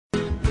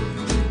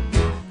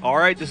All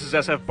right, this is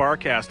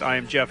SFBarkast. I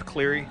am Jeff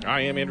Cleary.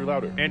 I am Andrew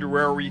Lauder. Andrew,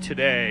 where are we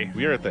today?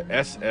 We are at the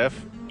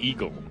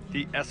SFEagle.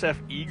 The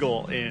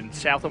SFEagle in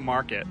South of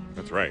Market.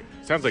 That's right.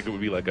 Sounds like it would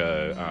be like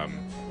a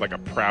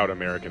proud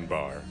American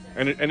bar,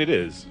 and it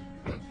is.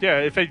 Yeah,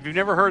 if you've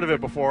never heard of it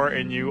before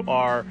and you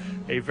are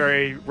a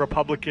very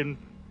Republican,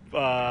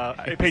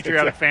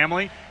 patriotic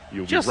family,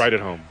 You'll be right at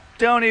home.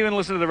 Don't even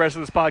listen to the rest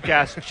of this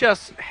podcast.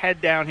 Just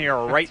head down here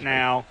right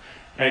now.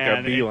 Make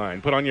a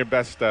beeline. Put on your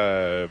best,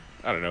 I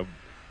don't know,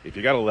 if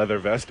you got a leather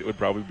vest, it would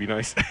probably be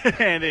nice.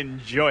 And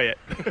enjoy it.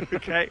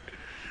 Okay?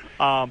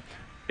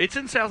 It's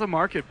in South of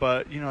Market,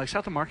 but,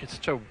 South of Market's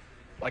such an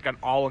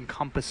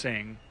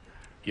all-encompassing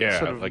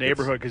sort of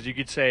neighborhood, because you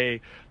could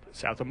say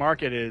South of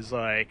Market is,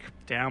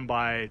 down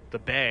by the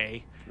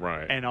bay.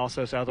 Right. And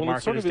also South of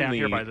Market is down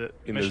here by the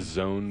in Mission. the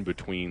zone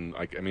between,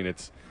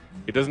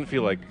 it doesn't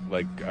feel like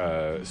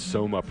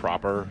Soma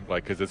proper,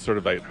 because it's sort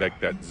of like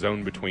that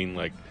zone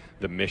between,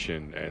 the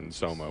Mission and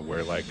Soma,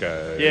 where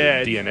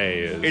DNA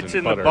is. It's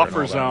in the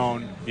buffer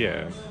zone.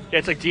 Yeah,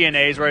 it's like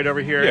DNA's right over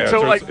here. Yeah,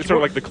 so it's sort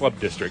of like the club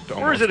district.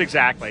 Almost. Where is it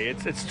exactly?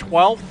 It's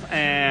 12th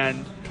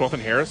and 12th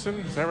and Harrison.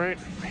 Is that right?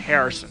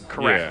 Harrison,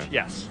 correct.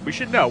 Yeah. Yes, we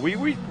should know.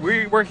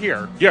 We're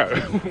here.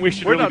 Yeah, we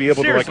should really be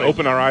able to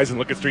open our eyes and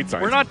look at street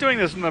signs. We're not doing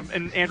this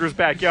in Andrew's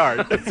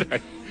backyard.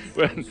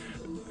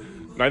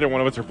 Neither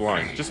one of us are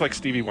blind, just like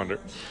Stevie Wonder.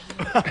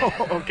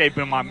 Okay,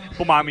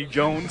 Bumami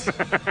Jones.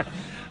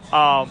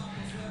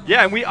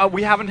 Yeah, and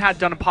we haven't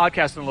done a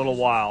podcast in a little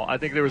while. I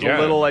think there was a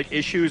little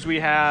issues we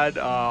had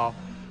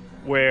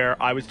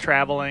where I was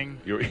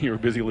traveling. You were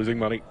busy losing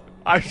money.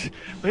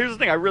 Here's the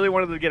thing. I really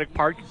wanted to get a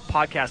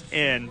podcast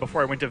in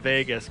before I went to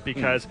Vegas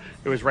because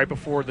it was right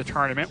before the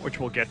tournament, which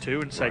we'll get to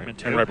in segment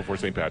 2. And right before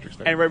St. Patrick's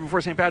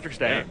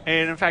Day. Yeah.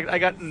 And in fact, I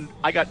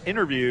got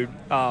interviewed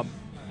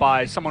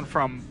by someone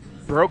from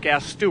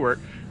Broke-Ass Stewart,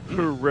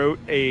 who wrote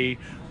a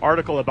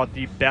article about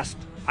the best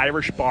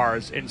Irish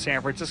bars in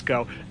San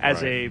Francisco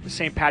as a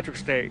St.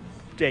 Patrick's Day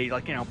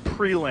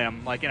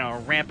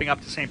prelim, ramping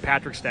up to St.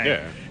 Patrick's Day.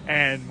 Yeah.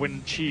 And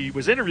when she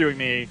was interviewing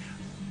me,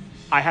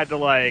 I had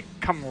to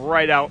come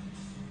right out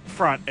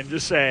front and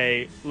just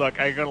say, look,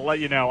 I gotta let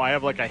you know I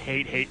have a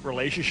hate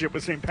relationship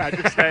with St.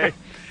 Patrick's Day.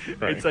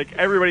 Right. It's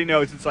everybody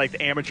knows it's the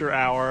amateur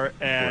hour,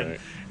 and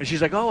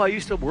she's like, oh, I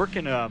used to work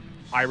in a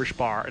Irish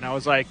bar, and I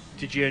was like,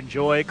 did you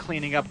enjoy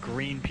cleaning up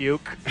green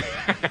puke?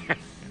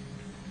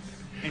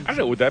 I don't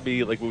know. Would that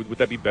be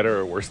better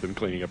or worse than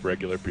cleaning up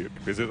regular puke?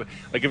 Because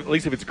at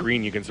least if it's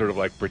green, you can sort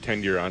of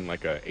pretend you're on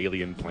a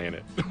alien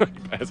planet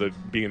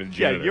being a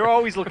janitor. Yeah, you're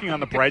always looking on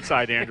the bright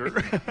side, Andrew.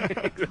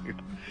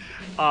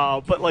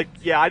 But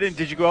I didn't.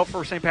 Did you go out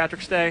for St.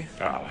 Patrick's Day?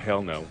 Oh,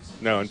 hell no.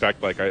 No, in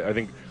fact, I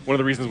think one of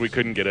the reasons we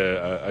couldn't get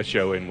a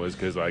show in was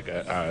because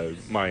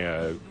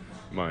my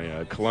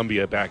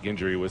Columbia back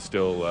injury was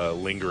still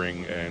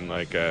lingering and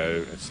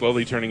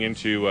slowly turning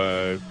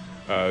into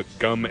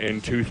gum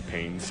and tooth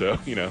pain. So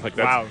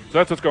wow. So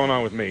that's what's going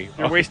on with me.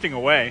 You're wasting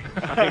away.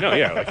 I know.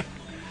 Yeah.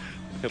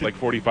 At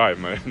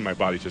 45, my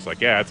body's just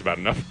it's about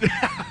enough.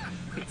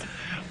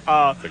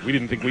 We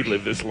didn't think we'd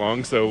live this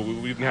long, so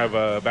we didn't have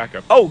a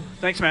backup. Oh,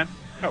 thanks, man.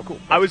 Oh, cool.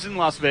 I was in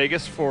Las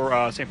Vegas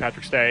for St.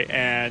 Patrick's Day,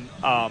 and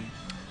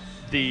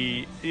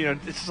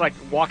it's just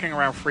walking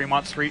around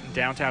Fremont Street in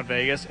downtown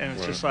Vegas, and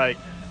it's just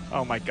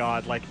oh my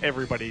God,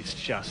 everybody's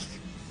just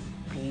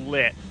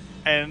lit.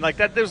 And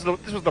this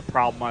was the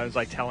problem. I was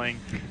Hmm. telling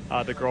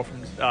the girl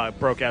from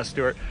Broke-Ass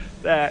Stewart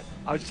that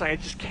I was just I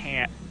just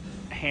can't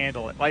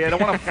handle it. I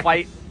don't want to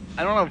fight.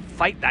 I don't want to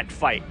fight that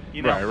fight.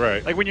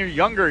 Right. When you're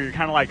younger, you're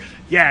kind of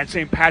it's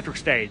St.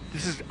 Patrick's Day.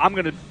 I'm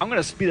gonna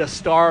be the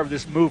star of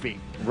this movie.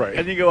 Right.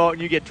 And you go out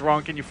and you get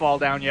drunk and you fall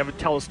down. And you have to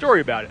tell a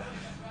story about it.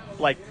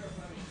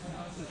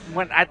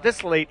 When at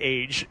this late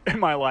age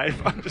in my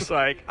life, I'm just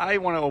I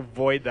want to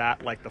avoid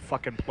that like the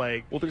fucking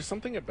plague. Well, there's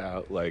something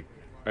about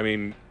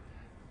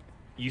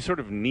you sort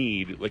of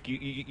need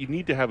you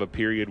need to have a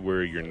period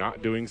where you're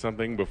not doing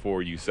something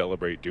before you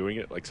celebrate doing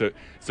it.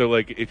 So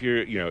if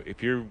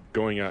you're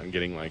going out and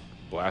getting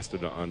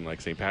blasted on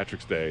St.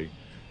 Patrick's Day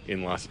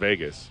in Las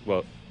Vegas,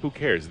 well, who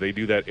cares? They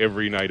do that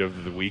every night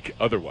of the week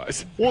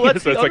otherwise. Well,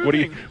 that's so the it's other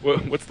thing.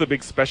 What's the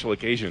big special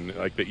occasion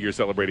that you're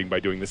celebrating by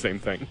doing the same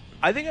thing?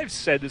 I think I've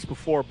said this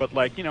before, but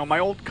my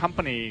old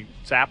company,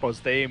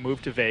 Zappos, they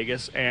moved to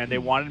Vegas, and they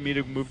wanted me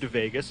to move to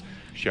Vegas.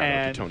 Shout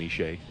out to Tony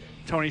Shea.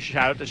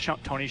 Shout out to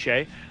Tony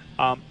Shea.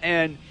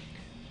 And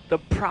the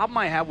problem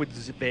I have with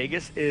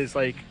Vegas is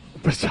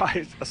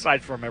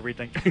aside from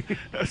everything,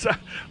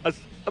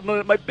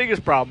 my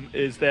biggest problem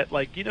is that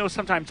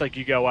sometimes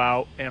you go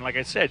out and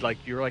I said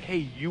you're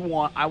hey,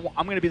 I'm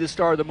going to be the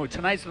star of the movie.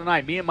 Tonight's the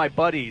night. Me and my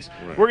buddies,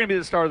 we're going to be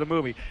the star of the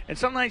movie. And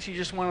some nights you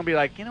just want to be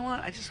you know what?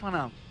 I just want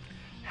to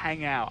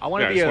hang out. I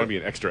want to be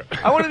an extra.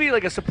 I want to be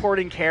a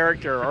supporting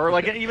character or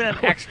even an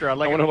extra.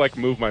 I want to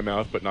move my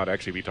mouth but not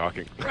actually be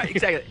talking. Right,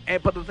 exactly.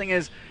 But the thing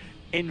is,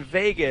 in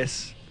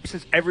Vegas,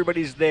 since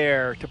everybody's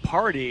there to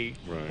party,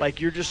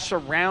 like you're just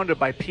surrounded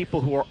by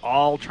people who are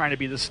all trying to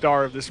be the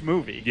star of this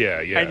movie.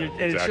 Yeah, yeah,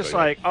 and it's just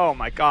like, oh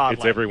my god,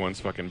 it's everyone's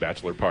fucking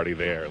bachelor party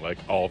there, like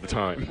all the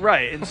time.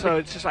 Right, and so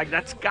it's just like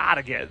that's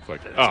gotta get,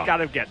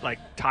 like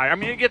tired. I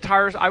mean, you get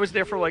tired. I was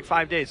there for like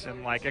 5 days,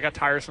 and like it got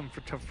tiresome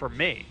for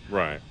me.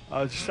 Right.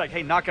 I was just like,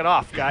 hey, knock it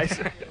off, guys.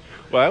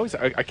 Well,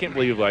 I can't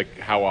believe like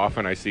how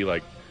often I see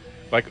like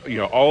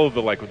all of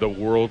the like the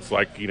world's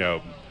like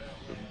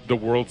the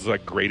world's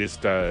like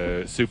greatest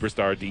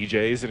superstar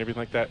DJs and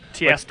everything like that.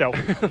 Tiesto.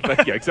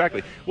 Like, yeah,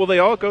 exactly. Well, they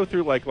all go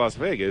through like Las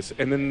Vegas,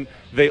 and then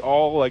they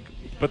all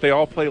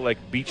play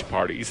like beach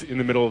parties in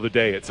the middle of the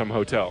day at some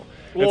hotel.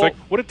 Well, it's like,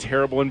 what a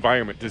terrible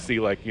environment to see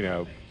like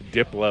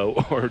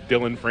Diplo or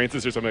Dylan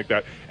Francis or something like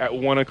that at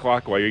 1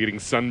 o'clock while you're getting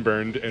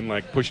sunburned and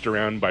like pushed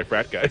around by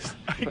frat guys.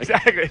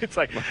 Exactly. It's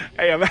like,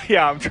 hey,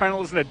 I'm trying to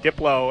listen to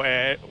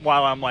Diplo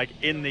while I'm like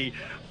in the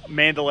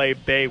Mandalay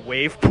Bay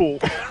wave pool.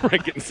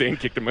 Right, getting sand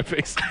kicked in my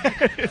face.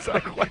 It's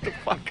like, what the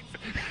fuck?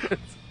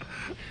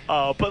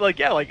 But like,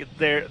 yeah, like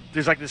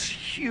there's like this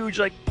huge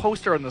like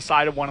poster on the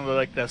side of one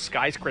of the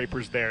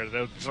skyscrapers there.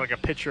 There's like a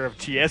picture of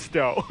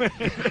Tiesto.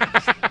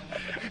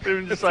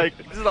 Just like,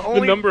 this is the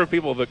only number of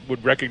people that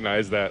would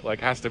recognize that like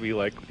has to be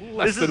like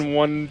less than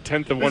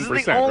 1/10 of 1%. This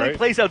is the only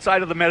place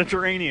outside of the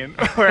Mediterranean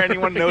where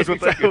anyone knows who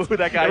that guy Everyone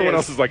is. Everyone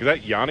else is like, is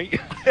that Yanni?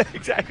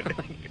 Exactly.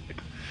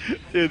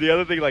 Dude, the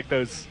other thing, like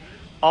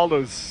all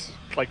those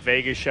like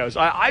Vegas shows.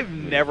 I've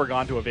never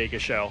gone to a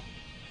Vegas show.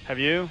 Have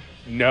you?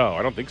 No,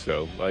 I don't think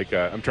so. Like,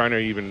 I'm trying to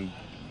even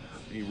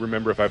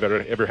remember if I've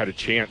ever had a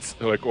chance,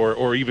 like,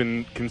 or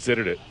even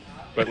considered it.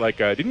 But like,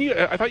 didn't you?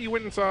 I thought you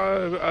went and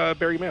saw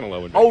Barry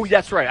Manilow. Oh,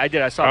 that's right. I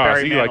did. I saw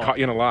Barry Manilow. Like caught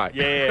you in a lie.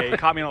 Yeah, he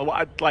caught me in a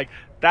lie. Like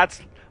that's.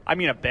 I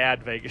mean, a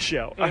bad Vegas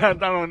show. I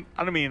don't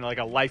mean like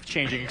a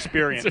life-changing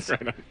experience.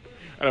 Right.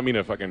 I don't mean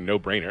a fucking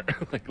no-brainer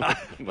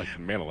like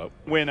Manilow.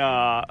 When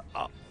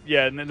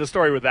yeah, and the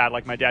story with that,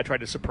 like my dad tried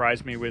to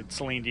surprise me with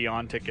Celine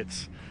Dion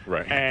tickets.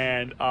 Right.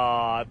 And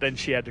then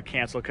she had to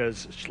cancel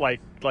because,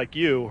 like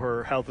you,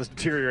 her health is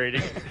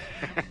deteriorating.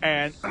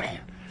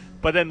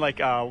 But then, like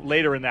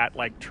later in that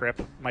like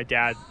trip, my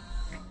dad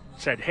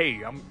said,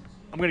 "Hey, I'm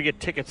going to get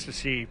tickets to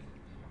see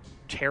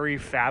Terry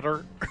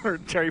Fatter or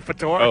Terry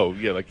Fator." Oh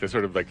yeah, like the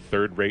sort of like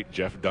third-rate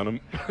Jeff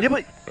Dunham. Yeah,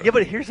 but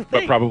here's the thing.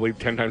 But probably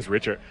 10 times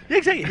richer. Yeah,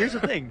 exactly. Here's the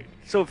thing.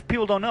 So if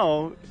people don't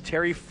know,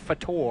 Terry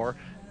Fator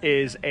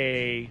is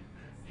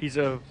he's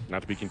a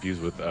not to be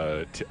confused with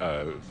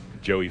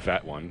Joey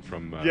Fat One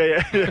from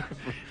yeah.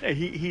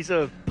 He's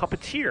a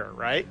puppeteer,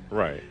 right?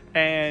 Right.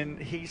 And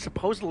he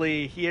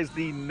supposedly has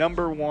the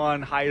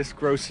 #1 highest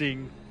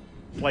grossing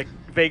like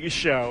Vegas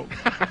show.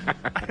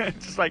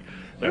 It's just like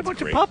they're a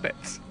bunch of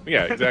puppets.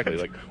 Yeah, exactly.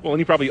 Like, well, and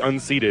he probably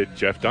unseated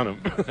Jeff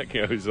Dunham, like,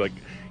 who's like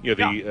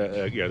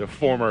the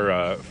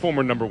former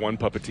 #1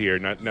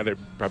 puppeteer. Now they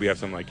probably have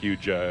some like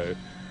huge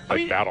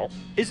battle.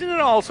 Isn't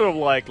it all sort of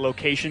like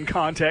location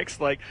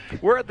context? Like,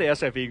 we're at the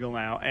SFEagle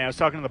now, and I was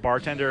talking to the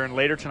bartender, and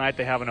later tonight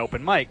they have an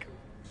open mic,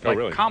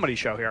 like comedy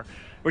show here,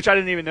 which I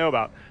didn't even know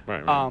about.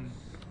 Right.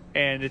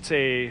 And it's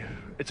a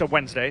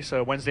Wednesday,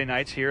 so Wednesday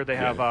nights here they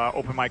have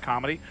open mic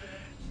comedy.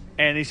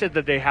 And he said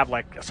that they have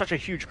like such a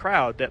huge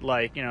crowd that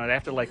like they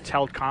have to like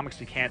tell comics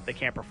they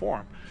can't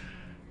perform.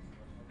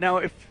 Now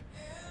if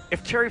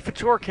Terry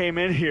Fator came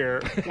in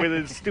here with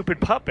his stupid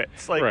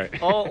puppets,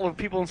 like all the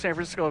people in San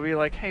Francisco would be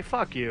like, "Hey,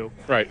 fuck you!"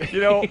 Right?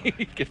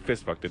 Get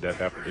fist fucked to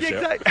death after the show.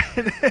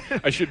 Exactly.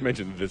 I should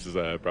mention that this is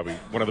probably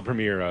one of the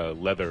premier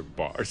leather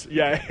bars.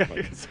 Yeah,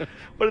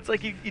 but it's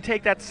like you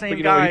take that same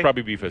but guy. He'd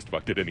probably be fist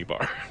fucked at any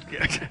bar.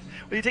 Well,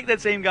 you take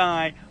that same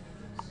guy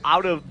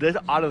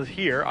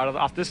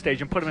off this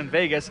stage and put him in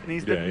Vegas, and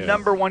he's the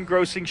 #1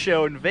 grossing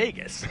show in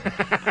Vegas.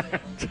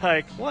 It's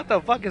like, what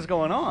the fuck is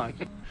going on?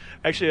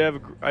 Actually,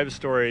 I have a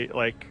story.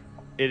 Like,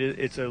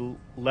 it's a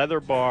leather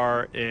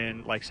bar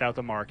in like South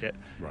of Market,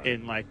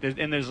 in like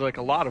there's like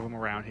a lot of them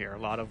around here. A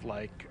lot of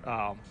like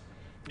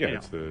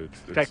it's the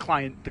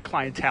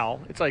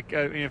clientele. It's like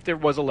if there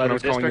was a leather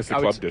district, calling this the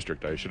club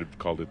district, I should have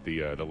called it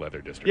the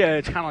leather district. Yeah,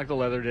 it's kind of like the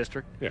leather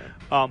district.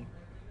 Yeah.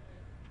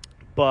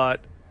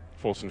 But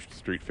Folsom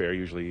Street Fair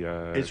usually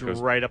is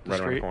right up the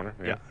street. Around the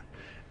corner.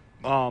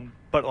 Yeah.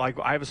 But like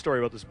I have a story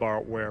about this bar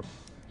where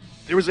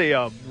there was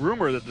a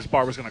rumor that this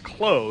bar was going to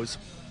close,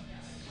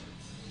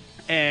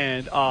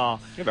 and that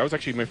was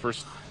actually my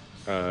first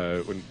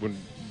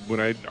when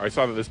I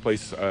saw that this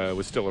place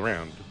was still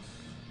around.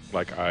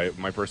 Like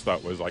my first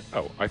thought was like,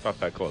 oh, I thought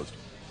that closed,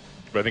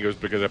 but I think it was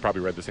because I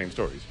probably read the same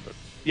stories. But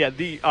yeah,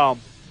 the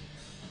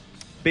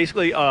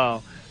basically,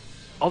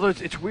 although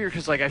it's weird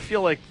because like I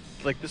feel like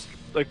this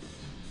like.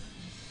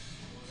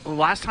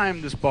 Last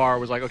time this bar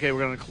was like, okay,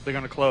 they're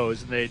gonna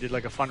close, and they did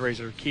like a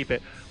fundraiser to keep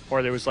it,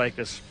 or there was like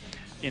this,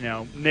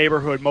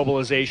 neighborhood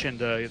mobilization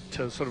to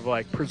sort of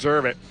like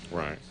preserve it.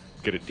 Right.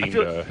 Get it deemed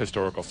a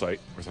historical site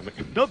or something.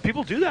 No,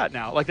 people do that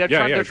now. Like they're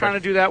trying to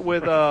do that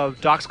with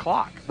Doc's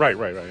Clock. Right.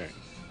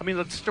 I mean,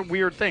 that's just a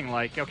weird thing.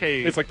 Like,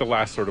 okay, it's like the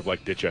last sort of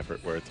like ditch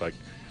effort where it's like,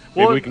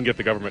 Maybe we can get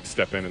the government to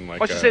step in and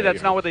like. I should say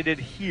that's not what they did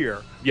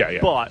here. Yeah.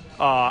 But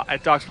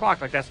at Doc's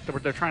Clock, like that's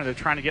what they're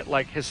trying to get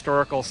like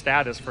historical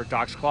status for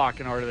Doc's Clock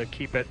in order to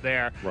keep it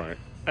there. Right.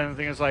 And the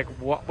thing is, like,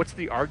 what's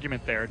the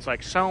argument there? It's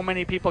like so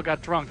many people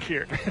got drunk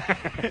here.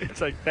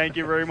 It's like, thank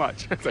you very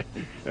much. It's like,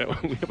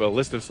 we have a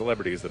list of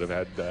celebrities that have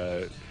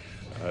had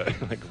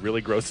like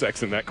really gross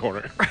sex in that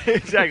corner.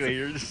 Exactly.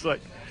 You're just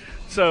like,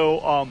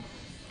 so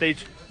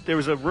there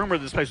was a rumor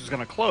this place was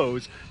going to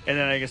close, and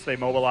then I guess they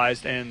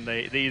mobilized and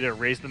they either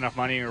raised enough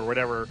money or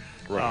whatever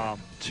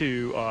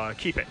to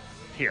keep it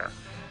here.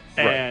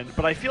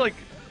 But I feel like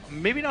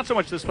maybe not so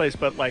much this place,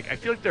 but like I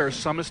feel like there are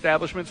some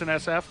establishments in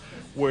SF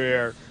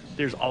where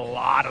there's a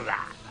lot of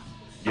that.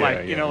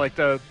 You know, like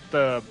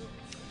the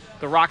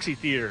Roxy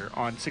Theater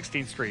on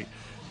 16th Street,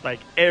 like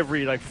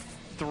every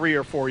 3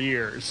 or 4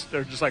 years,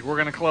 they're just like, we're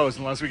going to close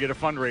unless we get a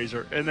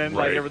fundraiser. And then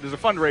like there's a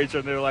fundraiser,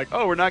 and they're like,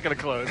 oh, we're not going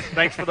to close.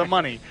 Thanks for the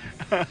money.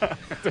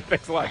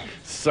 Thanks a lot,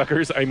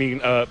 suckers. I mean,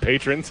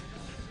 patrons.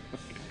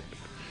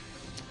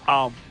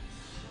 And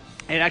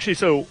actually,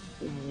 so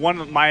one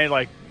of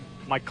my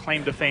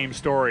claim to fame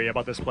story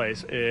about this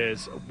place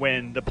is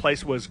when the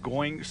place was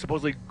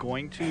supposedly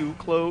going to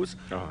close.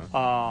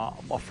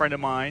 A friend of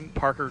mine,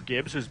 Parker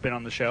Gibbs, who's been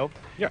on the show,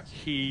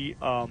 he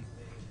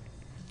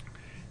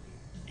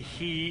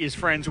is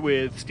friends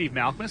with Steve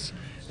Malkmus,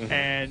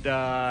 and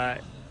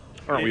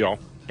aren't we all?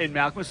 And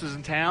Malkmus is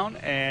in town,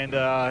 and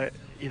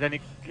then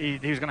he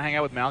was going to hang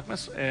out with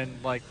Malkmus, and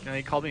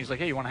he called me. He's like,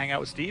 "Hey, you want to hang out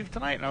with Steve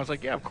tonight?" And I was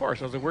like, "Yeah, of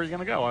course." I was like, "Where are you going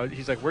to go?"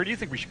 He's like, "Where do you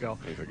think we should go?"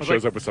 He's like,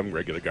 shows up with some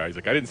regular guy. He's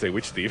like, "I didn't say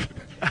which Steve."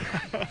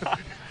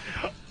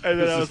 And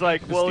then I was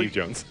like, "Well, Steve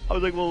Jones." I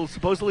was like, "Well,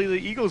 supposedly the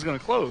Eagle's going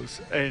to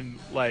close," and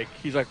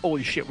he's like,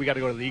 "Holy shit, we got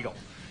to go to the Eagle."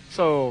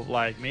 So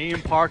me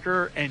and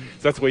Parker and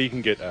so that's the way you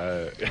can get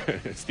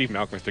Steve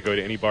Malkmus to go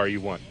to any bar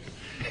you want.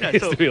 Yeah,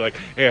 it's to be like,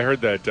 hey, I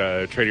heard that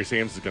Trader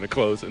Sam's is going to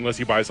close unless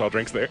you buy us all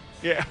drinks there.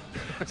 Yeah.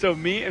 So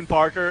me and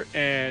Parker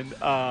and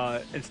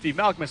Steve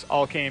Malkmus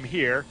all came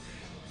here,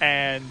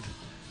 and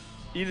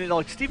Steve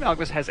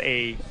Malkmus has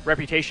a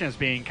reputation as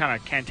being kind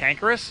of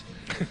cantankerous.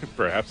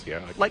 Perhaps,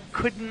 yeah.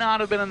 Could not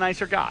have been a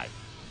nicer guy.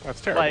 That's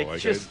terrible.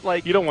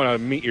 You don't want to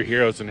meet your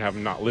heroes and have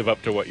them not live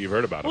up to what you've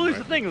heard about them. Well, here's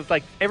the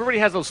thing: everybody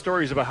has those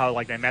stories about how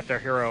they met their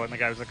hero and the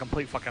guy was a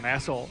complete fucking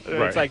asshole.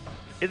 It's like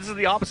this is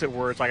the opposite.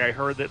 Where it's like I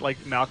heard that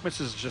Malkmus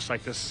is just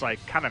this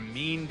kind of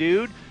mean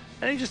dude,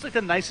 and he's just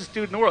the nicest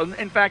dude in the world.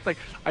 In fact,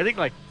 I think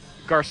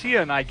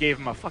Garcia and I gave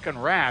him a fucking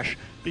rash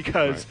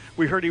because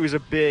we heard he was a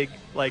big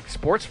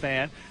sports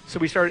fan. So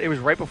we started. It was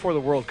right before the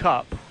World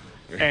Cup.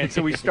 And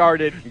so we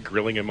started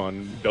grilling him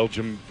on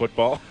Belgium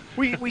football.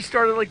 We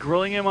started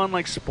grilling him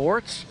on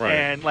sports,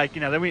 and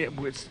then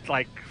it's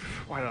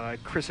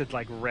Chris had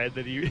read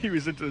that he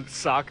was into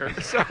soccer,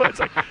 so it's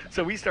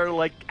so we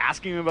started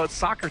asking him about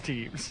soccer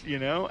teams,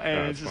 and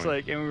it's just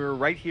and we were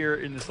right here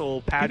in this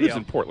little patio. He lives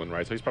in Portland,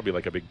 right? So he's probably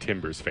a big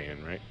Timbers fan,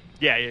 right?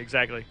 Yeah,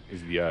 exactly.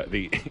 He's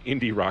the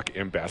indie rock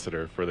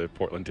ambassador for the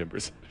Portland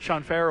Timbers.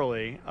 Sean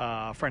Farrelly,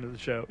 friend of the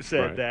show,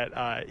 said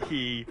that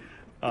he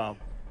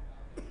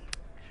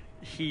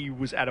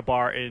was at a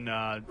bar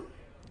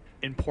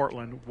in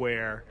Portland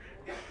where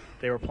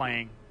they were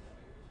playing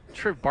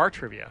bar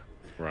trivia.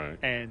 Right.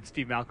 And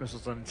Steve Malkmus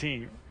was on the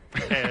team.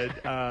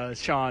 And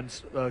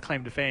Sean's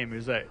claim to fame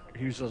is that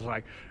he was just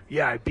like,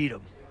 yeah, I beat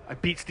him. I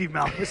beat Steve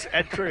Malkmus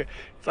at trivia.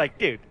 It's like,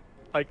 dude,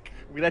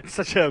 that's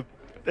such a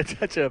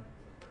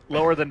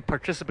lower than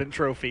participant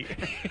trophy.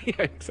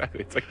 Yeah,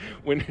 exactly. It's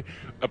when,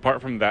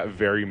 apart from that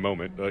very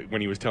moment,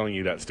 when he was telling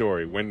you that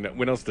story,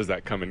 when else does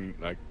that come in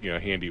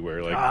handy? Where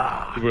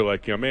people are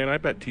like, man, I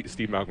bet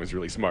Steve Malkmus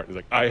really smart. He's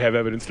like, I have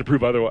evidence to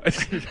prove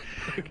otherwise.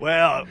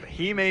 Well,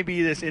 he may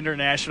be this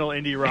international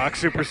indie rock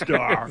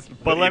superstar,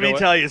 but let me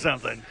tell you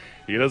something.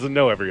 He doesn't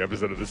know every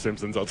episode of The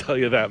Simpsons. I'll tell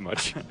you that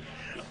much.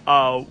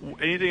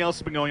 Anything else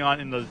has been going on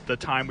in the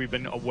time we've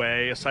been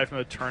away, aside from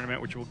the tournament,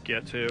 which we'll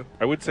get to?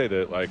 I would say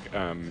that,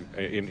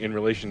 in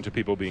relation to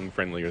people being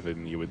friendlier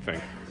than you would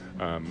think,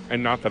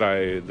 and not that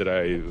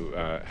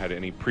I had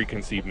any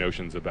preconceived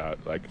notions about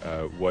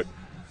what.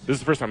 This is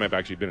the first time I've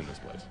actually been in this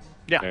place.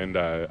 Yeah. And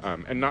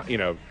not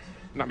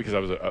not because I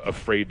was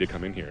afraid to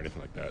come in here or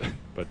anything like that,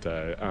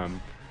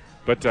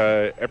 but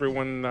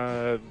everyone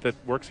that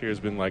works here has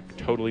been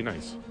totally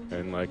nice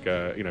and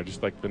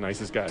just the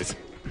nicest guys.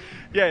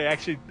 Yeah,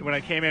 actually, when I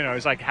came in, I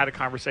was had a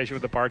conversation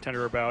with the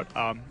bartender about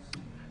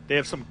they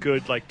have some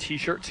good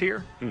T-shirts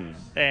here,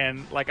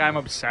 and I'm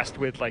obsessed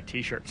with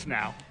T-shirts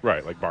now.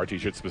 Right, bar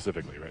T-shirts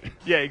specifically, right?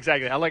 Yeah,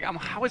 exactly.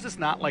 How is this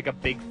not a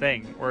big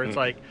thing? Where it's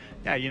back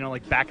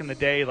in the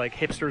day,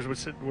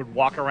 hipsters would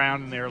walk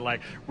around in their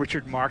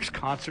Richard Marx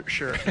concert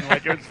shirt,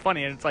 and it was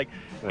funny, and it's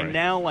and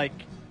now I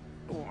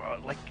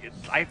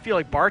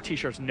feel bar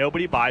T-shirts,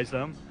 nobody buys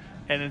them,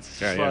 and it's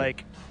just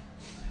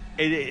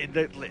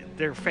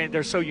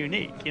they're so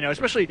unique,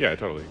 especially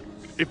totally.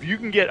 If you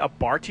can get a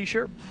bar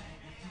T-shirt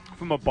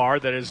from a bar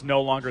that is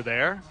no longer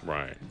there,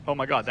 right? Oh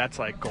my God, that's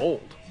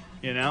gold,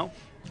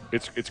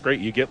 It's great.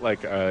 You get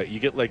like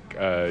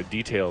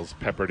details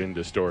peppered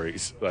into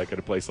stories like at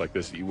a place like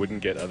this that you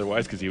wouldn't get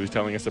otherwise. Because he was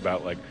telling us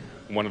about like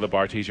one of the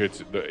bar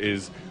T-shirts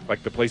is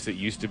like the place that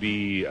used to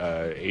be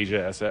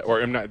Asia SF,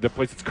 or not the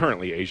place that's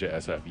currently Asia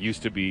SF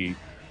used to be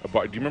a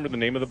bar. Do you remember the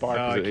name of the bar?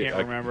 I can't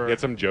remember. He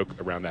had some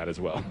joke around that as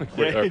well.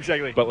 Yeah,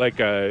 exactly. But like,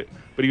 but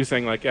he was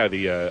saying like, yeah,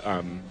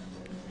 the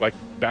like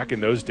back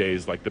in those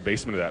days, like the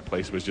basement of that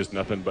place was just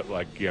nothing but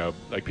like, you know,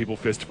 like people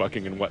fist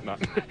fucking and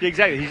whatnot.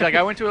 Exactly. He's like,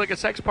 I went to like a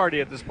sex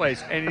party at this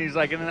place, and he's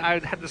like, and then I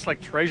had this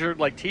like treasured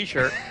like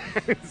T-shirt,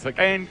 like,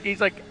 and he's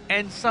like,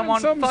 and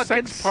someone some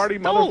fucking sex party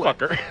stole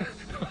motherfucker.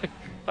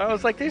 I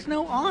was like, there's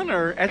no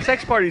honor at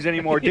sex parties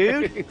anymore,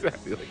 dude. Yeah,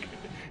 exactly. Like,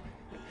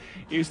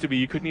 it used to be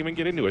you couldn't even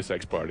get into a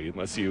sex party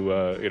unless you,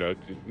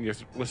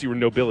 unless you were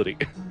nobility.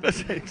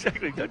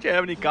 Exactly. Don't you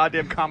have any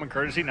goddamn common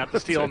courtesy not to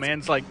steal a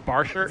man's like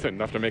bar shirt? It's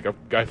enough to make a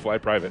guy fly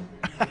private.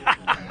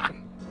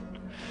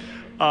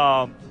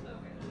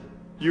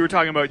 You were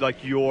talking about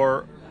like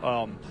your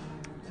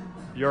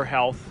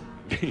health,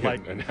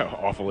 like and how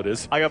awful it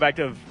is. I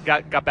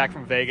got back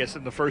from Vegas,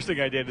 and the first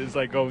thing I did is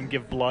like go and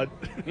give blood.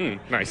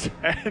 Nice.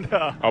 And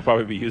I'll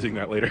probably be using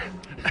that later.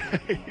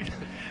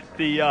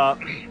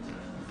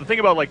 The thing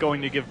about like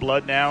going to give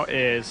blood now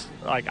is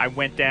like I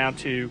went down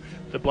to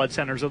the blood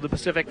centers of the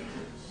Pacific, and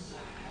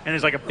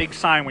there's like a big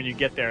sign when you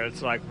get there.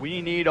 It's like,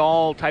 we need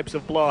all types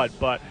of blood,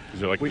 but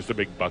they're like just a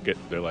big bucket.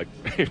 They're like,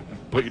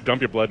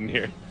 dump your blood in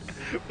here.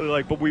 They're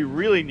like, but we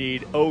really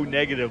need O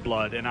negative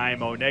blood, and I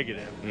am O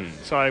negative.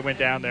 So I went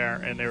down there,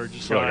 and they were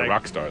just You're like a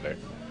rock star there.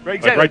 Right,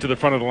 exactly. Like right to the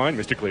front of the line,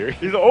 Mr. Cleary.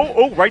 He's like,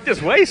 oh, right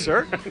this way,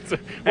 sir.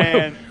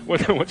 And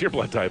what's your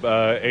blood type?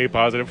 A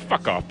positive.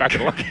 Fuck off. Back to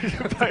the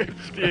line.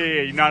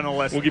 Yeah, you're not on the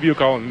list. We'll give you a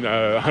call in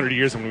 100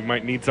 years when we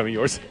might need some of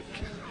yours.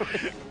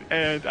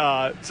 And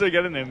so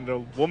again, and then the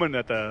woman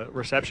at the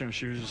reception,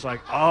 she was just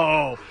like,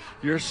 oh,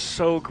 you're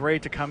so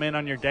great to come in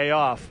on your day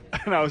off.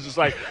 And I was just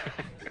like,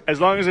 as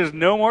long as there's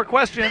no more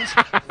questions,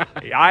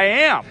 I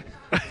am.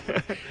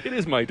 It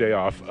is my day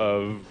off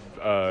of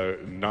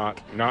not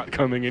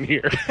coming in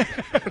here.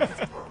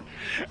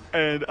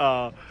 And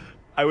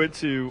I went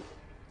to,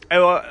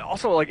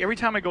 also like every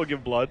time I go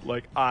give blood,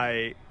 like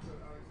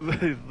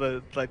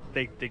they're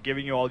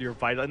giving you all your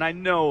vital, and I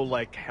know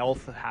like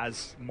health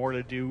has more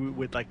to do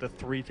with like the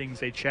three things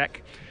they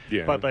check.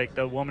 Yeah. But like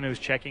the woman who's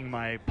checking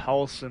my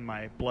pulse and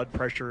my blood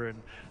pressure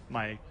and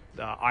my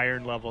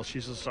iron level,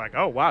 she's just like,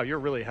 oh wow, you're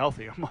really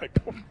healthy. I'm like,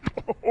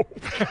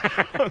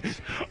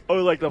 oh,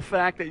 like the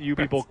fact that you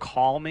people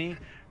call me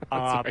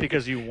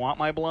because you want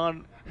my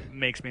blood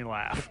makes me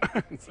laugh.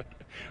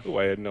 Oh,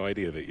 I had no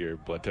idea that your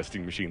blood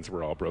testing machines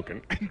were all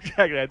broken.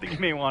 Exactly. I think you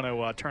may want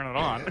to turn it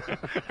on.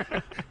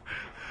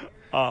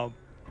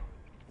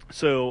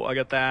 So I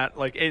got that.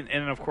 Like,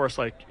 and of course,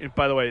 like,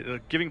 by the way,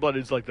 giving blood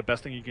is like the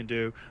best thing you can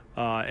do.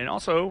 And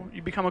also,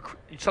 you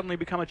suddenly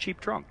become a cheap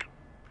drunk.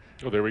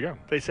 Oh, there we go.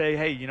 They say,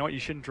 hey, you know what? You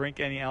shouldn't drink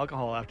any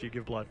alcohol after you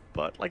give blood.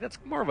 But like, that's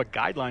more of a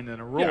guideline than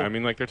a rule. Yeah, I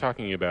mean, like they're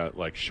talking about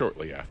like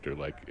shortly after,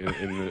 like in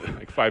the,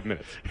 like 5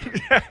 minutes.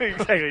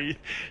 Exactly.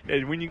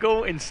 And when you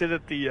go and sit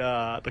at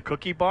the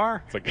cookie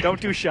bar, it's like,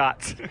 don't do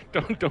shots.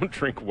 Don't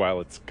drink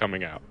while it's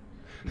coming out.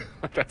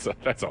 That's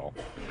all.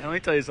 And let me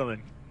tell you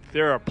something.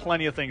 There are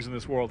plenty of things in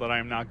this world that I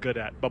am not good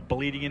at, but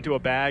bleeding into a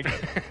bag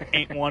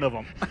ain't one of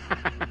them.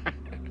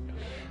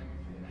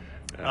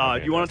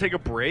 You want to take a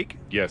break?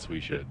 Yes, we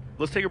should.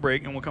 Let's take a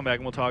break, and we'll come back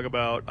and we'll talk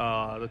about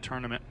the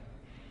tournament.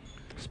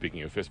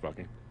 Speaking of fist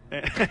fucking.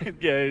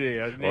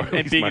 Yeah.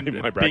 And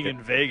being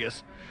in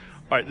Vegas.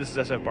 All right, this is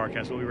SF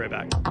Barkast. We'll be right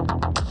back.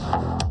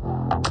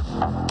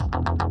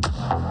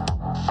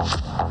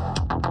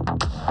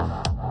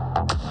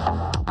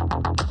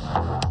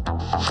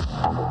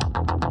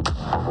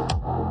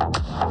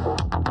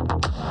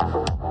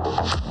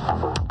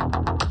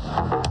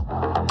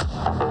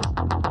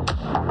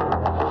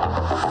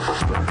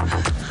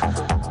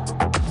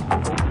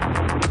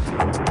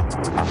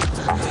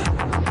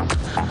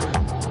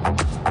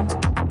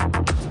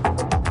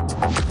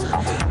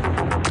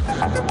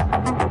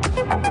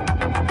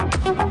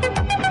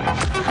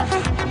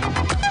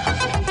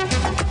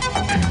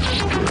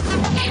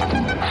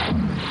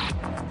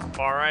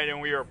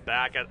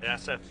 Back at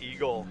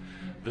SFEagle.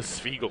 The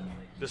SFEagle.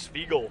 The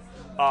SFEagle.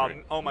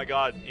 Right. Oh my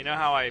God! You know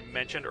how I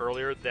mentioned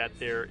earlier that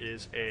there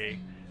is a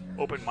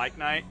open mic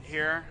night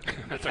here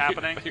that's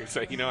happening?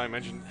 I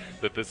mentioned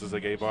that this is a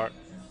gay bar.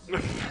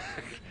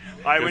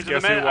 I went to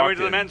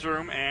the men's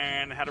room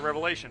and had a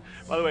revelation.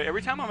 By the way,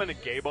 every time I'm in a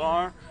gay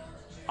bar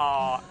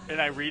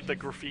and I read the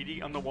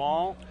graffiti on the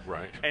wall,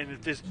 right? And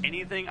if there's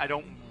anything I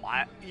don't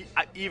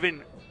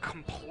even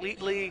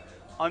completely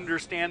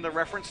understand the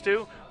reference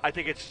to, I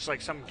think it's just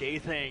like some gay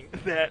thing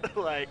that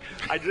like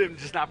I'm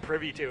just not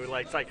privy to.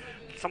 Like it's like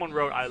someone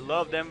wrote, "I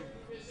love them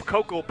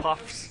Cocoa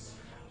Puffs,"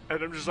 and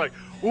I'm just like,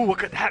 "Ooh, what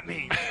could that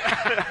mean?"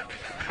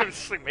 I'm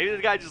just like, maybe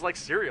the guy just likes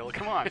cereal.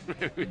 Come on.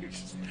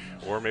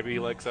 Or maybe he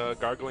likes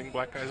gargling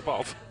black guy's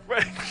balls.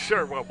 Right?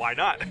 Sure. Well, why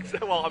not?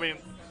 Well, I mean,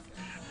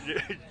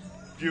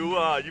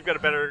 you've got a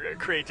better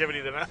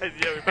creativity than I.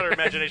 You have a better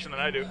imagination than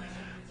I do.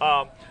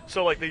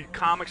 So like the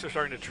comics are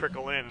starting to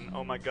trickle in, and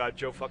oh my God,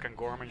 Joe fucking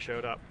Gorman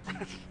showed up.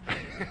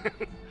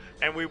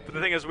 And the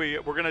thing is, we're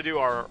gonna do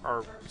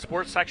our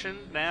sports section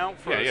now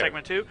for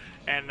segment 2,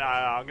 and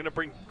I'm gonna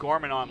bring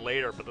Gorman on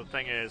later. But the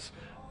thing is,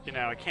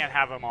 I can't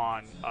have him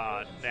on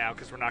now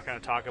because we're not gonna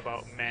talk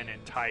about men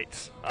in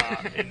tights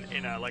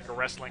in like a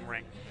wrestling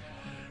ring.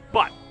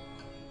 But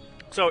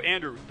so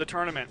Andrew, the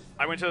tournament.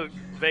 I went to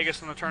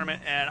Vegas in the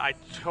tournament, and I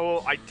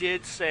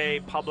did say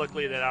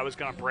publicly that I was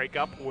gonna break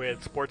up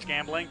with sports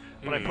gambling,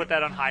 but I put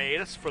that on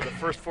hiatus for the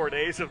first 4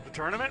 days of the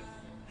tournament.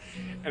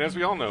 And as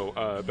we all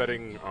know,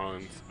 betting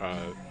on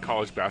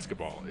college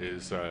basketball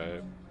is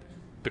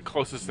the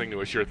closest thing to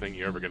a sure thing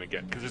you're ever going to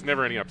get, because there's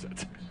never any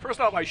upsets. First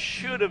off, I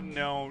should have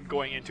known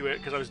going into it,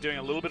 because I was doing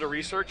a little bit of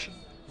research,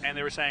 and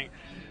they were saying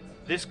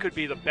this could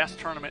be the best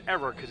tournament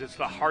ever because it's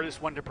the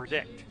hardest one to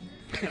predict.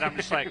 And I'm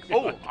just like,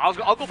 oh,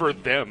 I'll go for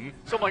them.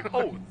 So I'm like,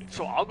 oh,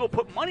 so I'll go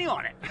put money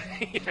on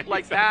it,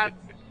 like that.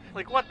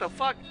 Like, what the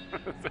fuck?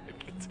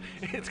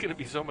 It's going to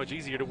be so much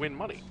easier to win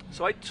money.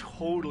 So I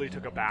totally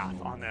took a bath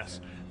on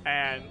this.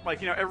 And,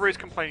 like, everybody's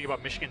complaining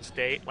about Michigan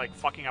State, like,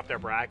 fucking up their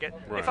bracket.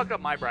 Right. They fucked up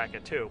my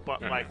bracket, too.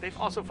 But, like, they've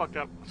also fucked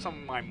up some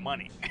of my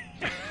money.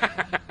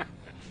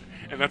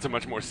 And that's a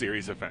much more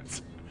serious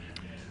offense.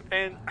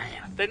 And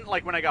then,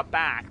 like, when I got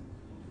back,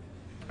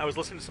 I was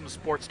listening to some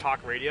sports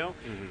talk radio.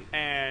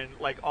 And,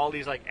 like, all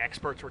these, like,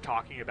 experts were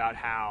talking about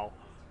how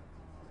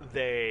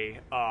they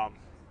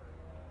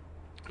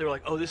were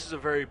like, oh, this is a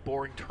very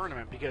boring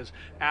tournament because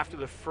after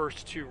the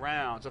first 2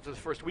 rounds, after the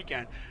first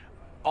weekend,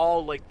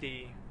 all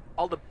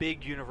the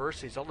big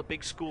universities, all the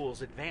big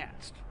schools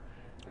advanced.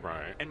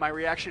 Right. And my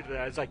reaction to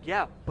that is like,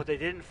 yeah, but they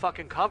didn't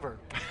fucking cover.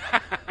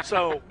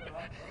 So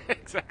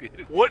exactly.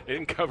 What? They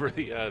didn't cover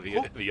the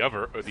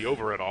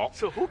over at all.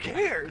 So who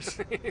cares,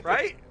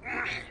 right?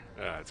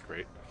 That's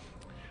great.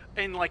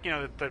 And like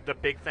the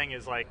big thing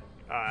is like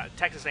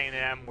Texas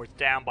A&M was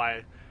down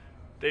by.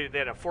 They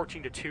had a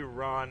 14-2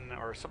 run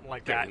or something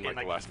like that in like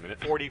the last minute.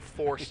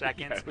 44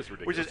 seconds, Yeah, it was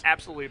ridiculous. Which is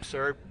absolutely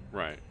absurd.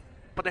 Right.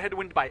 But they had to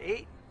win by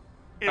 8.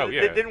 Yeah.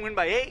 They didn't win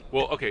by 8.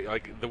 Well, okay,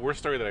 like the worst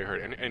story that I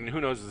heard, and who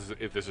knows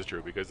if this is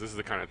true, because this is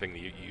the kind of thing that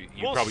you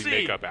probably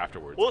make up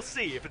afterwards. We'll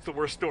see if it's the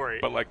worst story.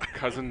 But like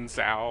cousin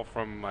Sal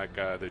from like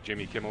the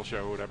Jimmy Kimmel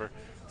show or whatever,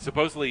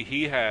 supposedly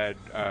he had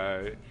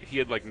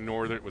like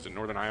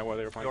Northern Iowa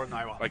they were playing? Northern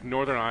Iowa. Like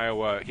Northern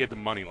Iowa, he had the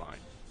money line.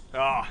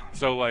 Oh,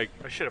 so like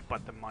I should have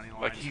bet the money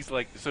line. Like he's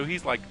like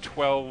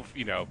 12,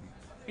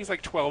 he's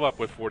like 12 up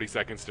with 40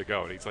 seconds to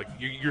go, and he's like,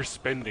 you're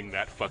spending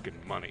that fucking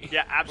money.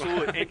 Yeah,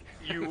 absolutely. And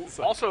you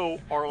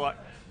also are like,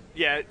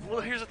 yeah.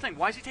 Well, here's the thing.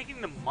 Why is he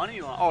taking the money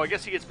line? Oh, I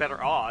guess he gets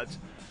better odds.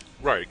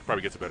 Right,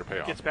 probably gets a better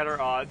payoff. Gets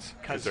better odds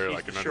because they're he's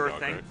like an the sure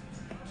underdog, thing.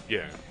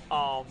 Right?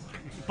 Yeah.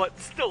 But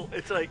still,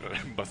 it's like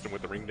bust him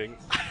with the ring ding.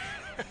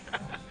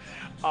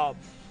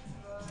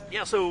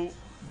 Yeah. So.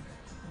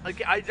 Like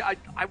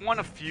I won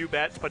a few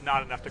bets, but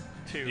not enough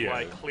to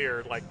like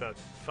clear like the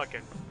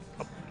fucking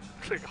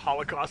like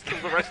Holocaust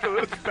of the rest of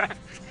those bets.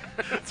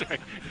 That's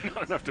right.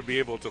 Not enough to be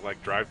able to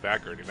like drive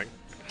back or anything.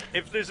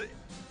 If there's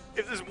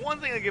one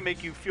thing that can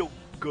make you feel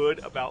good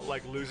about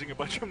like losing a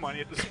bunch of money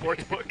at the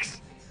sports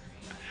books,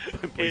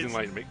 please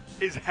enlighten me.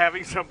 Is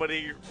having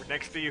somebody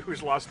next to you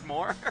who's lost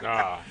more.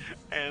 Ah.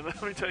 And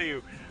let me tell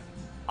you,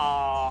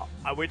 I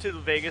went to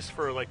Vegas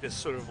for like this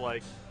sort of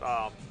like.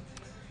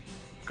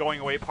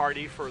 Going away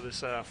party for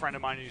this friend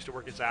of mine who used to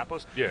work at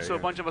Zappos. So a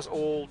bunch of us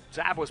old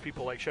Zappos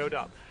people like showed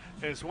up.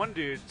 And this one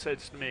dude said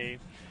to me,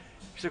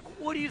 he's like,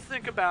 what do you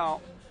think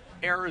about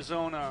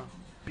Arizona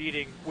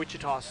beating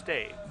Wichita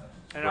State?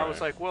 And I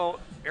was like, well,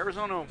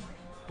 Arizona,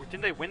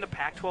 didn't they win the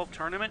Pac-12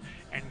 tournament?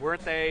 And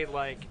weren't they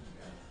like,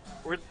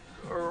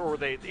 or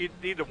they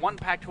either won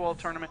the Pac-12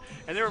 tournament,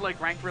 and they were like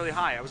ranked really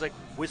high. I was like,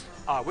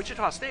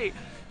 Wichita State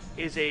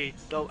is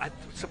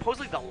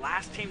supposedly the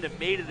last team that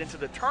made it into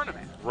the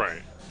tournament.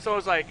 Right. So I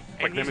was like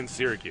them in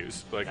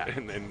Syracuse, like,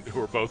 and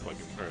who are both like,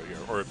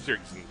 or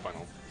Syracuse in the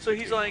final. So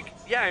he's like,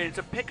 yeah, it's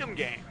a pick'em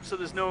game, so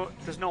there's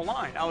no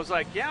line. I was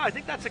like, yeah, I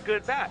think that's a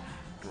good bet.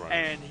 Right.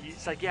 And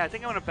he's like, yeah, I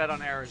think I'm gonna bet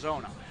on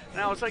Arizona.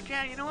 And I was like,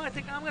 yeah, you know what? I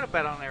think I'm gonna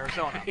bet on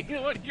Arizona. You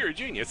know what? You're a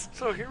genius.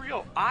 So here we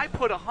go. I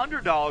put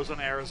 $100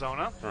 on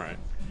Arizona. All right.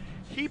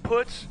 He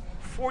puts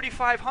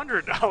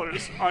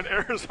 $4,500 on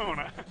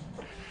Arizona.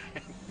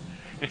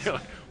 And you're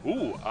like,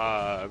 ooh,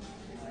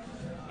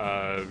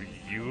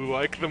 you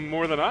like them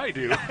more than I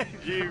do.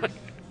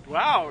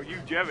 Wow, you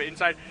have it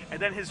inside. And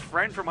then his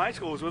friend from high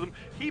school was with him.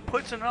 He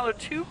puts another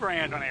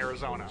 $2,000 on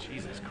Arizona.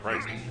 Jesus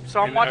Christ!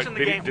 So I'm watching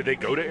the game. Did they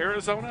go to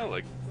Arizona?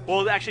 Like,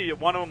 well, actually,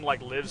 one of them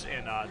like lives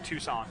in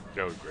Tucson.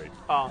 Oh, great.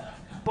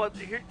 But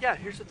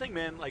here's the thing,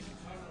 man. Like,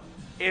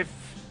 if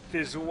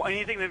there's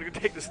anything that can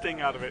take the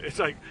sting out of it, it's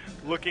like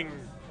looking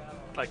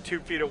like 2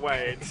 feet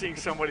away and seeing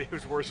somebody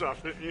who's worse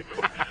off than you.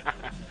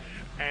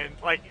 And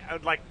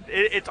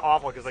it's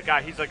awful because the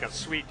guy, he's like a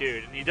sweet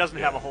dude, and he doesn't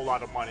have a whole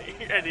lot of money,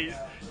 and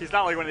he's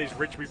not like one of these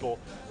rich people,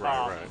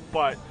 right.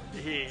 But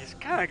he's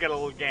kind of got a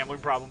little gambling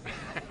problem.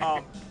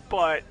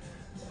 But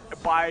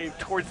by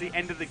towards the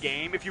end of the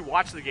game, if you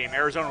watch the game,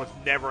 Arizona was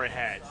never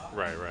ahead.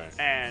 Right.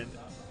 And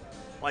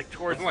like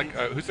towards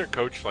who's their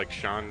coach? Like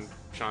Sean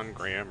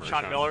Graham or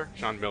Sean Miller.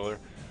 Sean Miller.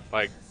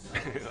 Like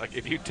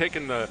if you'd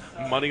taken the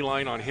money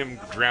line on him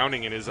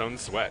drowning in his own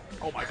sweat.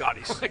 Oh my God,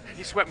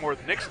 he sweat more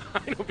than Nixon.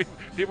 I know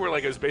people were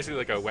like, it was basically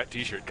like a wet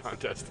T-shirt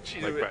contest.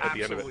 She's like, at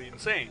the end of it. Absolutely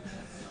insane.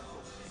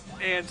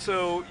 And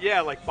so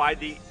like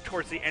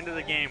towards the end of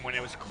the game, when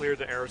it was clear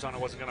that Arizona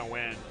wasn't going to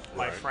win,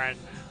 my friend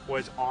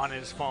was on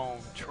his phone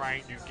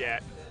trying to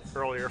get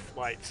earlier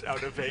flights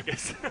out of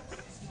Vegas.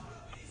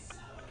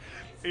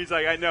 He's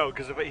like, I know,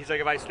 because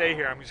if I stay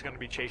here, I'm just going to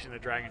be chasing the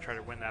dragon, trying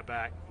to win that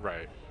back.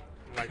 Right.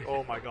 I'm like,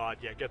 oh my God,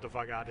 yeah, get the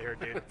fuck out of here,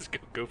 dude. Let's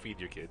go feed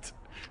your kids.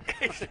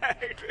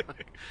 Exactly.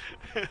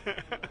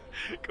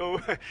 Go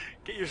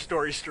get your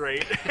story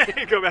straight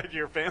and go back to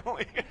your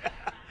family.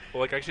 Well,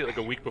 like actually, like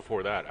a week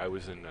before that, I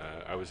was in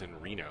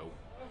Reno,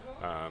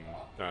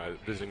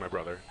 visiting my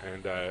brother,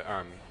 and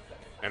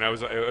I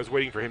was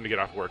waiting for him to get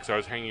off work, so I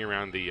was hanging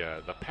around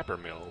the Pepper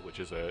Mill, which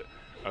is a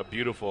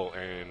beautiful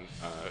and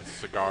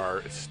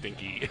cigar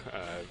stinky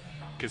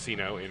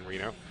casino in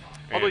Reno.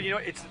 Although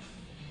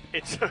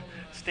it's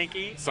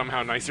stinky.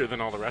 Somehow nicer than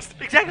all the rest.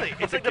 Exactly.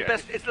 It's like the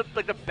best. It's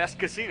like the best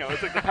casino.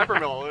 It's like the Pepper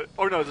Mill.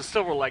 Or no, the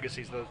Silver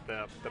Legacy's the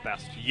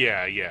best.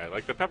 Yeah.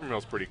 Like the Pepper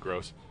Mill's pretty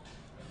gross.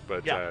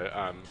 But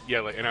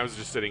like, and I was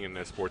just sitting in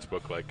the sports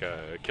book, like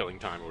killing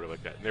time or whatever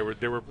like that. And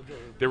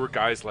there were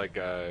guys like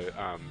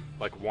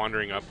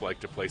wandering up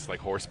like to place like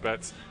horse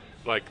bets,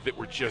 like that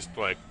were just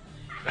like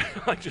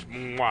just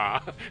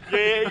mwah.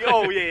 Yeah.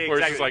 Oh yeah. Exactly. Where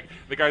it's just like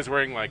the guy's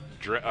wearing like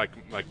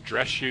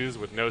dress shoes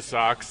with no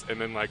socks,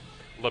 and then like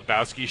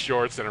Lebowski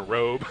shorts and a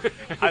robe.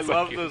 I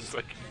love those.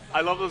 I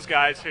love those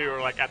guys who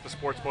are like at the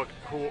sports book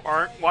who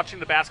aren't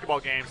watching the basketball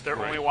games. They're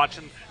only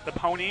watching the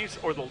ponies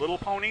or the little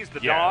ponies, the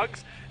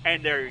dogs,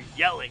 and they're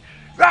yelling.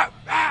 Rah,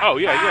 rah, oh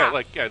yeah,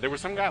 rah. There was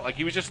some guy like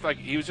he was just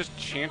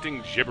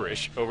chanting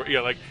gibberish over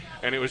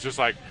and it was just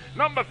like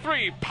number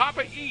 3,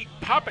 Papa eat.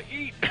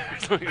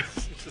 So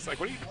it's just like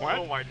what?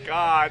 Oh my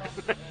God,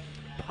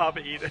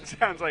 Papa eat. That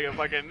sounds like a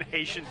fucking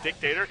Haitian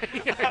dictator.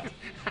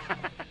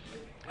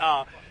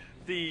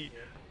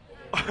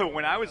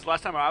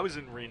 Last time I was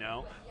in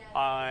Reno,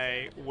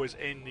 I was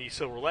in the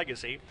Silver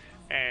Legacy,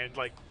 and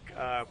like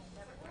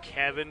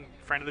Kevin,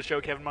 friend of the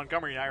show, Kevin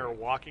Montgomery, and I are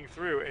walking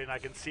through, and I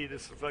can see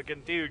this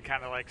fucking dude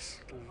kind of like,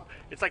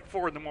 it's like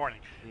 4 in the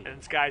morning, and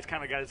this guy's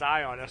kind of got his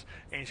eye on us,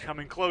 and he's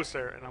coming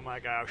closer, and I'm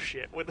like, oh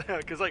shit, what the hell?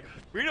 Because like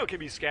Reno can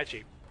be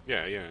sketchy.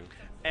 Yeah.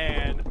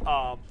 And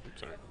sorry.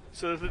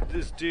 So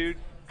this dude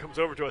comes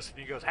over to us, and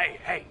he goes,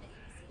 hey,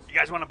 you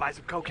guys want to buy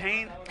some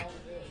cocaine?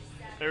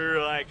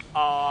 They're like,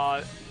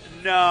 no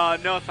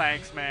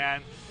thanks,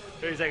 man.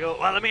 He's like, well,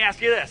 let me ask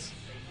you this.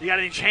 You got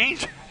any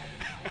change?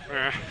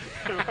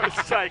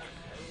 It's like,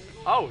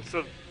 oh,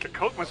 so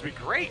Coke must be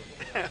great.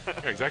 Yeah,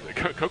 exactly.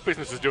 Coke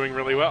business is doing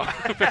really well.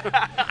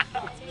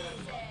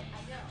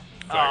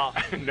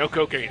 No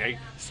cocaine, eh?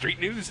 Street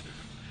news?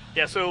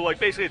 Yeah, so like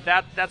basically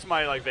that's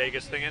my like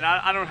Vegas thing, and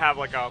I don't have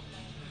like I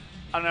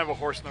don't have a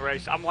horse in the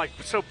race. I'm like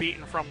so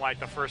beaten from like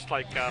the first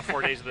like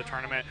 4 days of the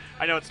tournament.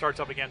 I know it starts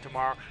up again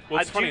tomorrow.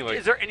 Well, it's funny.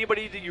 Is there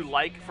anybody that you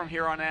like from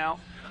here on out?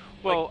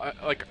 Well,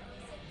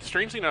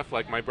 strangely enough,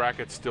 like my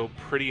bracket's still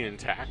pretty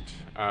intact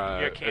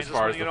as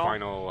far as the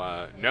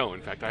final. No,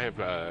 in fact, I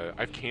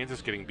have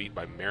Kansas getting beat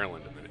by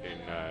Maryland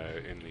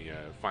in the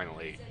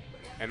final 8,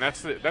 and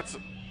that's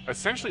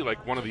essentially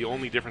like one of the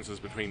only differences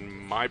between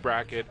my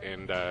bracket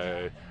and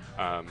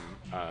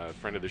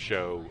friend of the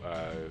show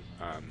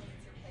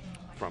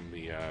from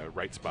the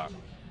right spot.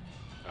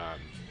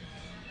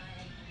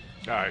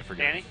 I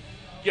forget. Annie?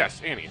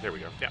 Yes, Annie. There we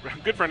go. Yeah.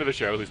 Good friend of the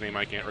show, whose name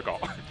I can't recall.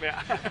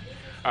 Yeah.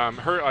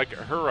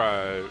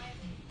 Her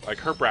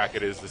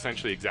bracket is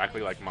essentially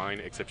exactly like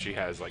mine, except she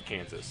has like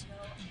Kansas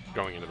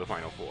going into the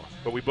Final Four.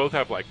 But we both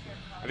have I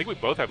think we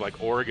both have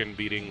like Oregon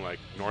beating like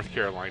North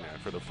Carolina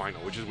for the final,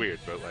 which is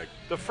weird. But like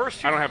I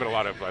don't have a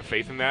lot of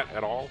faith in that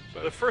at all.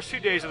 But. The first 2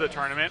 days of the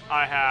tournament,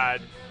 I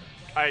had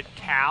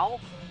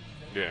Cal.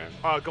 Yeah.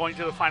 Going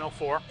to the Final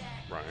Four.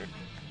 Right.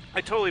 I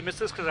totally missed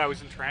this because I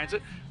was in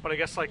transit, but I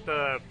guess like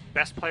the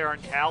best player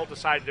in Cal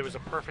decided it was a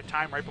perfect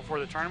time right before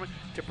the tournament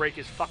to break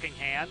his fucking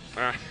hand,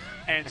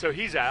 and so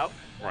he's out.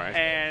 Right.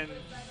 And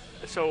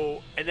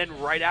then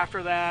right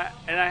after that,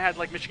 and I had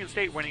like Michigan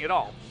State winning it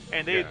all,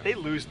 and they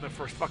lose in the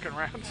first fucking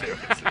round too.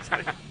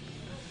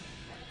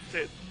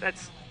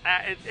 It's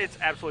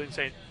absolutely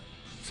insane.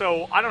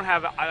 So I don't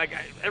have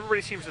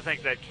everybody seems to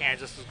think that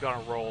Kansas is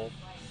going to roll,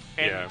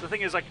 and the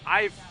thing is like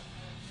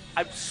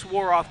I've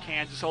swore off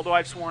Kansas, although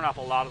I've sworn off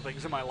a lot of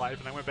things in my life,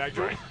 and I went back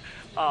to it.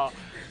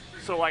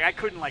 So like I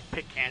couldn't like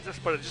pick Kansas,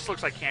 but it just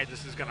looks like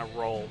Kansas is going to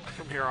roll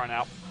from here on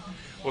out.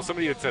 Well,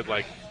 somebody had said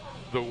like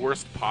the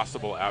worst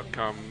possible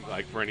outcome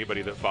like for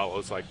anybody that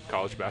follows like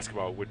college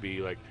basketball would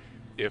be like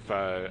if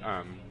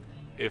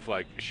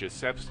like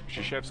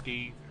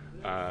Krzyzewski,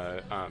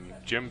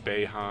 Jim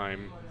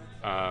Boeheim,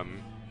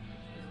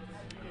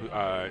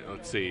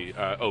 let's see,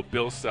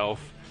 Bill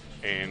Self,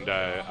 and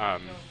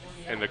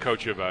and the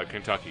coach of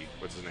Kentucky,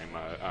 what's his name?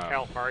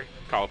 Calipari.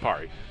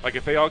 Calipari. Like,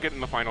 if they all get in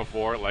the Final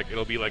Four, like,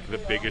 it'll be like the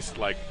biggest,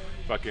 like,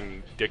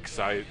 fucking dick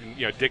size,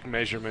 dick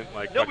measurement,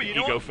 like,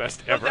 ego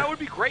fest ever. That would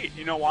be great.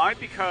 You know why?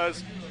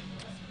 Because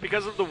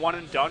of the one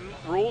and done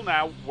rule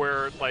now,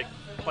 where like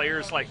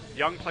players, like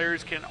young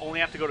players, can only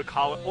have to go to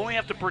college, only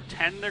have to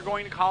pretend they're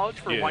going to college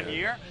for 1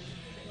 year.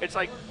 It's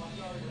like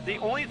the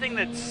only thing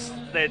that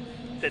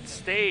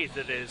stays,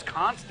 that is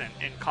constant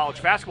in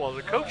college basketball, is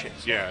the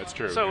coaches. Yeah, it's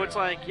true. So it's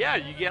like, you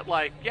get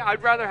like,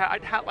 I'd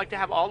like to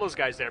have all those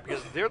guys there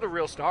because they're the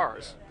real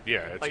stars.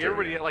 Yeah, it's like true.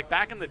 Everybody, like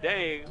back in the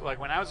day, like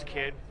when I was a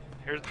kid.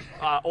 Here's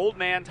old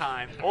man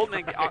time. Old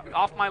man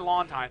off my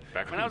lawn time.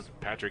 Back when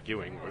Patrick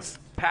Ewing was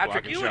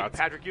Patrick blocking shots.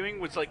 Patrick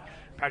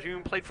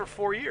Ewing played for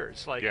 4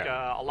 years. Like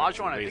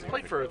Olajuwon, I think,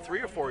 played for 3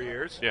 or 4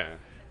 years. Yeah.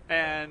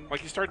 And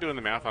like, you start doing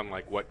the math on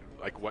like what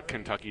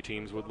Kentucky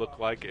teams would look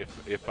like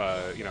if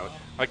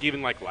like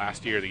even like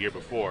last year, the year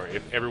before,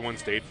 if everyone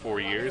stayed 4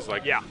 years,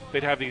 like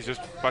they'd have these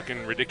just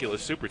fucking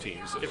ridiculous super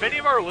teams. If any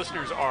of our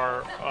listeners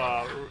are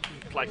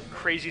like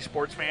crazy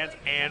sports fans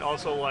and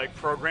also like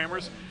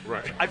programmers,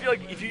 right? I feel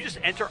like if you just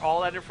enter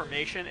all that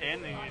information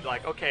in, and you're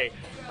like, okay,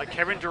 like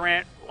Kevin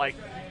Durant like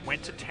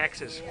went to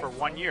Texas for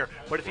 1 year,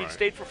 but if he'd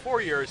stayed for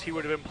 4 years, he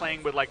would have been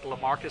playing with like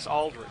LaMarcus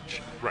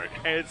Aldridge, right?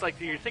 And it's like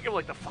you think of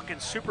like the fucking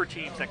super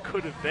teams that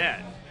could have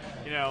been,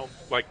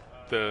 like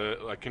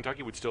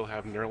Kentucky would still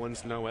have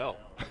Nerlens Noel.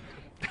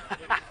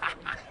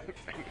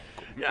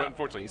 Yeah.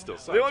 Unfortunately, he still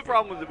sucks. The only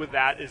problem with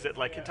that is that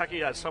like Kentucky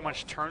has so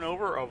much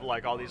turnover of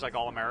like all these like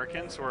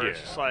All-Americans, where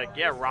it's just like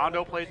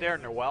Rondo played there,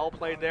 Noel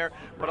played there,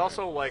 but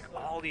also like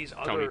all these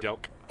Tony other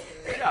Delk.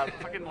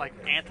 fucking like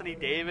Anthony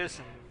Davis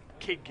and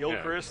Kid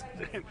Gilchrist.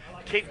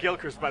 Kid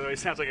Gilchrist, by the way,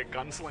 sounds like a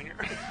gunslinger.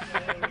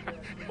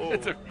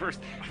 It's a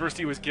first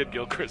he was Kid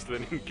Gilchrist,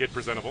 then Kid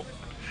Presentable.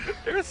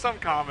 There's some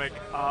comic.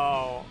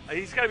 Oh,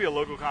 he's got to be a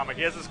local comic.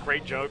 He has this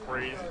great joke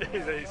where he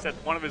said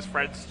one of his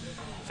friends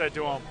said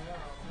to him,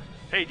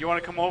 "Hey, do you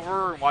want to come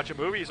over and watch a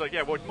movie?" He's like,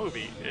 "Yeah, what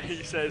movie?"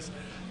 He says,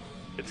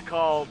 "It's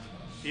called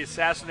The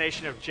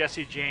Assassination of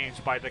Jesse James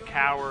by the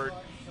Coward."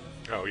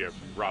 Oh, yeah,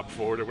 Rob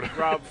Ford or whatever.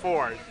 Rob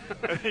Ford.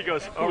 He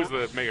goes, Who was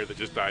the mayor that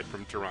just died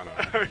from Toronto?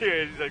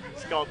 Yeah, he's like,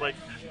 it's called like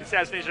The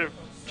Assassination of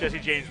Jesse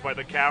James by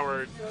the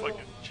Coward, like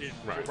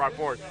Rob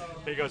Ford.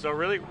 And he goes, "Oh,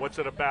 really? What's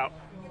it about?"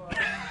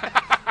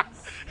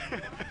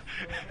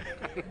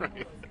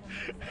 Right.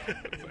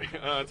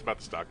 It's about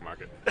the stock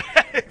market.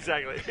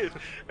 Exactly.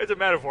 It's a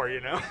metaphor,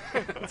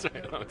 That's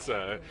right. It's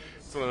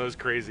one of those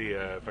crazy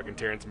fucking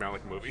Terrence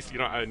Malick movies.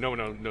 No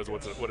one knows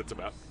what it's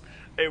about.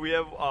 Hey, we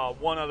have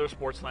one other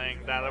sports thing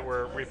now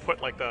that we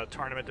put like the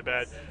tournament to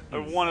bed.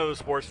 One other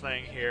sports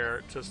thing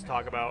here to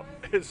talk about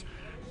is,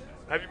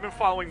 have you been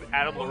following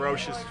Adam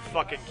LaRoche's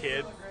fucking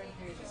kid?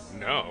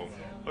 No.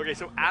 Okay,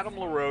 so Adam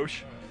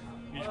LaRoche,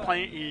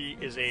 he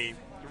is a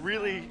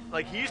really,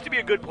 like, he used to be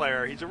a good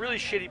player. He's a really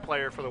shitty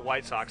player for the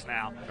White Sox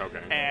now.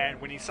 Okay.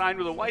 And when he signed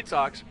with the White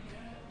Sox,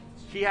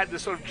 he had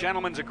this sort of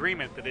gentleman's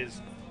agreement that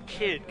his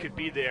kid could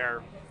be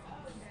there,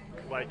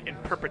 like, in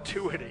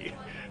perpetuity.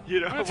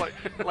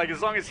 Like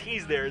as long as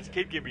he's there, his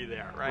kid can be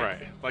there, right?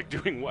 Right. Like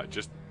doing what?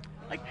 Just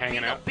like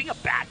hanging out, being a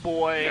bat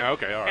boy. Yeah.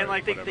 Okay. All right. And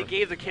like they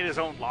gave the kid his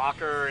own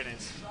locker and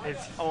his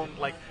own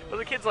like. Well,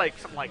 the kid's like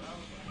something like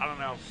I don't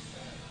know,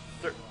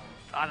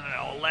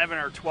 11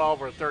 or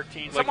 12 or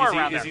 13, like, somewhere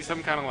around there. Is he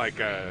some kind of like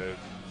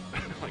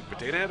like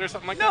potato head or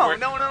something like that?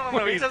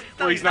 No.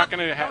 He's not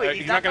going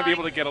to be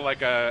able to get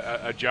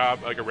a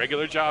job, like a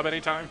regular job,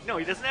 anytime. No,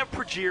 he doesn't have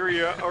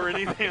progeria or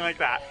anything like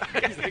that.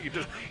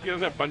 He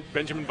doesn't have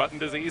Benjamin Button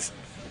disease,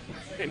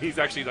 and he's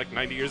actually like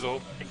 90 years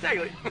old.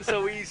 Exactly.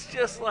 So he's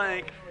just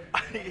like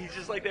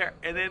there,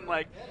 and then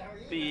like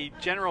the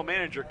general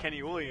manager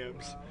Kenny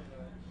Williams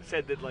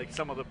said that like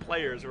some of the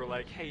players were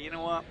like, "Hey, you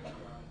know what?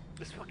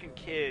 This fucking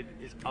kid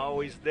is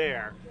always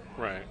there."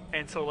 Right.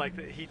 And so, like,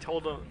 he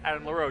told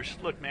Adam LaRoche,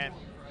 "Look, man,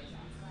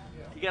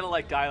 you got to,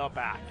 like, dial it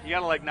back. You got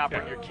to, like, not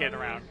bring your kid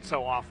around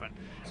so often."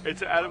 And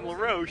so Adam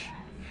LaRoche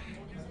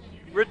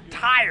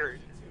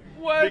retired.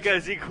 What?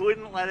 Because he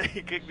couldn't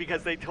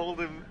because they told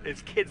him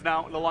his kid's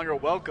no longer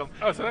welcome.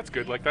 Oh, so that's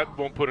good. Like, that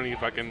won't put any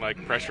fucking,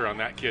 like, pressure on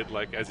that kid,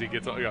 like, as he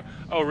gets,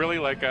 oh, really?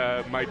 Like,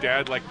 my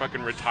dad, like,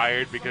 fucking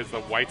retired because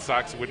the White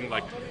Sox wouldn't,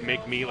 like,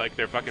 make me, like,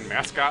 their fucking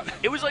mascot?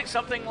 It was, like,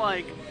 something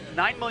like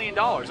 $9 million.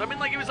 I mean,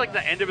 like, it was, like,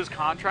 the end of his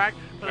contract,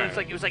 but it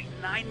was like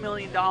 $9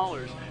 million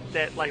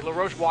that, like,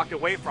 LaRoche walked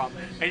away from,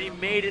 and he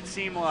made it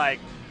seem like,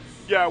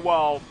 yeah,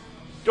 well,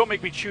 don't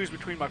make me choose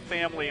between my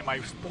family and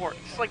my sport.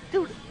 It's like,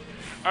 dude,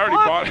 I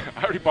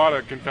already bought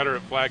a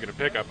Confederate flag and a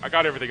pickup. I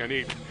got everything I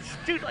need.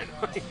 Dude, like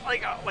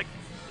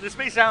this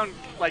may sound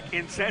like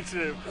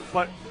insensitive,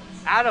 but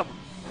Adam,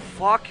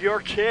 fuck your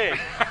kid.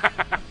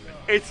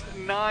 It's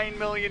 $9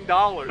 million.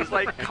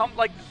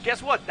 Like,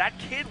 guess what? That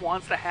kid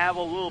wants to have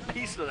a little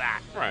piece of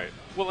that. Right.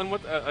 Well, and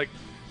what,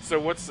 so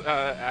what's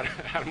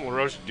Adam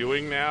LaRoche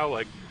doing now?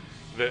 Like,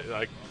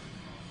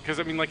 because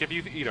I mean, like, if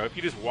you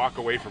just walk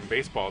away from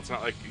baseball, it's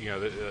not like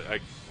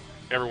like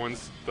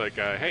everyone's like,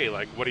 hey,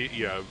 like, what do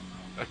you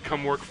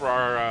come work for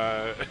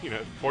our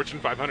Fortune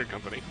 500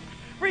 company.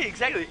 Right,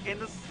 exactly.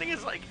 And the thing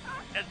is, like,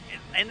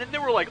 and then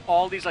there were like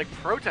all these like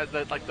protests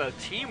that like the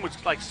team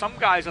was like some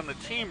guys on the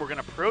team were going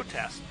to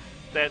protest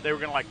that they were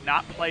going to like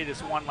not play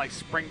this one like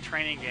spring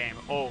training game.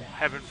 Oh,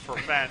 heaven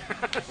forbid.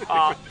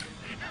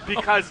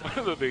 Because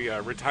the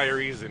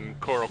retirees in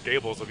Coral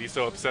Gables will be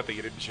so upset that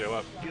you didn't show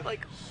up.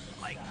 Like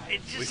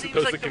it just at least seems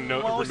those like that can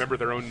most, remember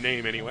their own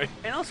name anyway.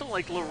 And also,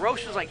 like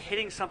LaRoche was like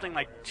hitting something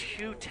like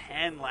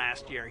 210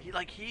 last year.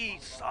 He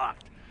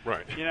sucked.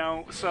 Right. You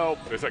know, so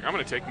it's like I'm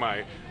going to take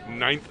my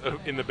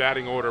 9th in the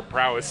batting order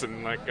prowess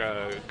and like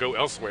go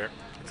elsewhere.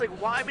 It's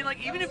like why? I mean,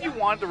 like even if you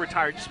wanted to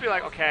retire, just be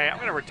like, okay, I'm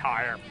going to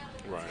retire.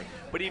 Right.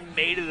 But he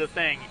made it a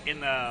thing in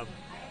the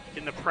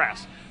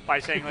press by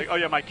saying like, oh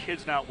yeah, my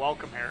kid's not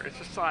welcome here. It's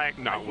just like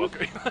not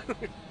welcome.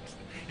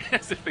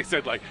 As if they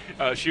said like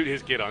shoot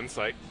his kid on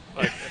sight,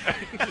 like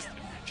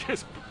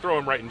just throw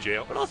him right in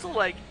jail. But also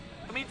like,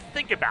 I mean,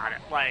 think about it.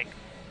 Like,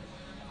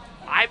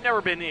 I've never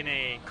been in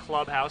a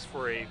clubhouse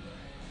for a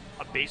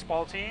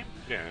baseball team.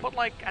 Yeah. But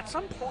like at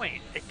some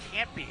point, it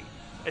can't be.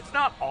 It's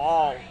not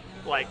all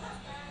like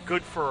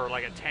good for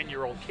like a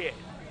 10-year-old kid.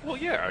 Well,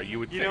 yeah, you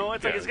would. You know,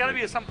 it's like it's got to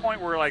be at some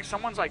point where like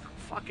someone's like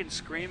fucking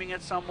screaming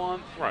at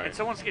someone, right? And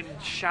someone's getting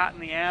shot in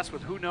the ass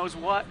with who knows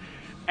what,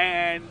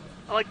 and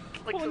like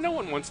well, no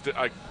one wants to.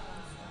 Like,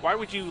 why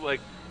would you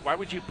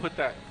put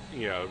that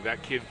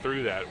that kid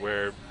through that?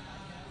 Where,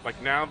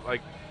 like now,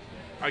 like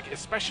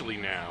especially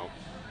now,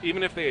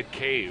 even if they had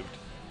caved,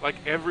 like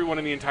everyone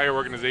in the entire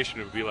organization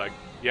would be like,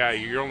 yeah,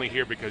 you're only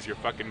here because your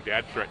fucking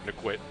dad threatened to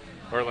quit,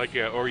 or like,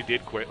 or he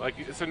did quit. Like,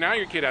 so now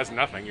your kid has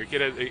nothing. Your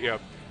kid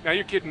has, now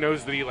your kid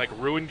knows that he like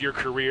ruined your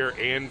career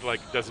and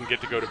like doesn't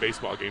get to go to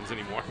baseball games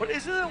anymore. But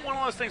isn't it one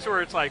of those things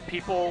where it's like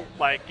people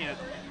like you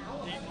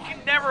can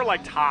never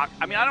like talk?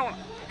 I mean, I don't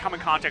come in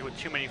contact with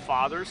too many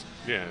fathers,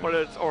 but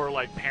it's or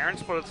like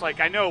parents, but it's like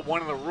I know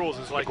one of the rules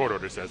is like the court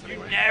order says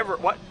anyway. Never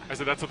what? I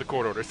said that's what the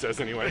court order says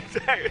anyway.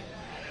 Exactly.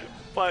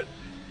 But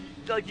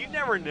like you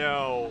never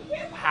know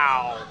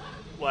how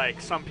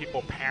like some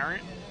people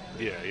parent.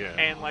 Yeah.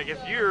 And like if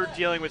you're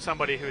dealing with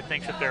somebody who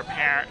thinks that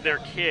their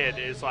kid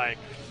is like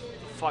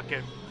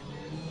fucking,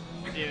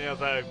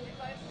 the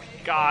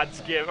God's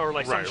gift or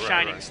like some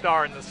shining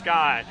star in the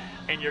sky,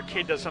 and your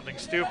kid does something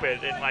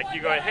stupid, and like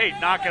you go, hey,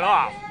 knock it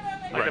off.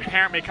 Like the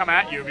parent may come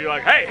at you and be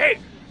like, hey,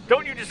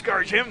 don't you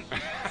discourage him.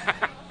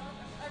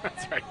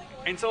 That's right.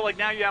 And so like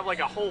now you have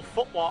like a whole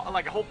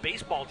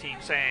baseball team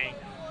saying,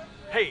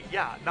 hey,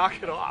 yeah,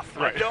 knock it off.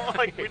 Like, don't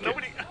like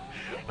nobody.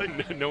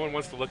 Like, no one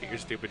wants to look at your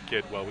stupid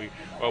kid while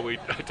we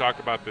talk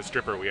about the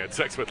stripper we had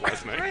sex with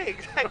last night. Right,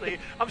 exactly.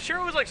 I'm sure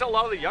it was like a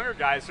lot of the younger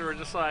guys who were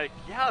just like,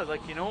 yeah,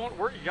 like you know what,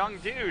 we're young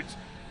dudes,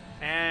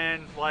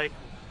 and like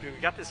we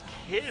got this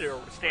kid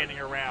standing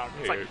around.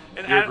 It's like,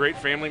 and you're a great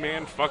family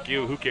man. Fuck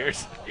you. Who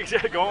cares?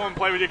 Exactly. Go home and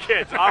play with your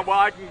kids.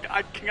 Well,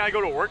 can I go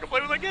to work and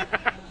play with my kid?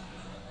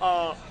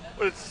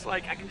 But it's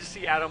like I can just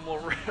see Adam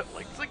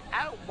like it's like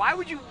Adam, why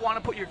would you want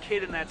to put your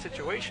kid in that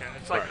situation?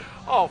 It's like,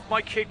 oh, if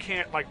my kid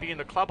can't like be in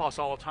the clubhouse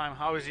all the time,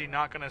 how is he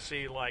not going to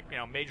see like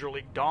major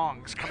league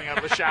dongs coming out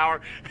of the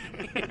shower?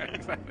 Yeah,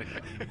 exactly.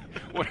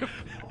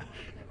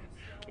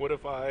 What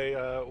if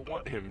I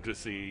want him to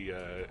see?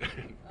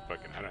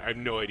 I have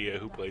no idea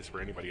who plays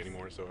for anybody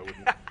anymore, so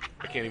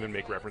I can't even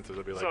make references.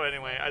 I'll be like. So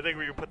anyway, I think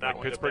we can put that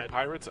one. Pittsburgh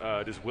Pirates.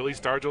 Does Willie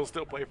Stargell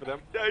still play for them?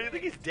 No, I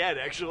think he's dead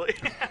actually.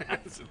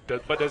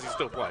 But does he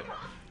still play?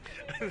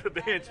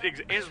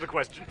 Answer the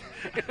question.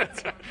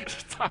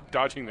 Stop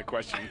dodging the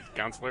question,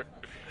 counselor.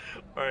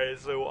 All right,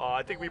 so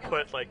I think we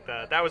put like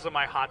that was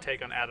my hot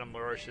take on Adam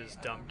LaRoche's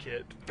dumb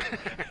kid.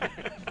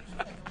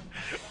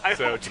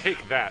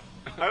 Take that,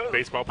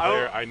 baseball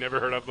player I never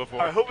heard of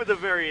before. I hope at the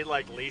very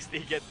least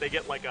they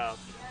get like a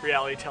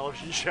reality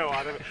television show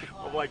out of it,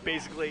 of like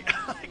basically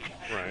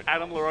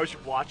Adam LaRoche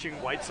watching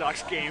White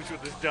Sox games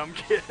with this dumb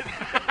kid.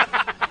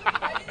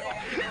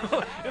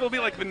 It'll be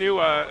like the new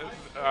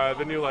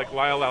like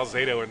Lyle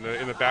Alzado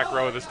in the back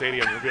row of the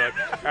stadium. It'll be like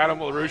Adam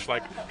LaRoche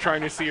like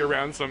trying to see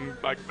around some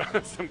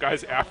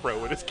guy's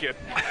afro with his kid.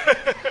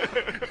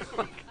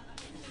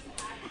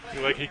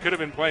 Like he could have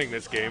been playing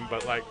this game,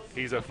 but like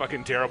he's a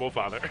fucking terrible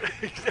father.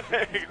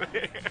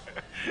 Exactly.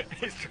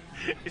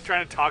 He's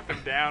trying to talk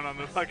them down on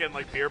the fucking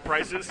beer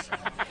prices.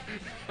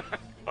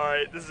 All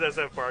right, this is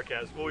SF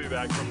Barkast. We'll be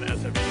back from the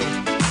SF.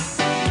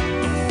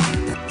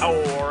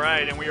 All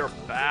right, and we are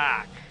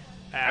back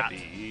at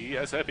the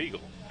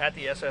SFEagle. At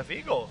the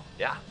SFEagle,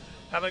 yeah.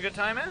 Having a good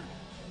time, man?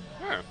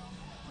 Yeah.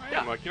 I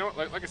am. Like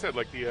I said,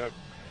 like the.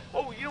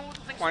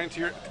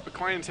 The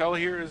clientele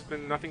here has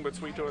been nothing but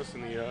sweet to us,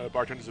 and the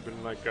bartenders have been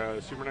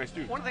super nice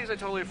dudes. One of the things I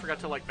totally forgot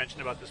to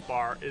mention about this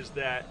bar is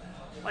that,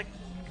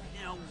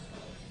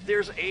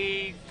 there's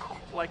a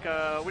what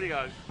do you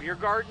got? Beer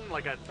garden,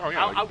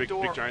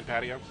 outdoor big giant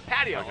patio.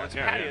 Patio. It's a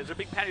patio. It's a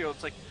big patio.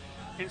 It's like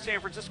in San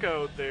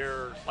Francisco,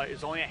 there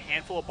is only a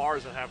handful of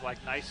bars that have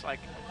nice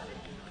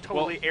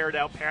totally aired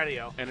out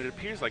patio. And it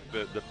appears like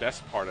the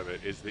best part of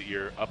it is that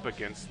you're up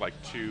against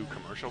two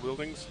commercial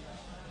buildings.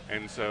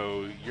 And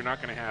so you're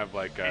not going to have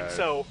and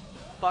so,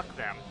 fuck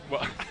them.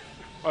 Well,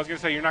 I was gonna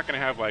say you're not gonna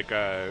have like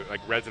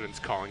residents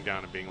calling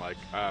down and being like,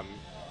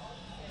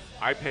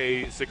 I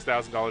pay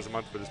 $6,000 a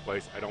month for this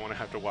place. I don't want to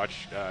have to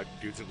watch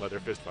dudes in leather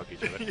fist fuck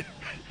each other.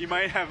 You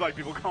might have like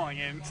people calling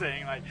in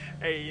saying like,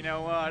 "Hey, you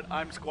know what?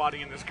 I'm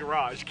squatting in this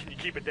garage. Can you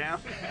keep it down?"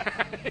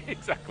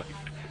 Exactly.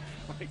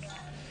 Like,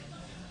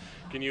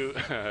 can you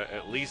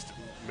at least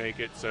make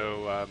it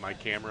so my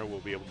camera will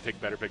be able to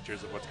take better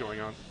pictures of what's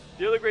going on?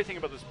 The other great thing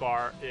about this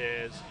bar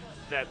is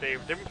that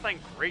they've been playing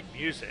great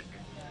music.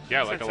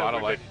 Yeah, like a lot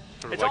of like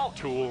sort of like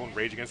Tool and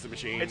Rage Against the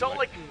Machine. It's all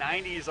like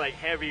 90s like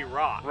heavy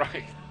rock.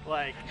 Right.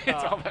 Like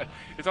it's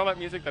all that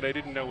music that I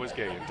didn't know was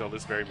gay until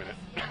this very minute.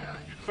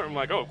 I'm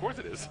like, oh, of course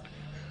it is.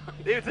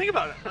 Dude, think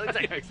about it. It's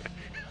like, yeah,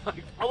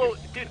 exactly. Although,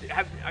 dude,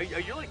 are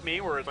you like me,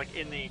 where it's like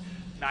in the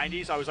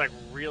 90s I was like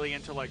really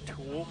into like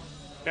Tool?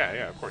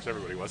 Yeah, of course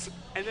everybody was.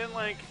 And then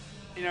like,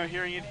 you know,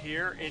 hearing it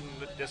here in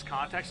this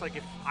context, like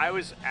if I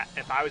was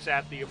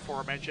at the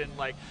aforementioned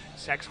like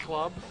sex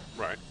club,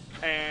 right,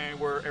 and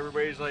where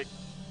everybody's like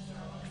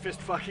fist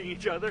fucking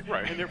each other,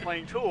 right, and they're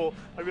playing Tool,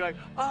 I'd be like,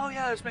 oh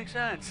yeah, this makes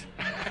sense.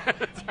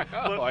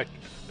 Like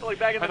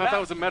back in I thought that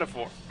was a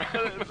metaphor.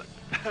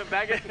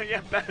 back in the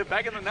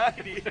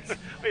 90s,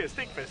 wait, a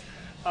stink fist.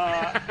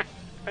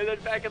 And then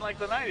back in like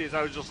the 90s,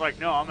 I was just like,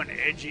 no, I'm an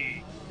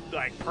edgy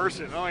like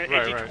person, I'm an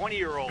edgy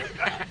 20-year-old.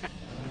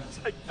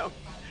 It's like, no,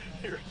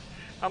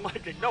 I'm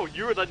like, no,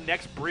 you're the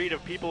next breed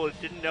of people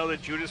that didn't know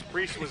that Judas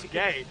Priest was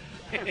gay.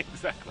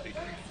 Exactly.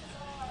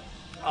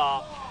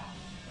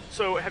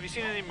 So, have you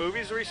seen any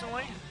movies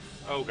recently?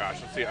 Oh gosh,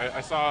 let's see.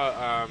 I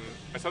saw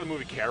the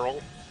movie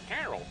Carol.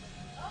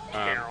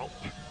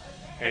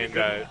 And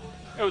it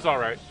was all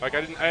right. Like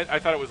I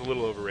thought it was a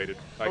little overrated.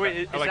 Like, oh,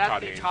 wait, I like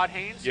Todd Haynes. Todd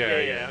Haynes?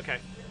 Yeah. Okay.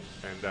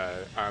 And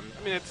I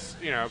mean, it's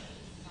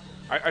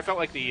I felt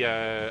like the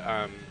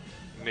not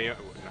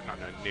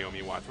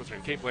Naomi Watts. What's her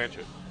name? Kate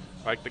Blanchett.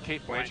 Like the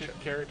Kate Blanchett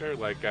character,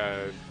 like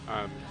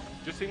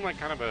just seemed like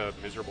kind of a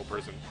miserable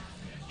person.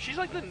 She's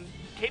like the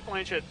Kate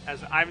Blanchett,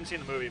 as I haven't seen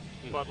the movie,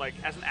 but like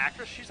as an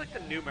actress, she's like the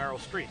new Meryl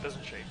Streep,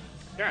 doesn't she?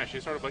 Yeah,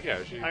 she's sort of like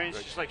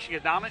she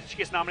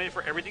gets nominated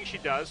for everything she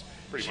does.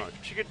 Pretty much.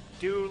 She could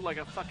do like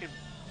a fucking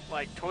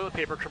like toilet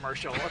paper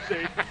commercial.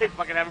 they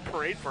fucking have a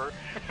parade for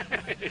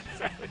her.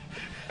 Exactly.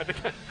 I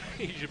think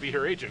he should be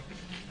her agent.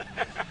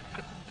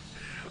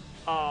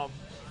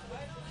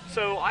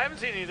 So I haven't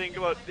seen anything,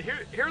 but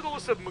here are the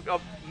list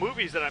of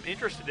movies that I'm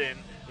interested in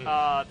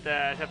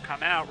that have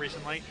come out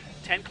recently.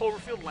 10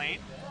 Cloverfield Lane.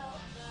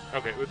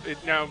 Okay,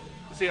 now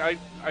see,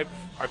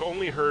 I've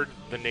only heard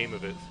the name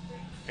of it,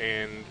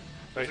 and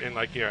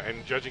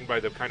judging by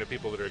the kind of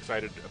people that are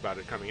excited about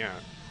it coming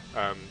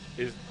out,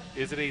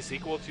 is it a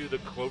sequel to the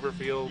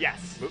Cloverfield?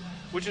 Yes.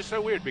 Which is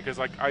so weird because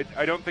like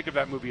I don't think of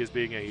that movie as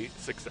being a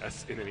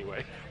success in any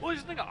way. Well,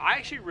 here's the thing. I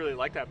actually really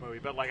like that movie,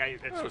 but like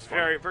it's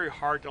very very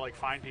hard to like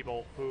find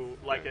people who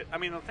like it. I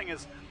mean, the thing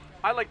is,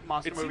 I like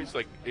monster movies. It seems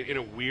like in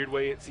a weird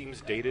way it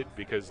seems dated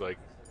because like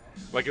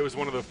it was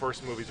one of the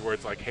first movies where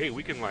it's like, hey,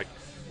 we can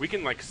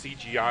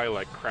CGI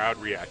like crowd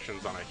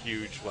reactions on a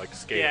huge like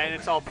scale. Yeah, and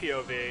it's all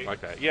POV.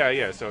 Like that.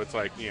 Yeah. So it's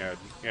like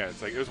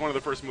it's like it was one of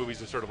the first movies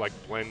to sort of like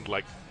blend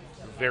like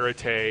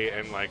verite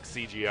and like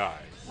CGI.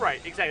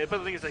 Right, exactly. But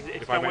the thing is, like,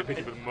 it's if I might think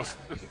of the most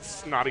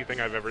snotty thing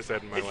I've ever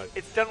said in my life.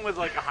 It's done with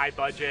like a high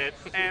budget,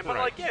 and but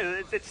like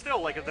it's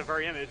still like at the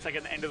very end, it's like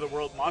an end of the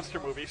world monster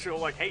movie. So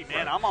like, hey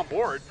man, I'm on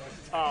board.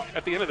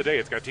 At the end of the day,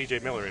 it's got T.J.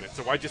 Miller in it,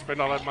 so why'd you spend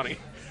all that money?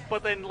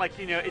 But then like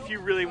if you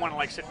really want to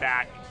like sit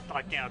back,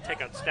 like take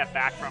a step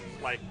back from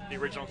like the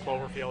original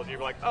Cloverfield,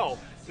 you're like, oh,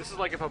 this is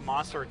like if a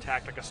monster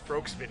attacked like a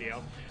Strokes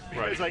video.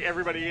 Right. It's like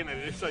everybody in it.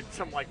 It's like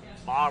some like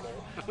model.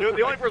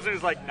 The only person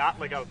who's like not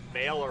like a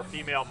male or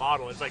female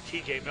model is like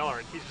T.J. Miller,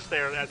 and he's just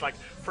there as like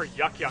for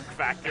yuck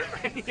factor.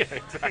 Yeah,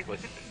 exactly.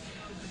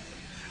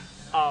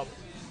 So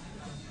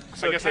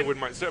I guess I wouldn't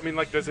mind. So I mean,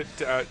 like, does it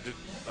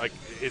like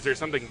is there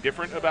something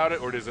different about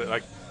it, or does it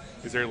like?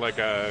 Is there like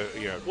a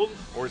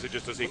or is it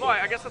just a sequel? Well,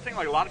 I guess the thing,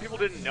 like a lot of people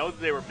didn't know that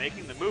they were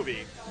making the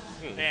movie,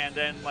 and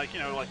then like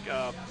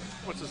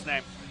what's his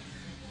name?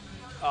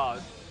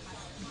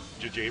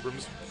 J.J.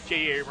 Abrams.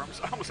 J.J.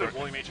 Abrams. I almost said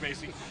William H.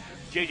 Macy.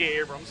 J.J.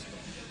 Abrams.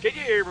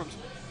 J.J. Abrams.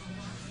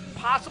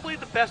 Possibly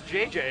the best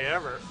J.J.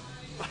 ever.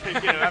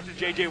 Like, after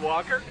J.J.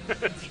 Walker.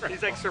 That's right.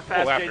 He's like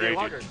surpassed J.J.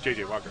 Walker.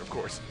 J.J. Walker, of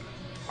course.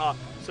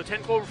 So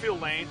 10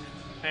 Cloverfield Lane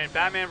and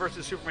Batman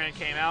vs. Superman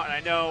came out, and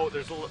I know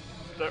there's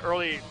the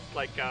early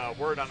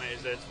word on it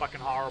is that it's fucking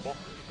horrible.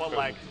 But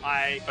like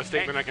a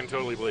statement I can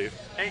totally believe.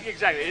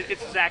 Exactly.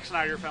 It's a Zack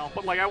Snyder film,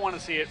 but like I want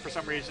to see it for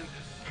some reason.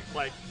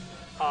 Like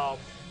you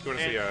want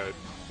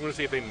to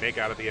see if they make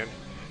out at the end?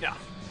 Yeah.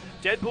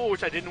 Deadpool,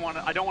 which I don't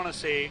want to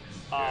see,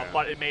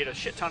 but it made a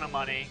shit ton of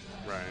money.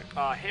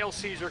 Right. Hail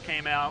Caesar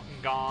came out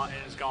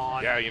and is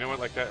gone. Yeah, you know what?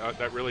 Like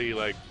that really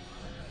like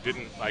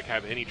didn't like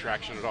have any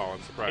traction at all.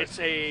 I'm surprised.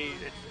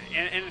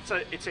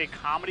 It's a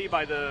comedy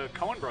by the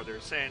Coen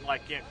brothers, and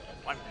like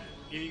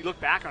you look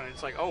back on it,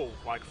 it's like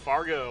like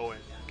Fargo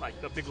and like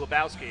The Big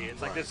Lebowski.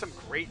 It's like there's some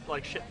great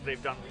like shit that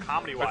they've done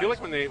comedy wise. I feel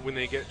like when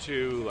they get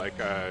to like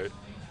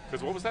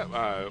because what was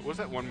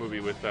that one movie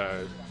with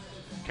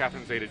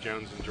Catherine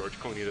Zeta-Jones and George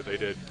Clooney that they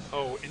did.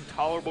 Oh,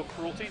 Intolerable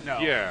Cruelty? No.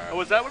 Yeah. Oh,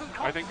 was that what it's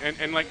called? I think,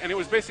 and it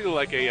was basically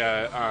like a,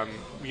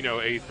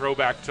 a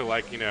throwback to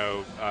like,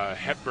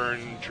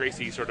 Hepburn,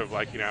 Tracy sort of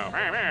like,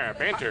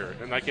 banter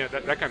and like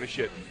that kind of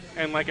shit.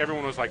 And like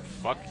everyone was like,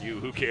 "Fuck you,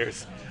 who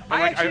cares?"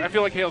 And I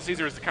feel like Hail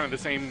Caesar is kind of the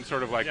same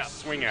sort of like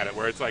swing at it,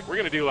 where it's like we're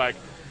gonna do like,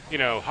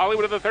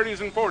 Hollywood of the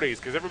 30s and 40s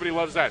because everybody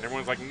loves that, and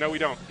everyone's like, "No, we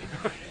don't."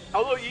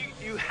 Although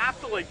you have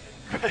to like,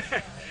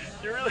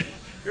 you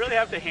really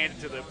have to hand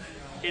it to them.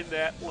 In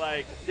that,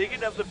 like, they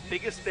have the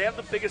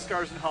biggest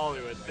stars in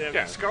Hollywood. They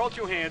have Scarlett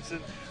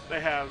Johansson, they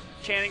have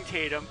Channing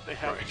Tatum, they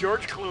have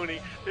George Clooney,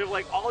 they have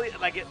like all the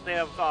they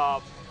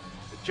have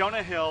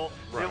Jonah Hill,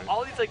 they have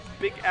all these like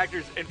big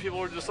actors, and people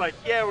are just like,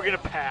 yeah, we're gonna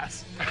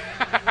pass.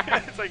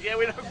 It's like, yeah,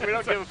 we don't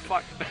give a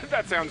fuck.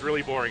 That sounds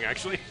really boring,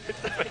 actually.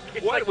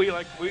 What we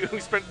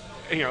spent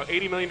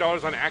 $80 million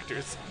on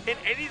actors. In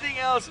anything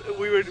else,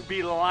 we would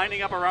be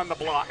lining up around the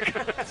block.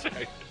 That's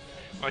right.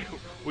 Like,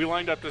 we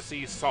lined up to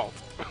see Salt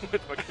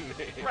with fucking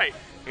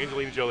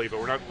Angelina Jolie,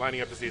 but we're not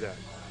lining up to see that.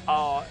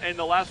 And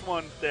the last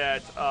one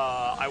that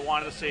I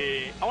wanted to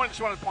see, I just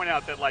wanted to point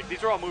out that like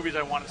these are all movies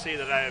I want to see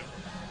that I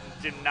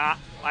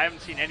haven't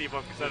seen any of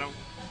them because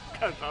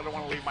I don't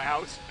want to leave my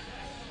house.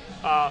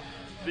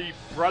 The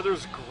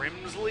Brothers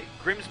Grimsby.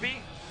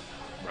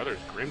 Brothers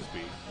Grimsby.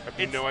 I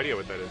have no idea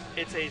what that is.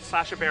 It's a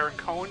Sacha Baron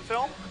Cohen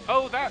film.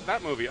 Oh,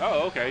 that movie.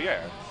 Oh, okay,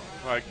 yeah.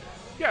 Like,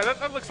 yeah,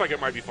 that looks like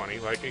it might be funny.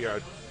 Like,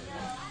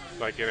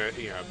 like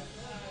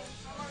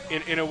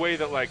in a way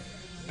that like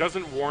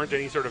doesn't warrant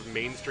any sort of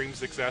mainstream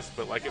success,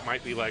 but like it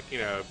might be like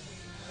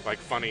like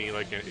funny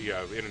like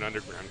in an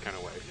underground kind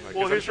of way. Like,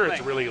 well, I'm sure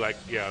it's really like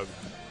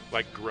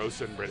like gross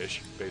and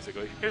British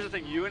basically. Here's the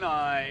thing: you and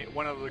I,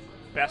 one of the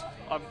best.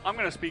 I'm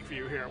going to speak for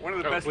you here. One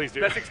of the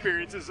best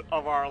experiences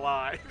of our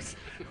lives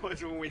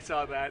was when we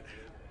saw that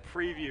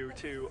preview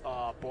to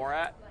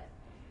Borat.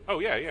 Oh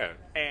yeah.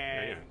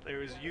 And there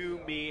was you,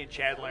 me, and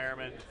Chad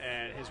Larriman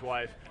and his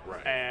wife,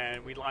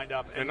 and we lined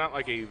up. And not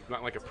like a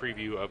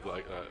preview of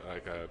like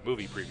a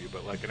movie preview,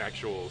 but like an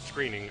actual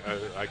screening,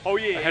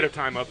 ahead of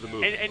time of the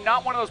movie. And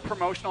not one of those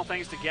promotional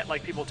things to get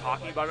like people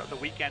talking about it the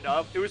weekend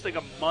of. It was like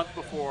a month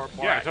before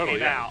Borat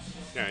came out.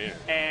 Yeah.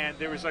 And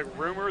there was like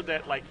rumor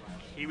that like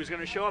he was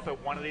going to show up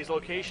at one of these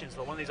locations,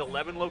 one of these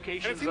 11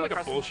 locations. And it seemed like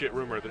a bullshit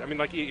rumor. That, I mean,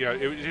 like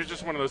it was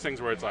just one of those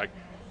things where it's like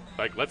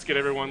let's get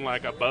everyone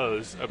like a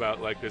buzz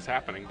about like this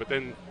happening. But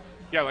then,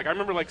 like I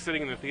remember like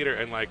sitting in the theater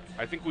and like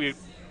I think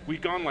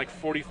we'd gone like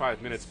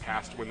 45 minutes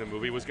past when the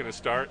movie was going to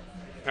start,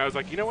 and I was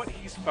like, you know what,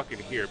 he's fucking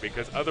here,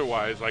 because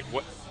otherwise, like,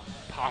 what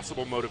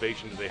possible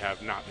motivation do they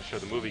have not to show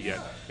the movie yet?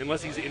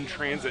 Unless he's in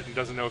transit and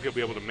doesn't know if he'll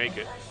be able to make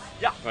it.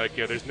 Yeah. Like,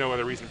 there's no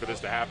other reason for this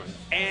to happen.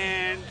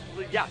 And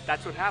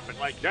that's what happened.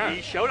 Like,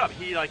 he showed up.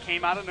 He like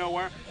came out of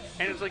nowhere.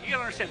 And it's like, you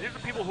gotta understand, these are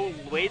people who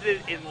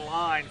waited in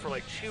line for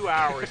like 2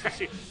 hours to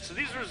see. So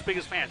these are his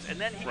biggest fans. And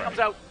then he comes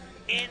out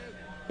in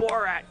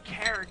Borat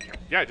character.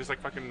 Yeah, just like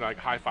fucking like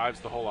high fives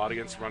the whole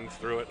audience, runs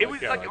through it. It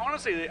was like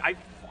honestly,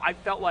 I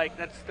felt like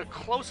that's the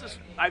closest.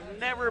 I've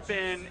never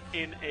been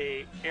in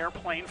a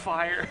airplane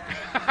fire,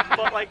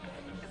 but like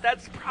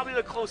that's probably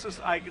the closest.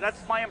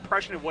 That's my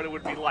impression of what it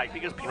would be like,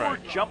 because people were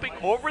jumping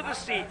over the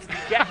seats to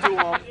get to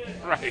them.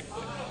 Right.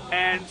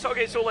 And so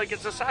like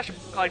it's a Sacha,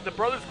 like the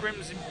Brothers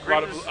Grimm's. A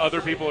lot of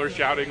other people are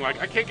shouting like,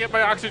 I can't get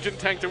my oxygen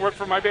tank to work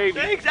for my baby.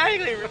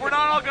 Exactly. We're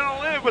not all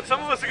gonna live, but some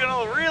of us are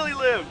gonna really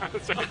live.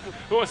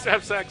 Who wants to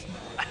have sex?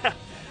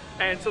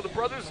 And so the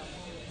Brothers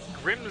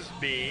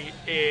Grimsby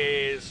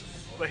is.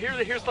 But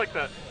here's like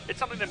it's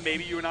something that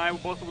maybe you and I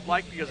both would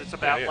like, because it's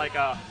about like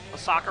a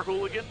soccer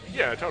hooligan.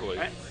 Yeah, totally.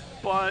 Right?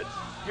 But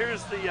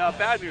here's the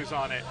bad news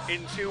on it. In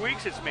 2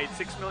 weeks, it's made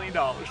 $6 million.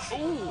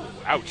 Ooh,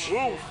 ouch.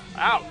 Ooh,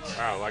 ouch.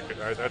 Wow, like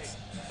that's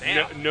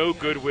no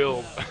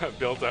goodwill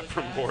built up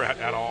from Borat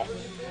at all.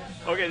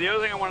 Okay, the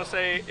other thing I want to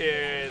say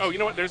is... Oh, you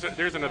know what?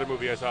 There's another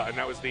movie I saw, and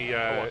that was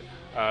the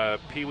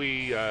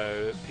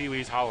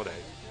Pee-wee's Holiday.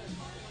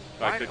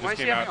 Like, why is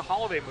he having a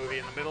holiday movie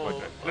in the middle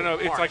of No, March?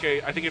 It's like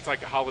I think it's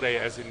like a holiday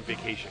as in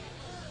vacation.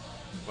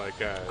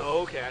 Like.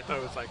 Okay, I thought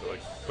it was like.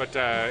 But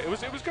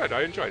it was good.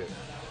 I enjoyed it.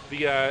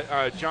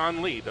 The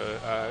John Lee,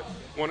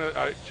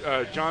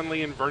 John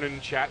Lee and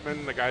Vernon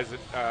Chapman, the guys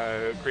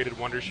that created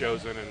Wonder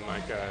Shows and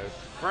like.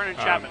 Vernon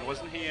Chapman,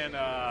 wasn't he in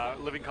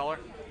Living Color?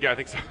 Yeah, I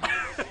think so.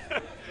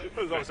 It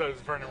was also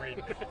Vernon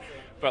Reed.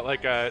 But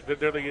like they're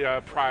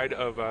the pride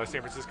of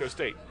San Francisco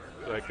State.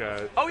 Like,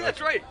 that's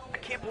right. I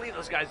can't believe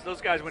those guys. Those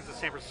guys went to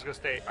San Francisco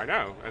State. I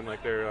know, and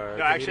like they're.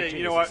 No, actually,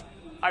 you know what?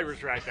 I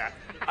retract that.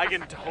 I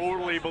can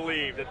totally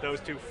believe that those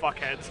two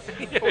fuckheads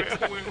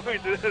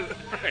went to.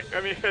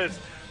 I mean, because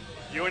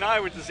you and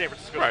I went to San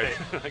Francisco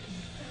State. Like,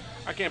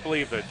 I can't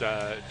believe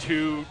that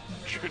two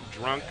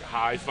drunk,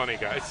 high, funny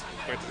guys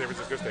went to San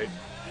Francisco State.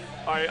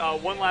 All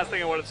right. One last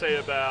thing I want to say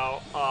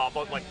about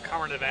like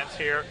current events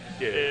here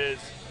is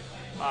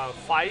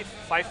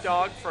Fife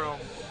Dog from.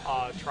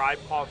 Tribe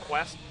Called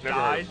Quest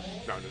died.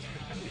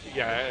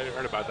 Yeah, I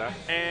heard about that.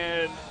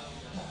 And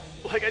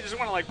like, I just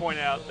want to like point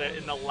out that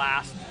in the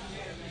last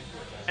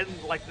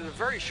in like in a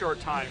very short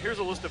time, here's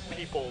a list of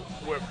people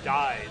who have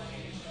died.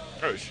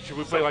 Oh, should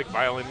we play like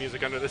violin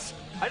music under this?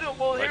 I know.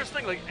 Well, here's the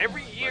thing: like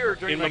every year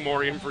during in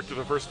memoriam for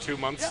the first 2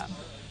 months.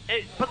 Yeah.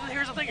 But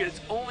here's the thing: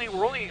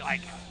 we're only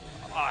like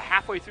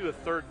halfway through the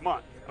third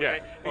month.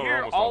 Okay? Yeah.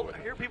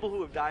 Here are people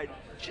who have died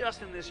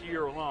just in this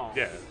year alone.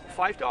 Yeah.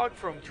 Fife Dog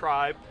from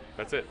Tribe.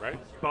 That's it, right?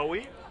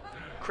 Bowie.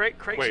 Craig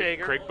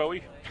Sager. Craig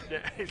Bowie?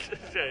 Yeah,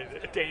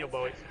 Daniel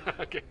Bowie.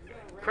 Okay.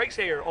 Craig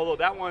Sager, although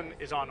that one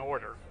is on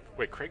order.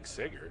 Wait, Craig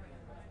Sager?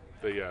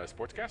 The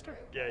sportscaster?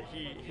 Yeah,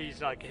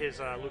 he's like his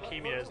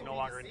leukemia is no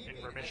longer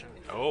in remission.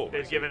 Oh,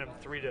 they've given him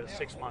 3 to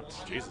 6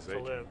 months to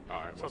live.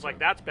 All right, so it's like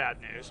that's bad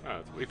news.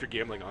 If you're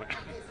gambling on it,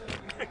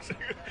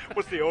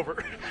 what's the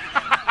over?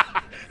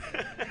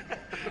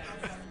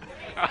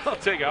 I'll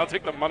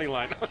take the money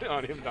line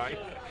on him dying.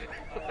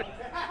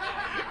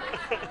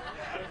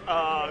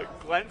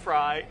 Glenn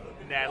Frey,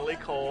 Natalie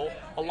Cole,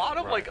 a lot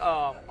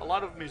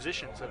of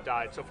musicians have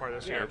died so far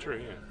this year. Yeah,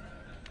 true. Yeah.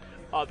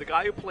 The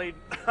guy who played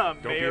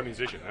Don't Mayor... be a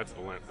musician. That's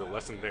the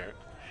lesson there.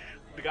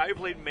 The guy who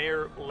played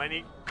Mayor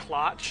Lenny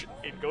Klotch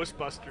in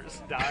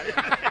Ghostbusters died.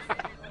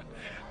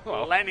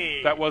 Well,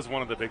 Lenny. That was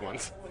one of the big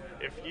ones.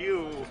 If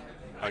you...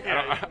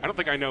 I don't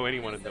think I know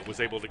anyone that was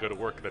able to go to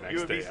work the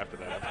next day after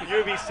that. You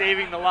would be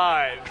saving the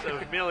lives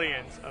of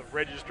millions of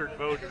registered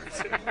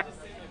voters.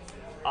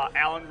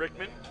 Alan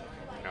Rickman.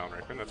 Alan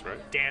Rickman, that's right.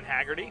 Dan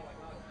Haggerty.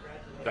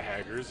 The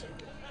Haggers.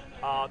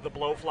 The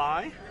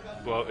Blowfly.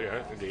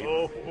 Yeah, indeed.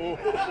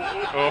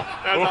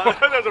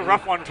 That's a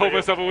rough one. Told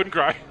myself I wouldn't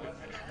cry.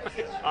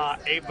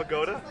 Abe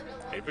Vigoda.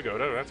 Abe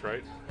Vigoda, that's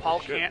right. Paul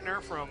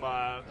Kantner from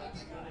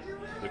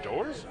The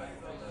Doors.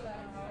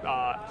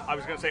 I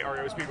was going to say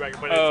REO Speedwagon,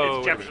 but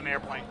it's Jefferson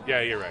Airplane.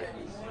 Yeah, you're right.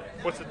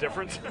 What's the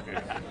difference?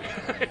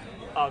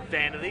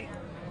 Vanity.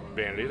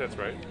 Vanity, that's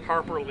right.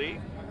 Harper Lee.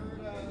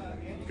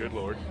 Good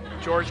Lord.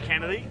 George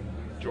Kennedy.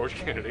 George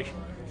Kennedy.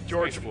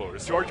 George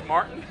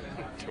Martin.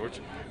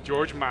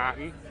 George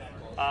Martin.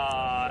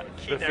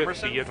 Keith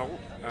Emerson.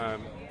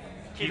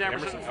 Keith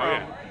Emerson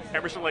from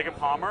Emerson, Lake and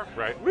Palmer.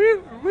 Right.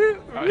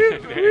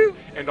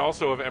 And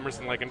also of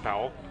Emerson, Lake and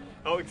Powell.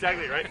 Oh,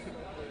 exactly, right.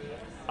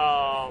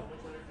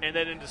 And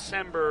then in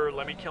December,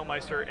 Lemmy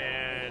Kilmister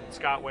and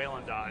Scott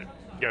Whalen died.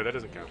 Yeah, that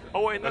doesn't count.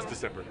 Oh, and that's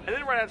December. And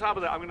then right on top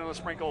of that, I'm going to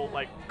sprinkle,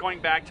 going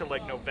back to,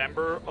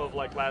 November of,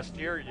 last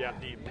year, you have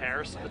the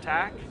Paris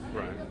attack.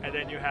 Right. And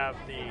then you have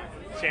the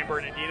San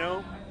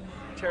Bernardino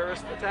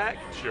terrorist attack.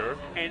 Sure.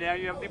 And now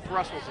you have the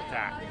Brussels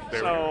attack.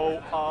 There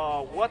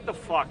what the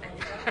fuck?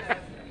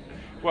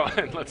 Well,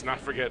 and let's not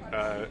forget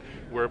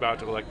we're about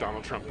to elect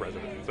Donald Trump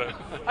president. So.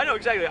 I know,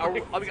 exactly.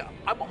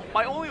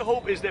 My only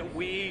hope is that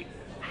we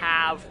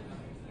have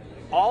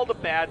all the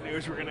bad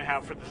news we're going to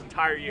have for this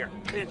entire year.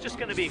 It's just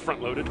going to be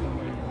front-loaded.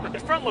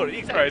 It's front-loaded,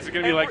 exactly. Right, it's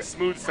going to be like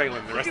smooth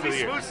sailing the rest of the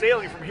year. Smooth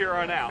sailing from here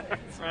on out,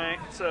 right?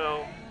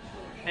 So,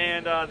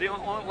 and the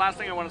only last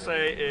thing I want to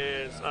say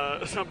is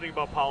something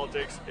about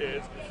politics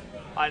is,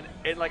 I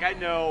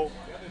know,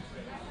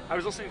 I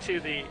was listening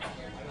to the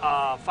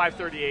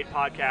 538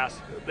 podcast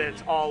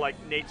that's all like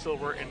Nate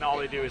Silver, and all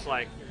they do is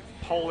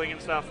polling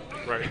and stuff.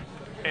 Right.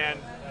 And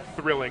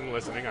thrilling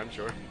listening, I'm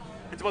sure.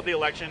 It's about the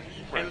election.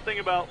 Right. And the thing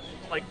about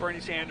Bernie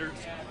Sanders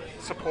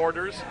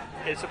supporters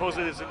is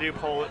supposedly there's a new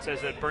poll that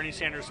says that Bernie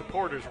Sanders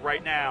supporters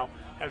right now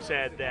have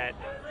said that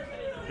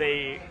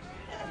 35%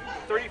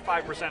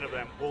 of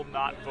them will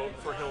not vote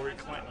for Hillary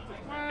Clinton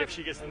if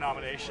she gets the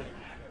nomination.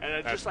 And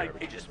it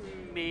just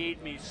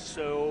made me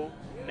so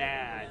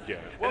mad. Yeah.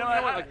 Well, you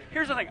know what?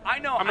 Here's the thing. I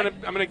know. I'm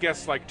gonna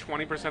guess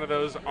 20% of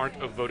those aren't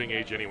of voting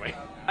age anyway.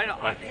 I know.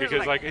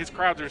 Because his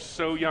crowds are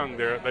so young.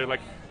 They're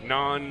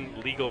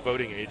non-legal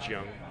voting age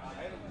young.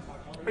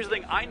 Here's the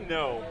thing. I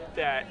know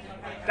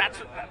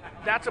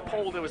that's a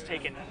poll that was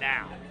taken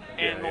now,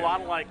 and a lot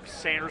of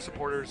Sanders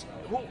supporters,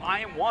 who I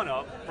am one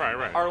of,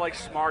 right. are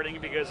smarting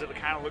because it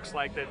kind of looks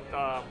like that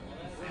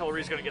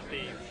Hillary's going to get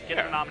the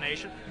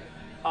nomination,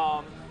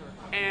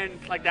 and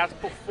that's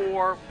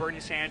before Bernie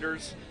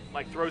Sanders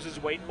throws his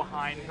weight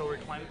behind Hillary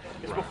Clinton.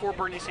 It's before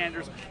Bernie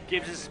Sanders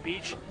gives his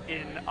speech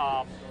in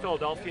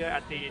Philadelphia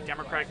at the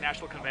Democratic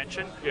National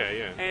Convention.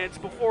 Yeah. And it's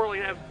before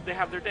they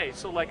have their day.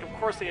 So of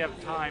course they have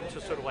time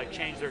to sort of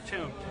change their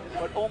tune.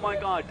 But oh my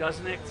God,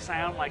 doesn't it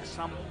sound like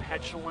some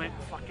petulant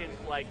fucking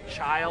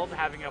child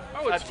having a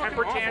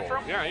temper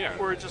tantrum? Yeah.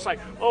 Where it's just if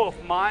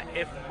my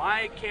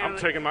candidate, I'm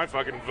taking my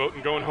fucking vote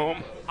and going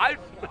home. I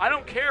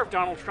don't care if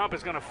Donald Trump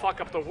is going to fuck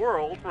up the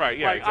world. Right.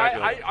 Yeah.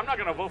 Exactly. I'm not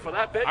going to vote for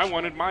that bitch. I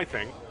wanted my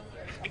thing.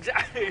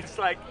 Exactly. It's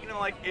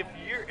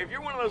if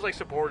you're one of those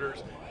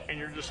supporters and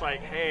you're just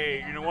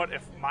hey, you know what?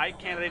 If my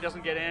candidate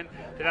doesn't get in,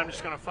 then I'm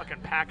just gonna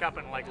fucking pack up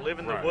and live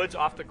in the woods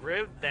off the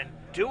grid. Then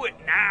do it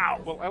now.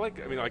 Well,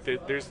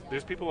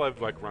 there's people I've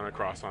run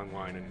across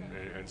online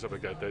and stuff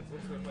like that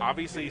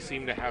obviously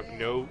seem to have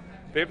no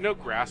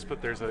grasp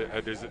that there's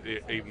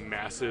a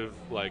massive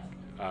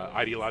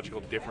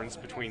ideological difference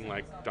between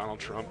Donald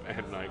Trump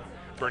and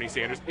Bernie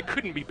Sanders. It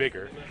couldn't be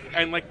bigger.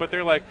 And like, but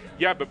they're like,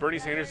 yeah, but Bernie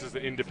Sanders is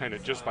an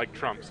independent, just like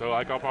Trump. So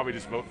like, I'll probably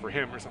just vote for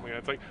him or something. And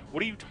it's like,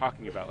 what are you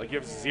talking about? Like, you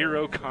have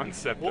zero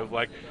concept of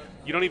like,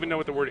 you don't even know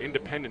what the word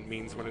independent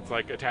means when it's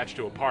like attached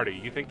to a party.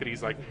 You think that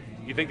he's like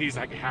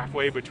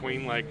halfway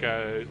between like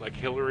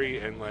Hillary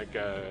and like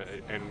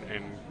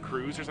and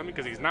Cruz or something,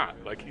 because he's not.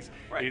 Like he's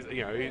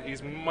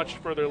he's much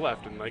further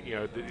left, and like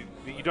you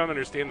don't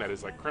understand that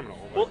as like criminal.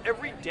 Well,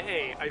 every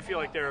day I feel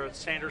like there are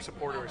Sanders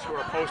supporters who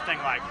are posting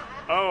like,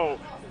 oh,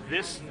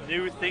 this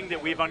new thing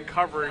that we've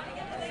uncovered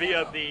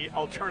via the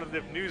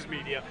alternative news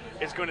media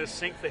is going to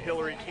sink the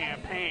Hillary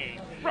campaign.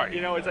 Right.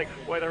 You know, it's like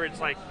whether it's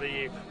like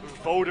the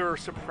voter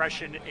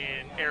suppression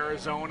in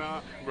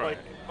Arizona, right,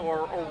 like,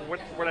 or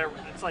whatever.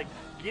 It's like,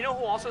 you know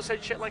who also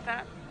said shit like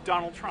that?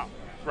 Donald Trump.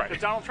 Right.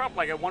 Because Donald Trump,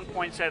 like, at one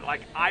point said,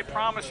 like, I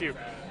promise you,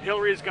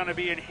 Hillary is going to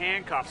be in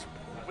handcuffs.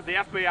 The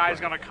FBI is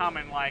going to come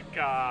and like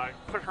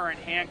put her in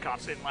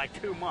handcuffs in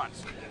like 2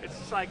 months. It's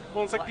just like,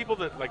 well, it's like people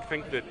that like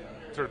think that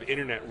sort of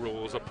internet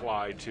rules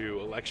apply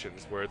to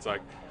elections, where it's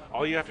like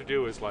all you have to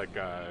do is like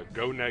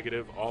go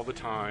negative all the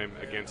time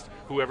against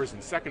whoever's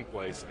in second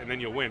place, and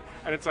then you'll win.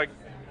 And it's like,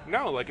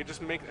 no, like it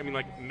just makes. I mean,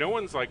 like no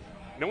one's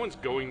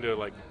going to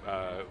like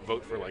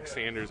vote for like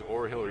Sanders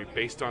or Hillary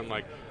based on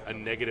like a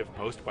negative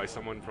post by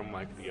someone from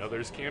like the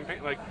other's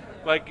campaign.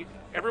 Like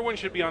everyone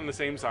should be on the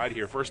same side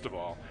here, first of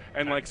all.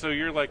 And like, so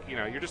you're like,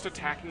 you're just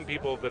attacking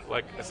people that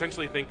like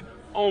essentially think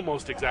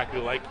almost exactly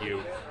like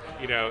you,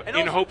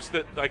 in hopes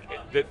that like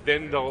that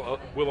then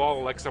we'll all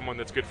elect someone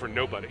that's good for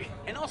nobody.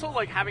 And also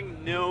like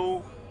having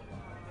no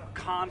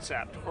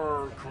concept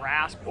or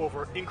grasp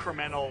over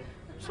incremental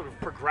sort of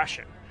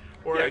progression.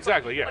 Or yeah,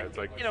 exactly. Yeah, it's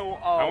like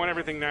I want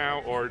everything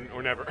now or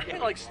never. Yeah,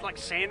 like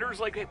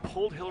Sanders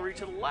pulled Hillary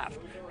to the left,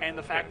 and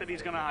the fact that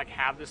he's gonna like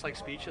have this like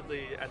speech at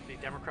the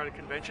Democratic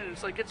convention,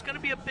 it's like it's gonna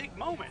be a big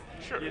moment.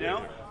 Sure.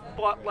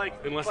 But like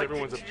unless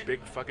everyone's a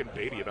big fucking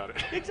baby about it.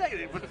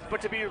 Exactly.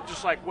 But to be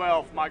just like,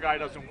 well, if my guy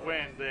doesn't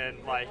win, then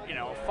like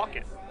fuck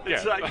it.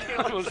 It's like,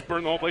 let's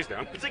burn the whole place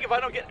down. It's like if I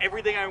don't get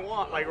everything I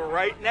want like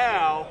right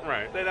now,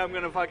 right, then I'm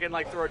gonna fucking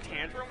like throw a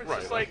tantrum. It's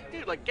just like,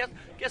 dude, like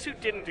guess who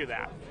didn't do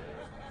that?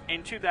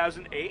 In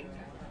 2008,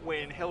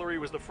 when Hillary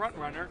was the front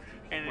runner,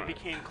 and it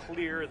became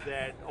clear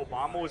that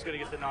Obama was going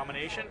to get the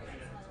nomination,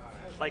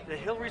 like the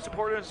Hillary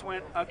supporters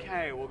went,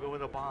 okay, we'll go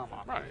with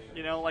Obama.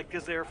 Right.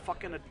 Because they're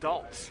fucking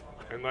adults.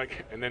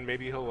 And then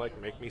maybe he'll like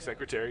make me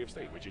Secretary of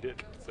State, which he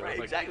did. So right,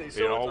 like, exactly.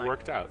 It all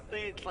worked out.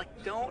 It's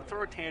like, don't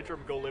throw a tantrum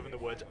and go live in the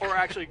woods, or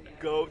actually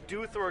throw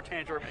a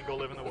tantrum and go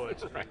live in the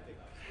woods. Right.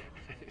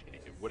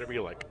 Whatever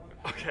you like.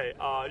 Okay,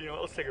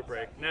 let's take a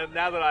break. Now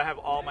that I have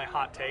all my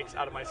hot takes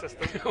out of my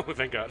system. Oh,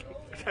 thank God.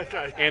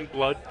 And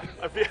blood.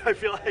 I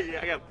feel like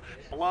I got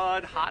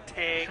blood, hot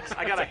takes.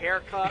 I got a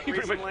haircut you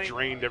recently. Pretty much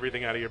drained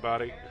everything out of your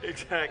body.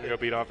 Exactly. You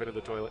beat off into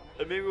the toilet.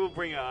 And maybe we'll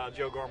bring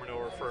Joe Gorman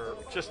over for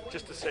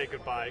just to say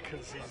goodbye,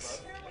 because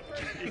he's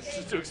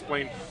just to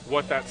explain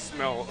what that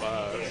smell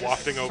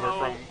wafting over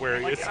from where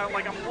he is.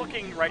 I'm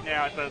looking right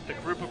now at the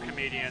group of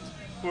comedians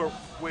who are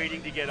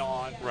waiting to get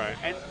on. Right.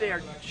 And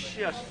they're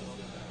just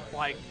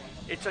like,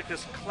 it's like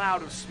this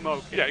cloud of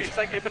smoke. Yeah, it's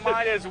like it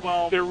might as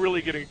well. They're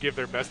really going to give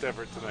their best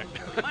effort tonight.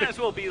 It might as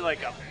well be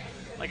like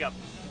a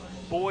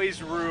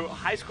boys' room,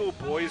 high school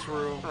boys'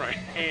 room, right,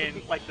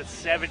 in like the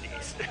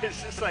 70s.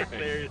 It's just like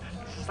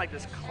it's just like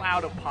this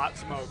cloud of pot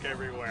smoke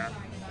everywhere.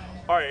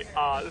 All right,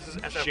 this is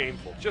SF.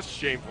 Shameful, just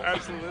shameful.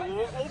 Absolutely.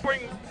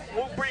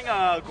 We'll bring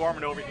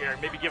Gorman over here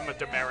and maybe give him a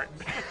demerit.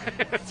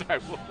 That's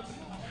right. We'll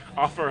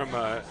offer him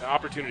an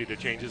opportunity to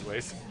change his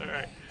ways. All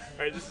right.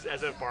 All right, this is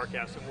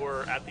SFBarkast, and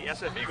we're at the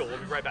SFEagle. We'll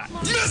be right back.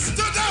 Mr.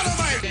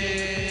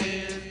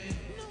 Dynamite!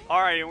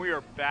 All right, and we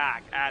are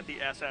back at the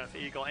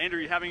SFEagle. Andrew,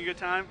 you having a good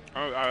time?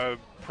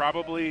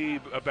 Probably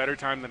a better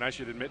time than I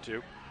should admit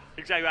to.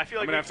 Exactly. I feel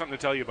like I'm going to have something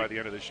to tell you by the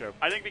end of this show.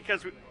 I think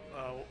because we...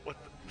 oh,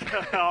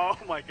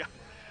 my God.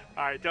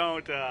 All right,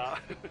 don't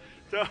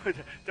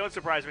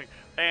surprise me.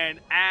 And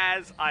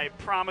as I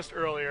promised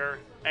earlier,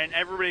 and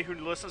everybody who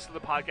listens to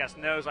the podcast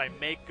knows I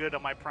make good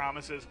on my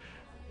promises,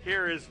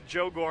 here is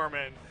Joe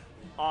Gorman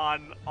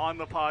on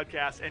the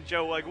podcast. And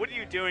Joe, like, what are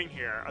you doing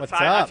here? What's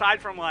up?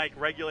 Aside from like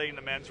regulating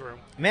the men's room.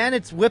 Man,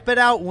 it's Whip It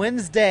Out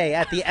Wednesday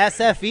at the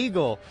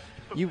SFEagle.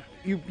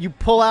 You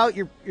pull out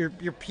your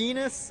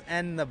penis,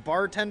 and the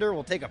bartender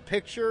will take a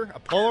picture, a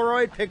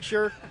Polaroid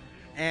picture,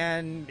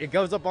 and it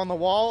goes up on the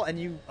wall, and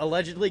you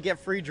allegedly get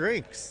free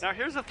drinks. Now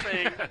here's the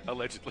thing.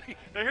 Allegedly.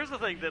 Now here's the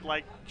thing that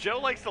like Joe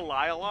likes to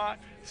lie a lot,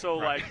 so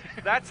right.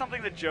 like that's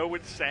something that Joe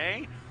would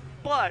say.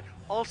 But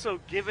also,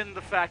 given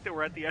the fact that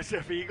we're at the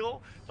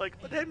SFEagle, like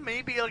that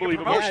may be like a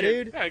promotion. Yeah,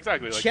 dude. Yeah,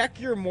 exactly. Like,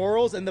 check your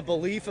morals and the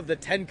belief of the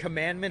 10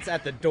 Commandments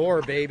at the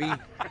door, baby.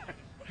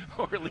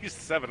 Or at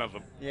least 7 of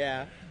them.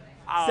 Yeah.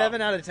 7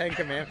 out of 10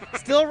 commandments.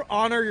 Still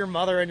honor your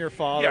mother and your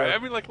father. Yeah, I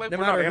mean, like no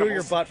matter who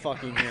you're butt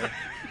fucking here.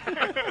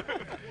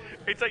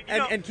 It's like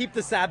and keep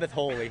the Sabbath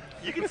holy.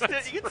 You can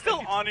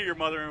still honor your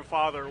mother and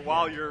father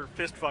while you're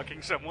fist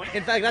fucking someone.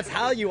 In fact, that's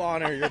how you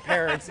honor your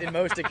parents in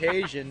most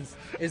occasions,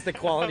 is the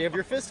quality of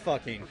your fist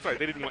fucking. That's right.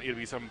 They didn't want you to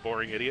be some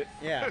boring idiot.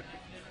 Yeah.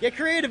 Get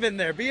creative in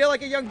there. Be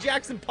like a young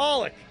Jackson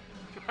Pollock.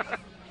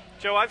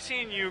 Joe, I've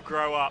seen you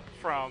grow up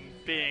from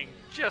being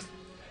just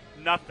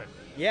nothing.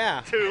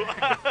 Yeah.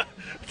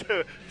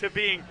 To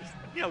being,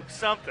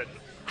 something.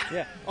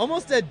 Yeah.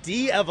 Almost a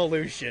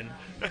de-evolution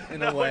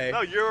in a way.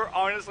 No, you're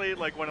honestly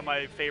like one of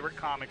my favorite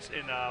comics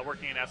in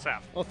working in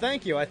SF. Well,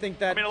 thank you. I think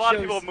that a lot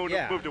shows, of people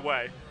have moved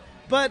away.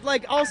 But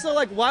also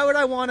why would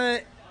I want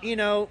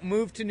to,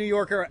 move to New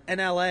York or in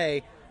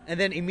LA and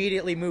then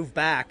immediately move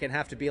back and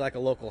have to be like a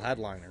local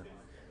headliner?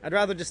 I'd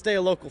rather just stay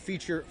a local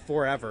feature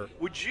forever.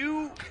 Would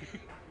you?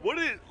 What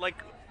is like?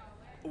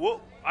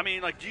 What I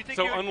mean, like, do you think?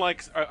 So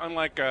unlike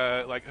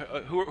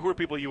who are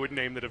people you would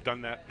name that have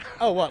done that?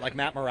 Oh, what, like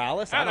Matt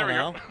Morales? I don't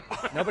know.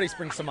 Go. Nobody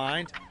springs to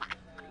mind.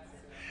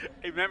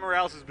 Hey, Matt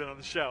Morales has been on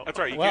the show. That's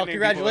right. Well,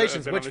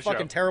 congratulations. Which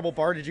fucking terrible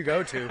bar did you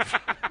go to?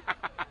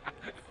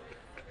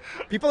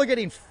 People are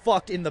getting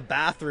fucked in the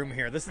bathroom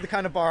here. This is the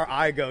kind of bar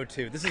I go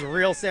to. This is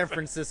real San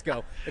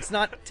Francisco. It's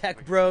not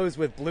tech bros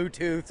with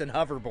Bluetooths and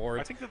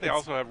hoverboards. I think that they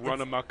also have Run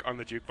Amok on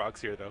the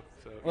jukebox here, though.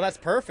 So. Well, that's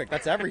perfect.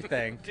 That's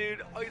everything.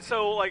 Dude,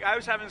 so, I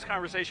was having this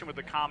conversation with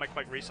a comic,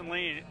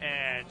 recently,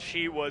 and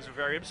she was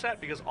very upset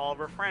because all of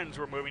her friends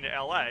were moving to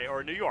L.A.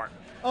 or New York.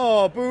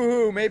 Oh,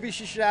 boo-hoo. Maybe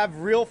she should have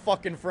real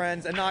fucking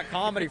friends and not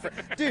comedy friends.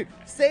 Dude,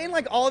 saying,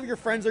 all of your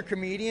friends are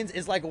comedians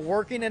is like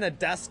working in a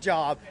desk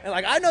job. And,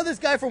 I know this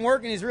guy from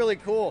work and he's really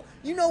cool.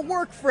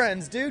 Work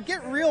friends, dude.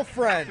 Get real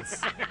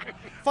friends.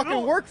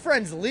 Fucking work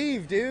friends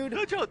leave, dude.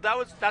 No, Joe,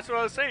 that's what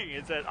I was saying.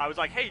 Is that I was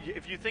like, hey,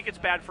 if you think it's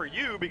bad for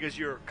you because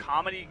you're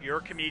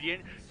a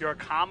comedian, your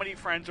comedy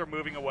friends are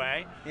moving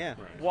away. Yeah.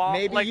 Right. Well,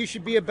 maybe you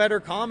should be a better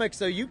comic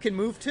so you can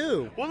move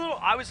too. Well, no,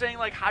 I was saying,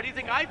 how do you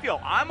think I feel?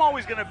 I'm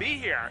always going to be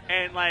here.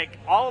 And,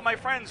 all of my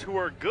friends who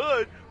are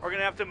good are going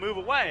to have to move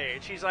away.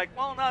 And she's like,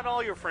 well, not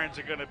all your friends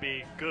are going to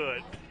be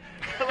good.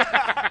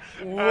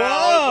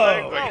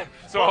 Whoa!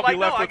 So I'll be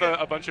left with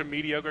a bunch of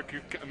mediocre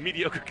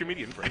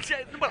comedian friends.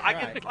 But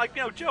I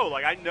can, Joe.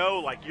 I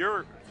know,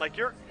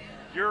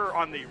 you're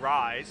on the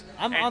rise.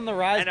 I'm on the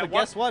rise, but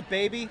guess what,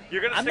 baby?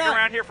 You're gonna stick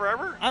around here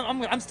forever.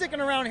 I'm sticking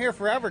around here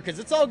forever because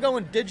it's all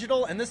going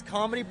digital, and this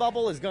comedy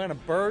bubble is going to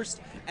burst,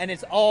 and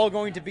it's all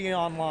going to be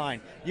online.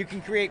 You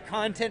can create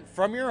content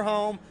from your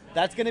home.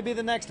 That's going to be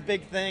the next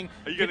big thing.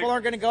 People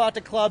aren't going to go out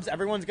to clubs.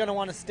 Everyone's going to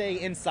want to stay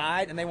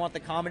inside, and they want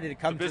the comedy to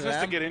come to them. The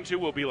business to get into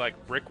will be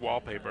like brick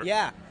wallpaper.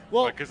 Yeah.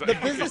 Well, the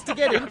business to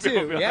get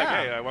into,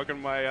 yeah. Hey,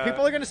 welcome my.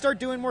 People are going to start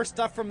doing more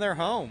stuff from their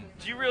home.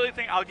 Do you really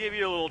think I'll give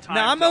you a little time?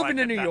 No, I'm moving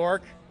to New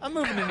York. I'm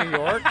moving to New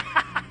York.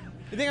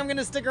 You think I'm going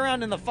to stick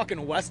around in the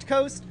fucking West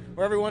Coast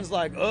where everyone's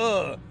like,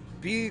 ugh,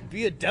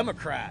 be a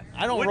Democrat?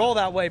 I don't roll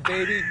that way,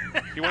 baby.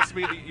 You want to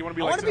be I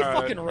want to be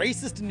fucking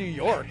racist in New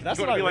York. That's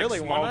what I really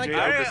want.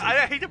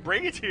 I hate to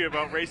bring it to you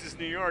about racist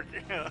New York.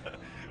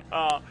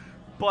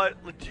 But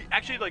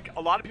actually,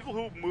 a lot of people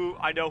who've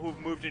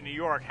moved to New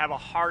York have a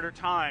harder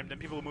time than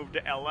people who moved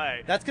to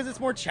L.A. That's because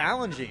it's more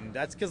challenging.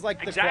 That's because the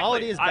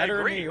quality is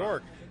better in New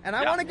York. And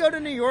I want to go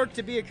to New York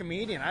to be a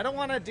comedian. I don't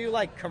want to do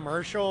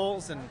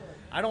commercials, and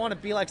I don't want to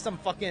be like some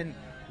fucking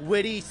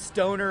witty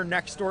stoner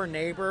next door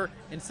neighbor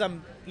in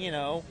some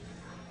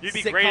You'd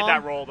be sitcom. great at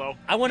that role, though.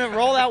 I wouldn't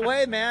roll that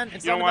way, man.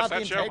 It's you not don't about watch that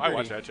the show? integrity. I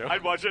watch that show.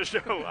 I'd watch that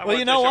show. Well,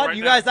 you know what?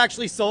 You guys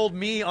actually sold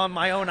me on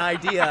my own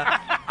idea.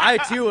 I,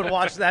 too, would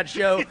watch that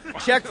show.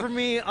 Check for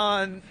me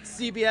on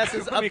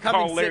CBS's Let me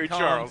upcoming call Larry sitcom.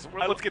 Charles.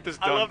 Let's get this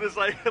done. I love this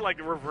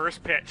reverse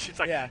pitch. It's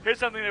here's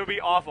something that would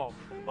be awful.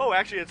 Oh,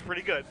 actually, it's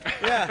pretty good.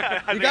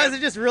 Yeah. You guys are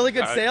just really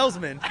good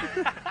salesmen.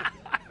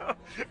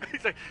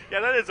 He's like, yeah,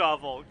 that is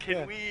awful.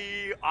 Can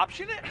we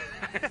option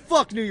it?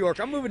 Fuck New York.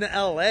 I'm moving to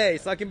L.A.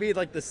 so I can be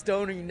the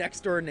stoner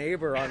next door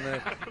neighbor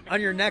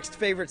on your next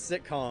favorite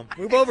sitcom.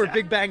 Move over,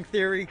 Big Bang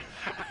Theory.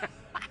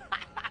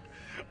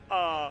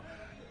 Yeah,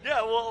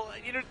 well,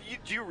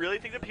 do you really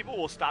think that people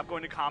will stop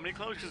going to comedy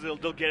clubs because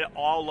they'll get it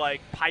all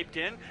piped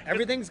in?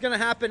 Everything's gonna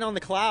happen on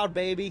the cloud,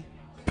 baby.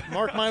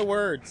 Mark my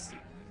words.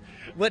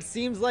 What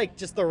seems like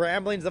just the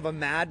ramblings of a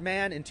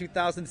madman in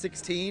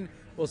 2016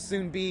 will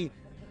soon be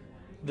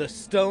the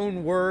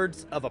stone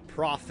words of a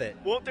prophet.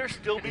 Won't there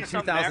still be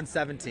some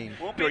 2017?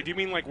 Do you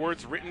mean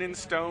words written in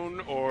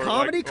stone or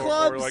comedy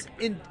clubs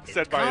or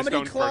said by comedy a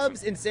stone clubs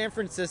person? In San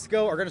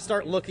Francisco are going to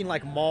start looking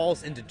like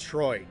malls in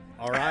Detroit.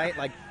 All right,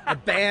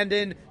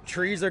 abandoned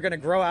trees are going to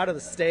grow out of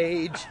the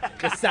stage.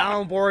 The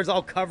soundboard's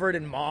all covered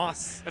in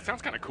moss. That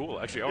sounds kind of cool,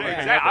 actually.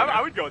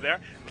 I would go there.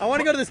 I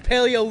want to go to this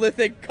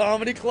Paleolithic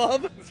comedy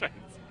club. That's right.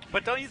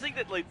 But don't you think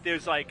that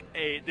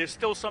there's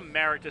still some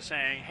merit to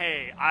saying,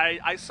 hey,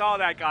 I saw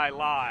that guy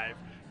live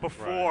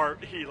before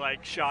he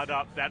shot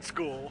up that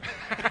school?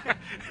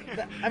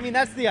 I mean,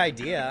 that's the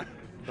idea.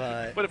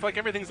 But if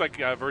everything's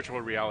virtual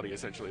reality,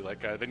 essentially,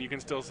 then you can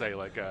still say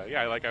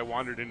I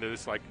wandered into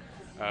this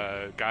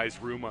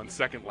guy's room on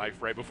Second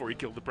Life right before he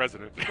killed the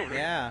president.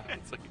 Yeah.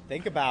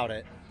 Think about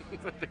it.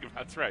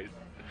 That's right.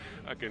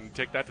 I can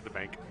take that to the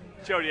bank.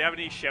 Joe, do you have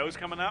any shows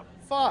coming up?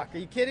 Fuck, are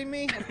you kidding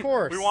me? Of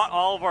course. We want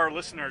all of our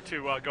listeners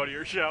to go to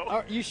your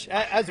show.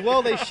 As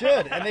well they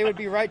should, and they would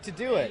be right to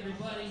do it.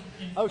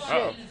 Oh,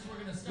 shit.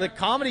 the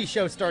comedy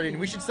show starting.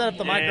 We should set up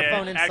the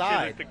microphone inside.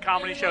 Actually, the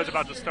comedy show's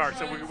about to start,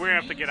 so we're going to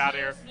have to get out of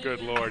here.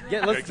 Good Lord.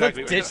 Yeah, let's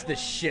ditch this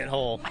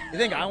shithole. You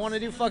think I want to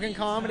do fucking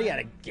comedy at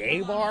a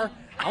gay bar?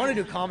 I want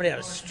to do comedy at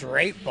a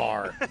straight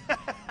bar.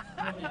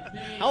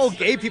 How will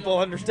gay people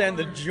understand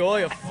the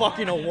joy of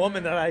fucking a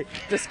woman that I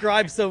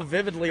describe so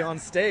vividly on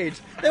stage?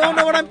 They won't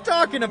know what I'm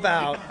talking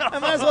about. I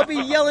might as well be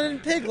yelling in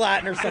pig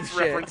Latin or some this shit.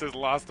 Reference is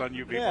lost on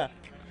you people. Yeah.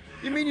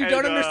 You mean you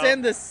don't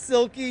understand the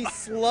silky,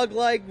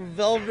 slug-like,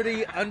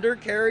 velvety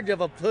undercarriage of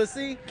a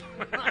pussy?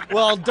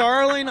 Well,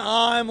 darling,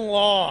 I'm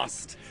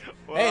lost.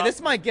 Well, hey, this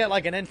might get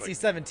like an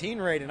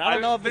NC-17 rating. I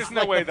don't know if there's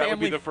no way that would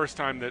be the first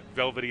time that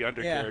velvety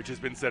undercarriage has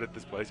been said at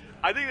this place.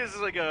 I think this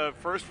is like a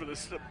first for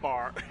this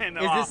bar. And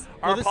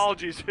our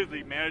apologies to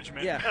the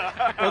management.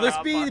 Yeah. Will this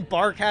be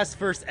Barkast's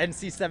first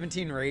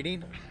NC-17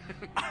 rating?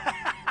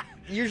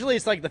 Usually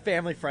it's like the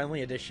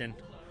family-friendly edition.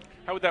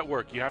 How would that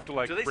work? You have to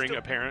bring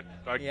a parent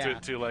to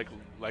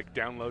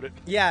download it.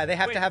 Yeah, they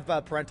have to have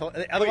parental.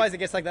 Otherwise, it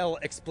gets like that little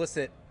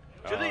explicit.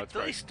 Do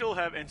they still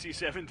have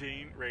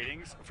NC-17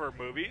 ratings for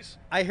movies?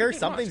 I hear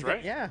something's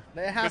right. Yeah,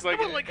 they have.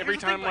 Every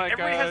time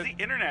everybody has the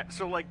internet,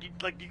 so what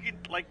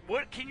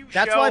can you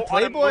That's show why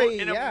Playboy,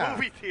 in a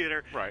movie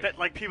theater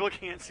that people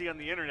can't see on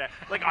the internet?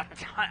 Like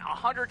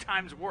 100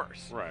 times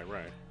worse. Right.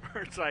 Where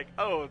it's like,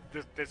 oh,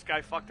 this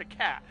guy fucked a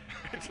cat.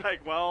 It's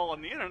like, well,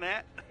 on the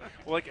internet.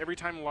 Well, like every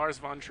time Lars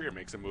von Trier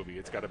makes a movie,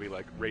 it's got to be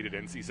like rated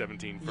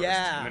NC-17 first.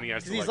 Yeah, and then he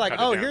has to he's like,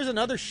 oh, here's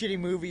another shitty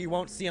movie you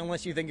won't see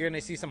unless you think you're going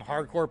to see some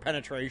hardcore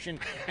penetration,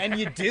 and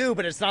you do,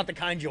 but it's not the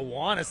kind you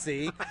want to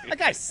see. That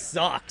guy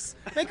sucks.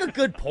 Make a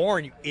good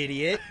porn, you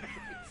idiot.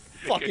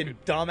 Fucking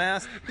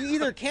dumbass. He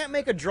either can't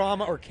make a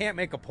drama or can't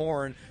make a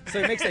porn,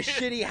 so he makes a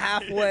shitty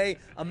halfway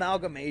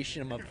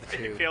amalgamation of the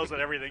two. He fails at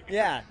everything.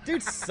 Yeah,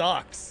 dude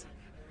sucks.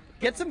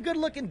 Get some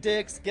good-looking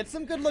dicks. Get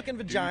some good-looking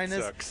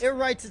vaginas. It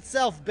writes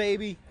itself,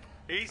 baby.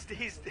 He's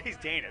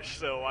Danish,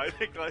 so I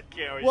think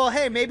Well,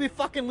 hey, maybe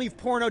fucking leave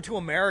porno to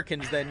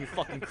Americans then, you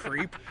fucking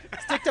creep.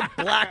 Stick to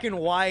black and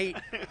white,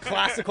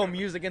 classical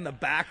music in the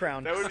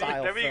background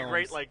style That'd be films.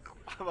 great,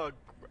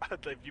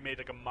 if you made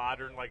like a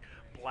modern,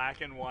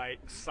 black and white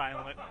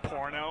silent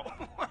porno.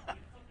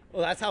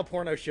 Well, that's how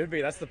porno should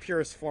be. That's the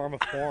purest form of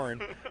porn.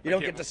 You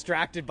don't get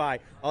distracted by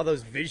all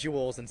those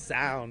visuals and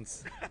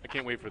sounds. I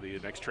can't wait for the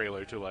next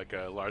trailer to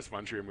a Lars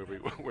von Trier movie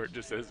where it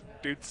just says,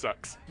 "Dude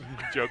sucks."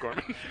 Joe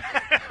Gorman.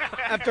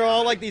 After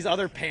all, these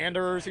other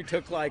panderers who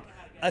took a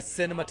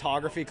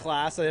cinematography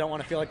class, so they don't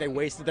want to feel like they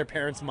wasted their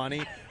parents'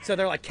 money. So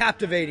they're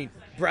captivating,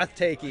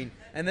 breathtaking.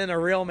 And then a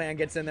real man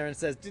gets in there and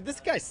says, dude,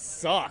 this guy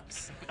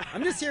sucks.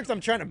 I'm just here because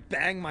I'm trying to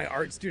bang my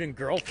art student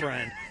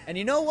girlfriend. And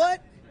you know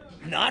what?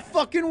 Not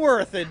fucking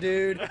worth it,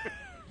 dude.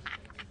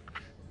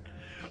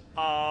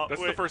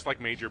 That's the first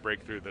major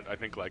breakthrough that I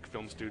think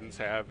film students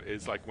have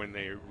is when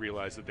they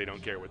realize that they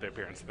don't care what their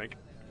parents think.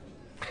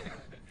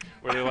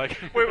 Where they're like,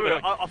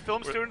 wait,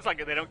 film students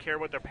they don't care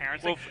what their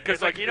parents think.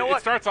 Because you know what?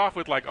 It starts off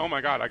with oh my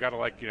god, I gotta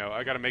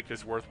I gotta make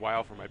this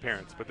worthwhile for my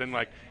parents. But then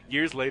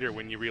years later,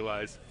 when you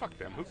realize, fuck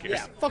them, who cares?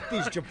 Yeah, fuck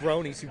these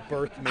jabronis who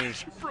birthed me.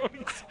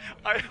 Jabronis.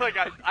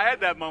 I had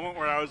that moment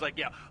where I was like,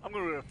 yeah, I'm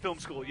going to film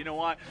school. You know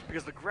why?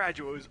 Because The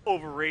Graduate was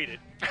overrated.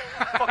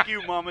 Fuck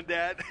you, mom and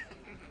dad.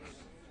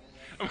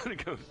 I'm gonna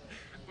go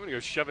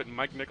shove it in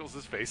Mike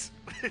Nichols' face.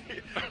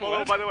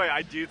 Well, by the way,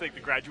 I do think The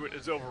Graduate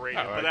is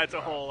overrated, but that's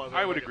a whole other...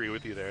 I would agree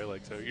with you there.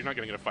 So you're not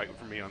going to get a fight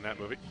from me on that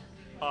movie.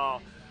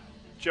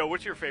 Joe,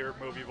 what's your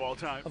favorite movie of all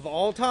time? Of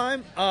all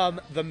time?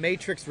 The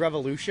Matrix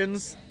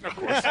Revolutions. Of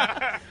course.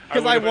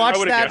 Because I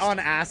watched that on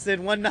acid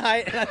one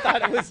night, and I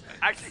thought it was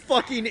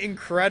fucking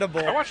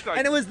incredible. I watched that.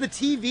 And it was the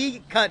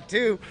TV cut,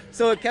 too,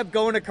 so it kept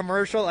going to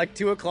commercial at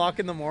 2 o'clock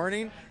in the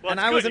morning, and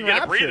I was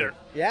enraptured.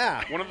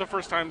 Yeah. One of the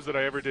first times that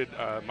I ever did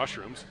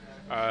mushrooms,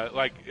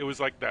 it was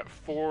that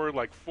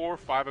 4 or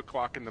 5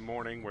 o'clock in the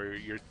morning where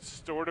you're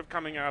sort of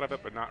coming out of it,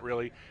 but not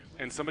really.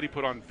 And somebody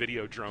put on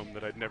Videodrome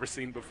that I'd never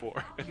seen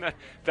before, and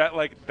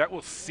that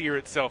will sear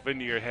itself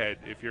into your head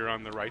if you're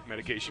on the right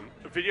medication.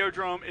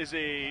 Videodrome is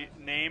a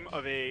name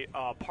of a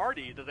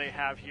party that they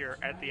have here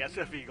at the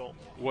SFEagle.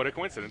 What a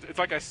coincidence! It's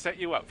I set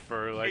you up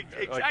for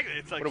exactly.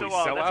 It's what are we,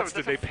 sellouts?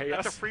 Did they pay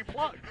us? That's a free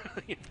plug.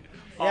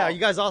 Yeah, you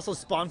guys also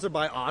sponsored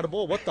by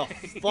Audible? What the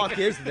fuck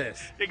is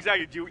this?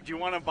 Exactly. Do you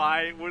want to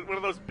buy one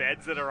of those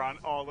beds that are on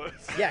all those?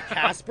 Yeah,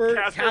 Casper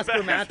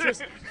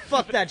mattress?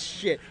 Fuck that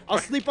shit. I'll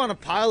sleep on a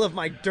pile of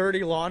my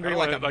dirty laundry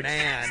like a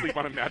man. Sleep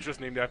on a mattress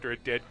named after a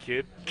dead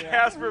kid.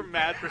 Casper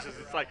mattresses.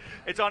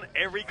 It's on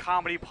every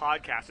comedy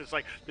podcast. It's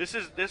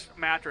this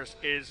mattress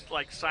is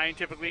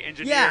scientifically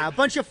engineered. Yeah, a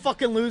bunch of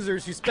fucking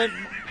losers who spent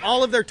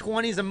all of their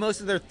 20s and most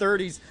of their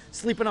 30s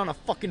sleeping on a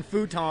fucking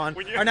futon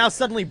are now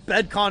suddenly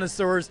bed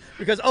connoisseurs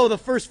because, the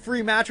first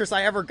free mattress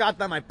I ever got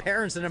that my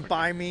parents didn't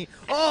buy me.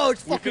 Oh,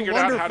 it's fucking wonderful.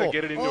 We figured out how to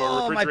get it into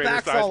a refrigerator-sized my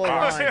back's all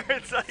box.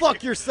 aligned.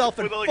 Fuck yourself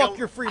and fuck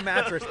your free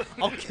mattress.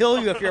 I'll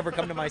kill you if you ever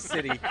come to my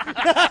city.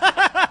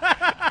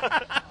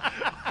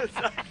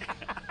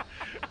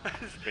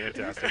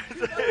 fantastic.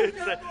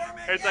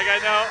 It's like I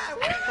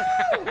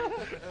know.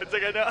 It's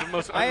like I know. The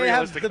most I have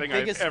unrealistic the thing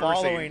biggest I've ever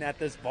following seen. at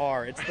this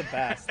bar. It's the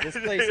best. This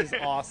place is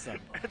awesome.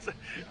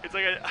 It's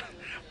like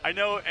I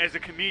know as a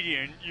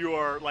comedian you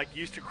are like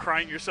used to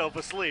crying yourself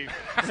asleep.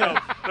 So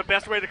the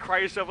best way to cry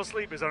yourself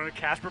asleep is on a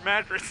Casper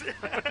mattress.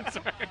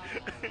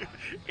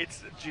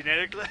 It's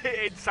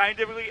it's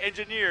scientifically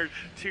engineered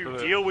to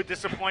deal with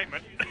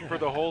disappointment. For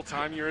the whole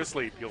time you're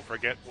asleep, you'll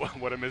forget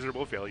what a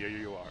miserable failure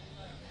you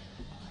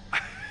are.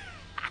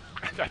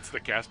 That's the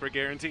Casper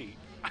guarantee.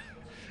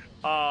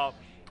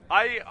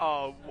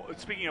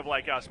 Speaking of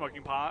like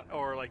smoking pot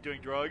or like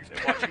doing drugs and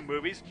watching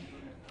movies,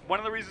 one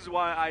of the reasons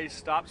why I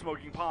stopped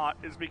smoking pot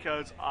is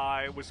because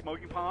I was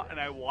smoking pot and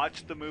I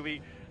watched the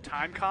movie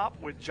Time Cop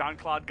with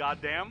Jean-Claude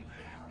Goddamn,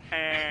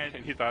 and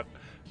And you thought,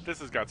 this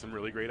has got some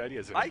really great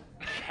ideas in it. I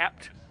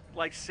kept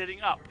like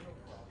sitting up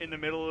in the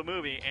middle of the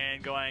movie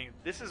and going,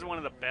 this is one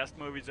of the best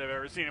movies I've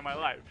ever seen in my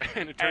life.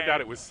 And it turned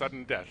out it was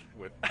Sudden Death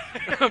with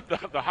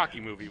the hockey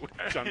movie with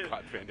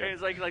Jean-Claude Van Damme. And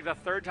it's like the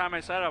third time I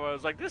sat up, I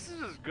was like, this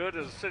is as good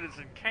as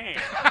Citizen Kane.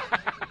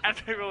 And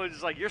people were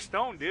just like, you're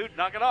stoned, dude.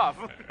 Knock it off.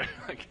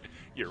 Like,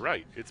 you're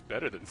right. It's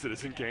better than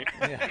Citizen Kane.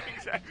 Yeah.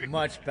 Exactly.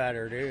 Much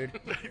better, dude.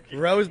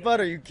 Rosebud,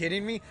 are you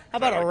kidding me? How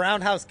about a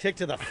roundhouse kick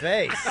to the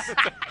face?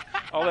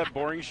 All that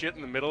boring shit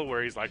in the middle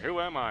where he's like, who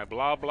am I?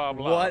 Blah, blah,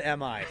 blah. What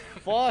am I?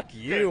 Fuck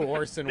you,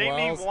 Orson Name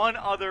Welles. me one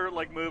other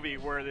like movie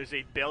where there's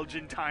a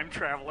Belgian time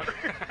traveler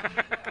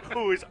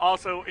who is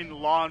also in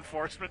law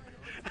enforcement.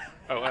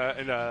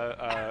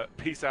 And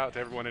peace out to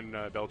everyone in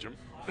Belgium.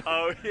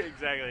 Oh, yeah,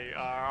 exactly.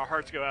 Our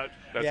hearts go out.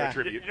 That's Yeah. our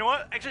tribute. You know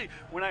what? Actually,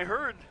 when I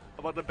heard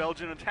about the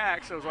Belgian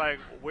attacks, I was like,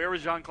 where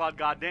was Jean-Claude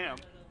Goddamn?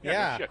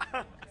 Yeah. shit.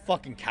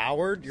 Fucking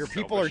coward. Your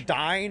people are Selfish.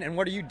 dying, and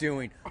what are you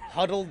doing?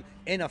 Huddled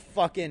in a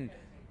fucking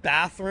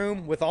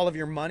bathroom with all of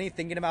your money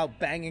thinking about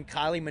banging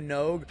Kylie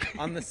Minogue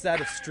on the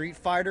set of Street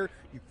Fighter?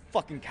 You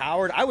fucking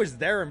coward. I was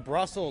there in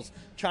Brussels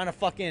trying to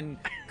fucking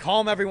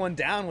calm everyone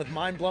down with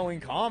mind-blowing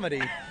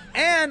comedy.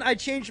 And I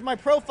changed my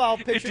profile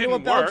picture to a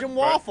didn't Belgian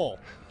work, but- waffle.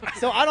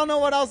 So I don't know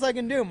what else I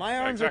can do. My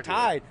arms Exactly. are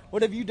tied.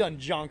 What have you done,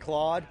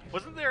 Jean-Claude?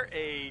 Wasn't there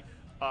a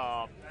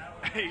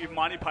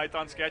Monty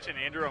Python sketch, and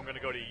Andrew, I'm going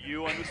to go to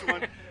you on this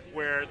one,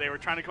 where they were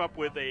trying to come up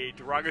with a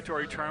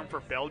derogatory term for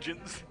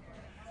Belgians?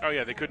 Oh,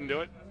 yeah, they couldn't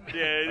do it?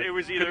 Yeah, it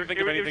was either Couldn't think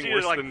it of was anything either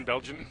worse like, than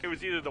Belgian. It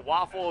was either the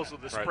waffles or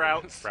the Right.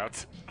 sprouts.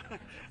 Sprouts.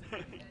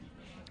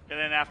 And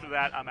then after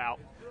that, I'm out.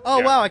 Oh,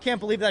 Yeah. wow, I can't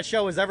believe that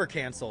show was ever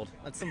canceled.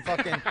 That's some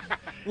fucking...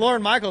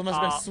 Lauren Michaels must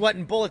have been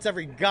sweating bullets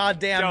every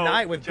goddamn Joe,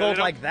 night with Joe, gold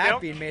they like don't- that they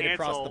don't being made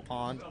across cancel- the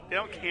pond. They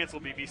don't cancel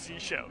BBC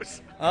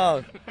shows.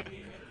 Oh.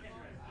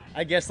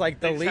 I guess, like,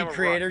 the They just have lead a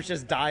creators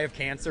just die of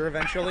cancer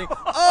eventually.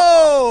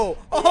 Oh!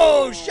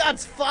 Oh,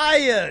 shots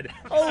fired!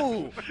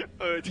 Oh!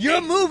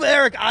 Your move,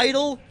 Eric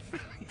Idle!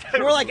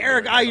 We're like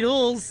Eric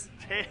Idles.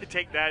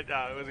 Take that.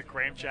 Was it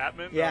Graham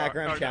Chapman? Yeah, Or-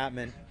 Graham or-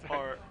 Chapman.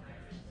 Or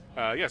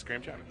Yes,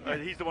 Graham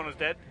Chapman. he's the one who's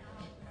dead.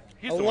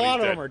 He's A the one lot who's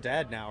of dead. them are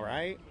dead now,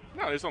 right?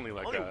 No, there's only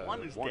like Only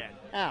one is dead.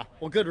 Ah,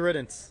 well, good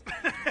riddance.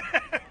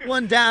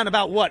 One down,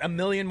 about what, 1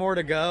 million more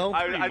to go?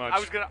 I much.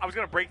 was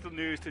gonna break the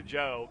news to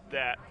Joe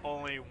that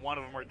only one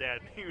of them are dead.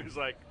 He was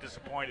like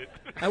disappointed.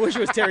 I wish it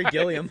was Terry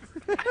Gilliam.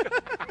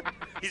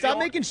 He's Stop the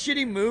making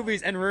shitty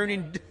movies and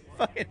ruining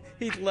fucking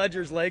Heath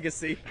Ledger's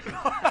legacy.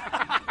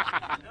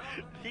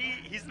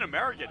 He's an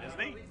American, isn't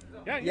he?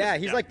 Yeah,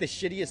 he's like the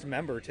shittiest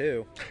member,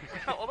 too.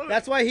 Although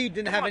That's why he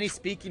didn't have on. any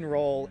speaking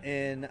role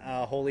in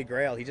Holy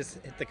Grail. He just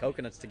hit the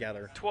coconuts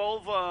together.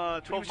 12 He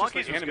was just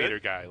monkeys the was animator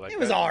good. guy. Like It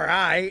was that. all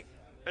right.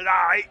 All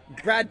right.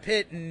 Brad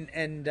Pitt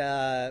and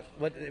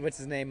what's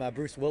his name?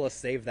 Bruce Willis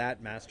saved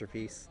that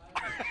masterpiece.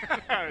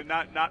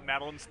 not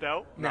Madeline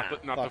Stowe. Not the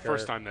fuck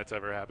first her. time that's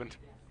ever happened.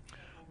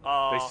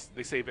 All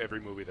They save every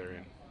movie they're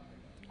in.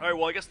 right.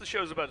 Well, I guess the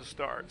show's about to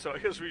start, so I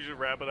guess we should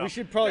wrap it up. We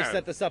should probably Yeah.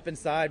 set this up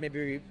inside.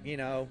 Maybe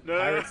No,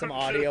 pirate some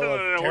audio no, of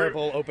no,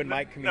 terrible open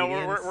mic No,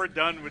 comedians. we're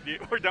done with you.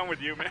 We're done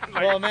with you, man.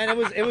 Well, man,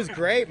 it was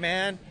great,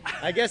 man.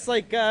 I guess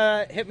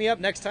hit me up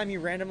next time you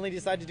randomly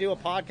decide to do a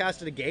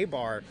podcast at a gay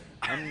bar.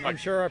 I'm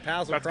sure our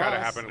paths will That's cross.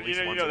 gotta happen at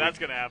least you once know a that's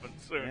week. gonna happen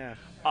soon. Yeah.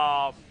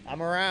 All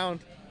I'm around.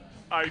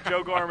 right,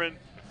 Joe Gorman.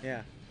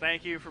 Yeah.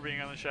 Thank you for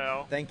being on the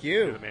show. Thank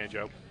You're you. the man,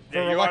 Joe. For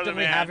you are the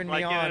reluctantly man. having me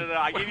Like, on.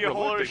 I give you a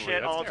whole lot of Reluctantly,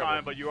 shit that's all the time,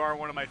 terrible. but you are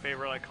one of my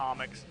favorite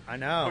comics. I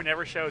know. Who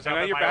never shows And up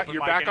now at you're my back- open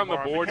you're mic back on the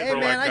anymore. board Hey, for,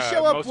 man, like, I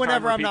show up most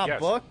whenever time I'm not repeat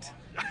booked.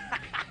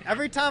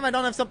 Every time I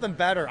don't have something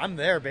better, I'm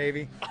there,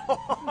 baby.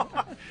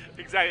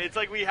 Exactly. It's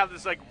like we have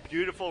this like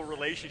beautiful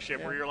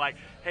relationship where you're like,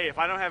 hey, if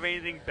I don't have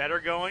anything better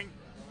going,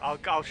 I'll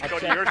go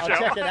to your I'll show.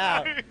 check it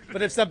out.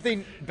 But if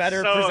something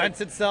better So, presents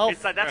itself,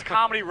 it's like that's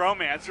comedy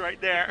romance right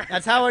there.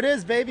 that's how it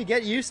is, baby.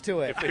 Get used to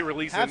it. If they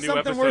release Have a new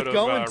something episode worth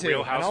going of to,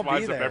 Real and I'll be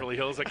Housewives of there. Beverly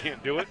Hills, I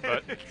can't do it,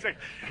 but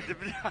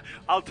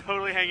I'll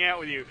totally hang out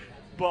with you.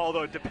 But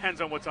although it depends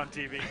on what's on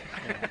TV.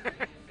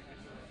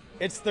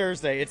 It's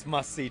Thursday. It's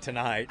must see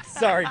tonight.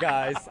 Sorry,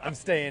 guys. I'm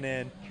staying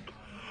in.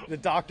 The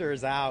doctor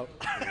is out.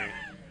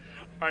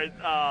 All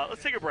right,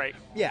 let's take a break.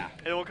 Yeah.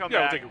 And we'll come back.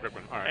 Yeah, we'll take a quick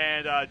one. All right.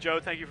 And, Joe,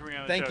 thank you for being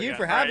on the show. Thank you again.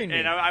 for having me.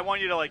 And I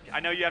want you to,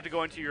 I know you have to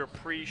go into your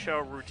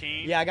pre-show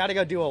routine. Yeah, I got to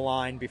go do a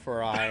line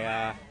before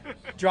I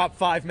drop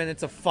 5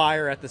 minutes of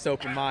fire at this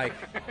open mic.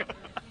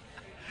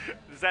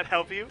 Does that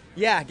help you?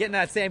 Yeah, getting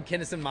that Sam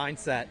Kinison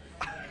mindset.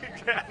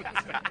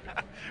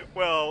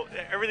 Well,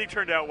 everything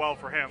turned out well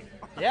for him.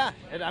 Yeah,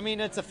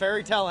 it's a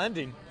fairy tale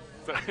ending.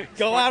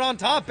 Go out on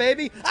top,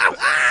 baby. Ow,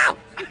 ow!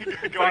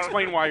 So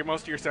explain why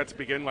most of your sets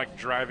begin like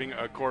driving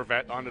a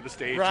Corvette onto the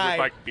stage with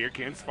like beer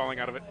cans falling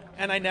out of it.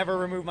 And I never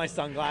remove my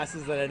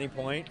sunglasses at any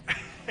point.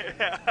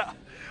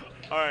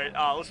 All right,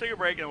 let's take a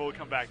break and we'll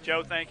come back.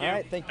 Joe, thank you. All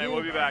right, thank you. And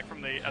we'll be back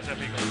from the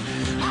SFEagle.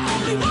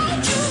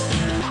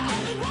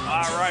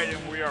 All right,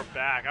 and we are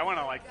back. I want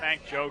to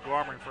thank Joe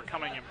Gorman for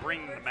coming and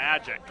bringing the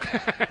magic.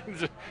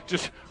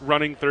 Just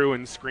running through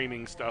and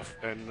screaming stuff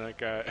and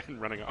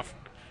and running off.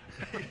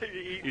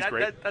 He's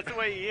great. That's the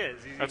way he is.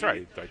 That's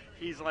right.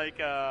 He's like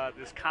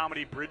this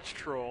comedy bridge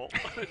troll.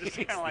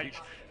 Just kind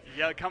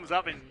of comes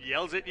up and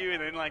yells at you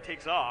and then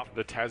takes off.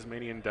 The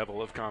Tasmanian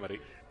devil of comedy.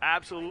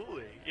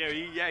 Absolutely.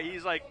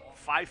 He's like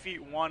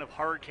 5'1" of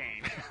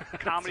hurricane,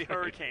 comedy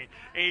hurricane.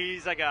 And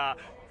he's like a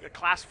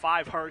class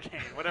 5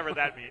 hurricane, whatever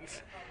that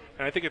means.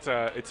 And I think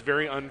it's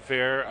very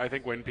unfair, I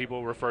think, when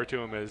people refer to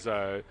him as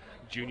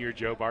Junior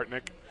Joe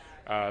Bartnick.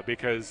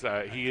 Because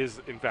he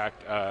is, in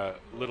fact,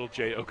 Little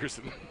Jay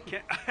Okerson.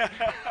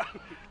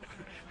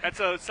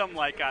 That's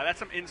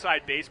some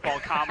inside baseball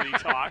comedy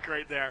talk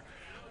right there.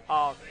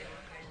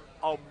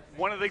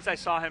 One of the things I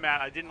saw him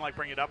at, I didn't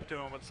bring it up to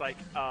him. It's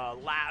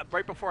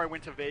right before I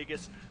went to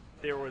Vegas,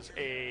 there was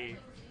a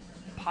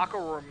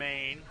Paco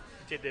Romaine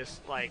did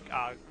this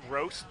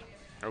roast.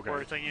 Okay.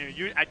 Where it's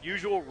at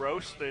usual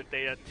roast,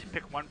 they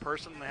pick one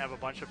person and they have a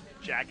bunch of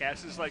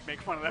jackasses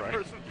make fun of that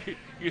person.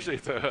 Usually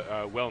it's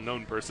a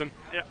well-known person.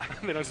 Yeah.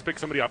 They don't just pick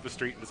somebody off the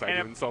street and decide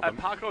to insult them.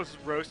 Paco's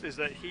roast is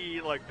that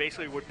he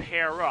basically would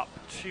pair up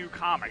two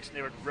comics and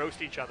they would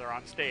roast each other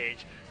on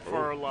stage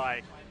for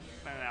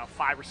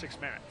 5 or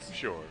 6 minutes.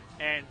 Sure.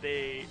 And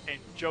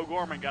Joe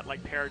Gorman got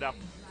paired up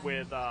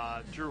with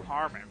Drew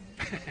Harmon.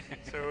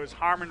 So it was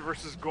Harmon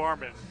versus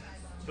Gorman.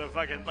 The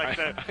fucking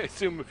I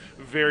assume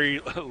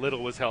very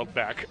little was held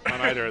back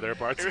on either of their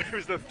parts. It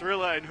was the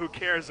Thriller and Who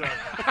Cares Zone.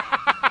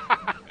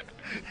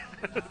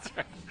 That's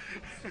right.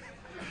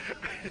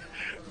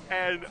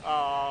 And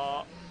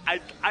I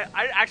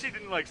actually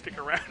didn't stick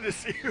around to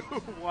see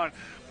who won.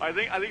 I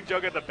think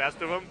Joe got the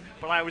best of him,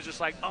 but I was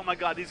just oh my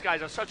god, these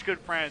guys are such good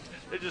friends.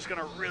 They're just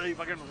gonna really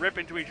fucking rip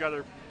into each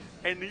other.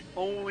 And the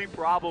only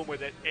problem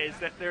with it is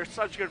that they're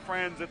such good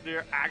friends that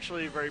they're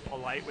actually very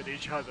polite with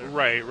each other.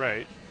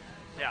 Right.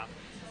 Yeah.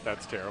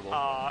 That's terrible.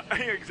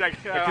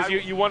 Exactly. Because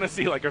you want to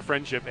see a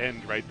friendship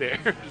end right there.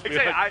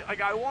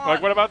 Exactly. I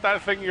want. What about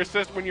that thing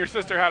when your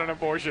sister had an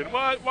abortion?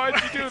 What? Why'd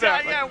you do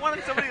that? Yeah, I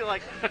wanted somebody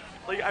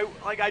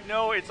I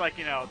know it's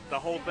the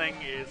whole thing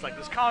is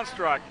this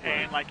construct,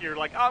 and you're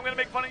oh, I'm gonna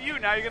make fun of you,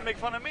 now you're gonna make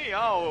fun of me.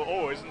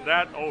 Oh, isn't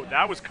that? Oh,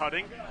 that was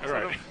cutting.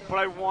 Right. But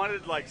I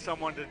wanted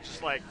someone to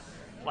just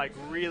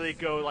really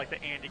go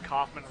the Andy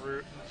Kaufman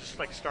route and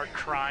just start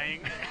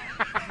crying.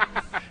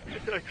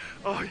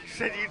 Oh, you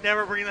said you'd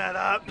never bring that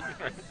up.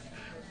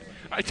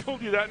 I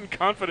told you that in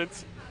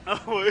confidence.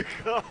 Oh my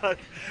god,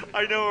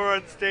 I know we're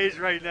on stage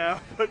right now,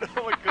 but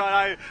oh my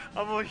god,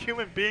 I'm a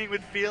human being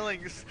with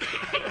feelings.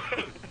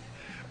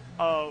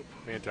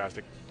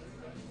 Fantastic.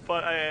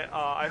 But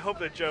I hope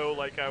that Joe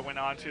went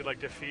on to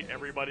defeat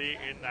everybody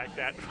in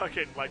that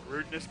fucking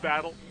rudeness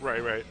battle.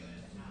 Right.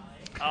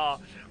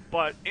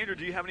 But Andrew,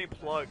 do you have any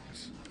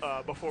plugs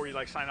before we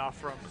sign off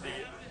from the?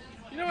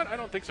 You know what? I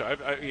don't think so.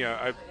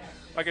 I've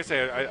like I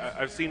say,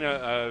 I've seen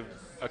a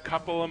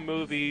couple of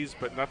movies,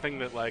 but nothing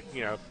that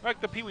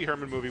the Pee Wee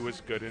Herman movie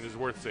was good and is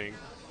worth seeing.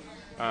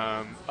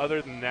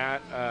 Other than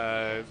that,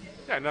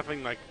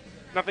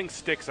 nothing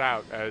sticks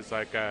out as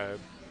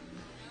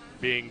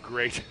being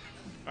great.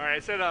 All right, I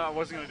said I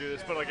wasn't going to do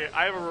this, but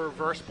I have a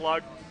reverse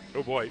plug.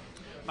 Oh boy.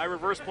 My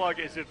reverse plug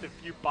is if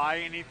you buy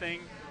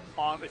anything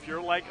if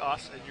you're like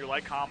us and you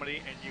like comedy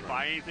and you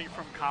buy anything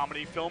from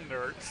Comedy Film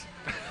Nerds,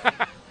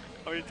 I'm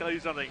going to tell you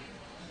something.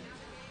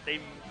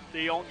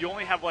 You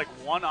only have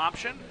one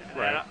option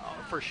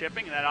for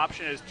shipping, and that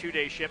option is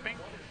 2-day shipping.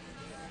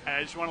 And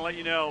I just want to let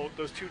you know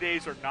those 2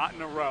 days are not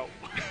in a row.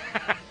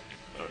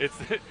 It's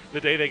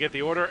the day they get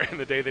the order and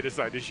the day they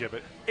decide to ship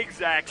it.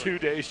 Exactly. 2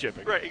 days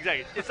shipping. Right,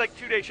 exactly. It's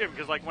 2-day shipping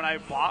because when I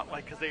bought,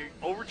 because they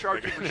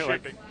overcharge you for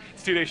shipping.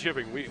 It's 2 days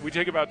shipping. We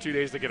take about 2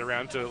 days to get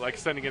around to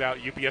sending it out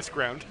UPS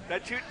ground.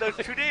 Those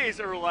 2 days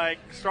are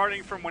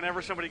starting from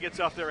whenever somebody gets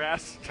off their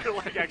ass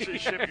to actually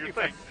ship your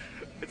thing.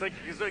 It's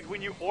because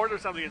when you order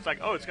something, it's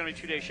oh, it's going to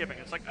be 2 days shipping.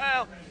 It's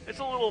well, it's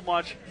a little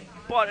much,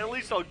 but at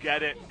least I'll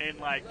get it in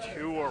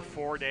 2 or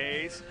 4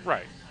 days.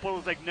 Right.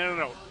 But it's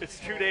no. It's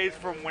 2 days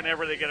from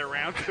whenever they get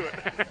around to it.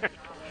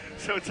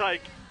 So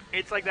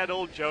it's that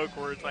old joke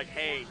where it's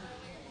hey,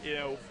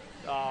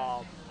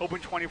 open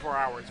 24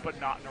 hours, but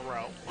not in a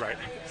row. Right.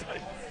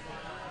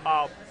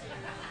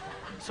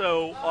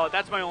 So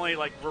that's my only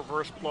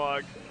reverse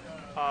plug.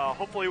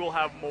 hopefully we'll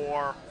have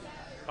more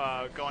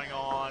going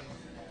on.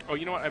 Oh,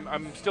 you know what?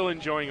 I'm still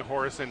enjoying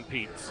Horace and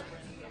Pete's.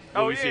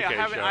 Oh Louis yeah,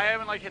 CK show. I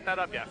haven't like hit that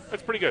up yet.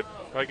 It's pretty good.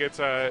 Like it's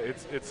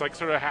like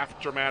sort of half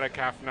dramatic,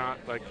 half not.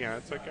 Like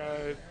it's like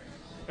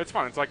it's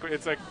fun. It's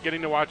like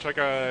getting to watch like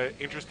a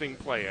interesting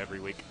play every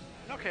week.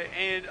 Okay,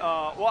 and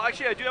well,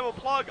 actually, I do have a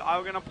plug.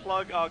 I'm gonna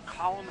plug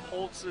Colin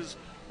Holtz's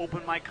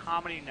open mic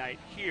comedy night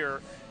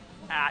here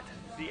at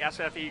the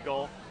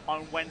SFEagle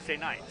on Wednesday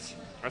nights.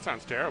 That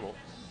sounds terrible.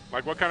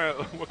 Like what kind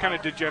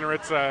of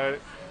degenerates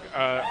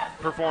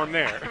perform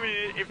there? I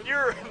mean,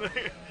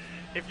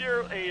 if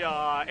you're a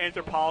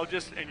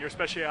anthropologist and your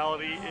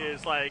specialty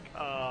is like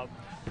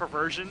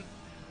perversion,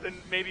 then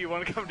maybe you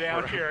want to come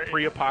down here.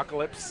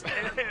 Pre-apocalypse.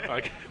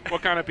 Like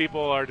what kind of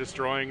people are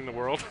destroying the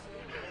world?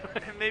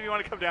 Maybe you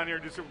want to come down here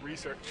and do some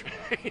research.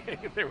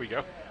 There we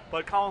go.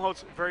 But Colin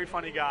Holtz, very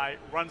funny guy,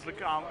 runs the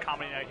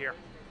comedy night here.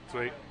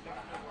 Sweet.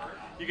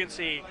 You can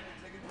see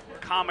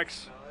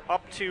comics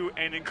up to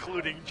and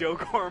including Joe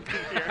Gorman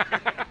here.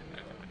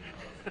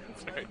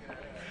 That's right.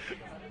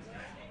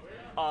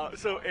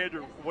 So,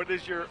 Andrew, what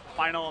is your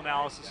final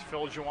analysis,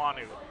 Phil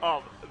Joannou,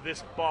 of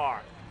this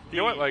bar? You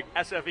know what, like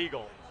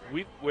SFEagle.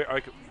 We've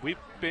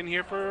been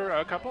here for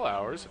a couple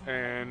hours,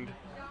 and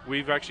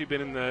we've actually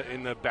been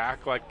in the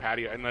back like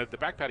patio, and the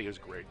back patio is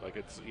great. Like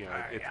it's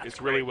it's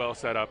really well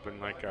set up,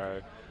 and like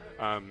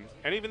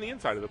and even the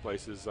inside of the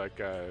place is like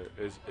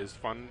is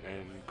fun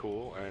and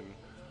cool, and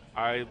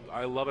I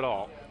love it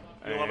all.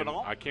 You love it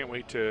all? I can't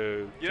wait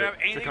to You don't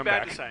have anything come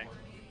bad back. to say?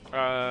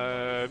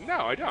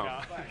 No, I don't.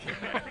 No.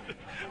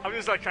 I'm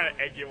just like trying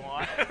to egg you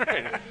on.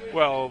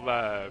 Well,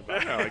 I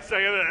don't know, like, so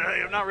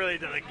I'm not really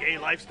into the gay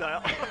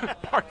lifestyle.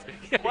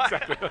 Yeah,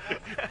 exactly.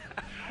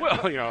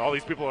 Well, all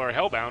these people are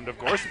hellbound, of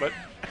course, but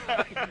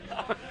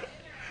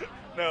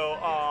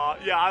no,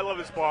 yeah, I love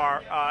this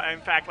bar.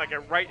 In fact, like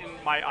right in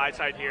my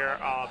eyesight here,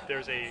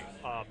 there's a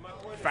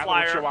fat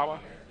flyer. little chihuahua.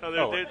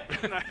 No,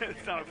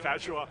 it's not a fat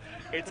chihuahua.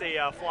 It's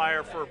a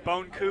flyer for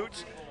Bone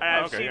Coots.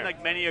 And I've seen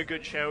like many a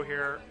good show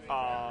here,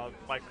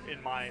 like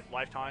in my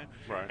lifetime.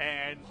 Right.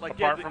 And like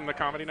apart from the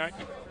comedy night.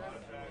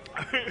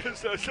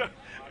 so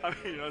I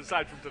mean,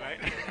 aside from tonight,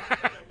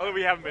 although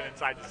we haven't been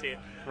inside to see it.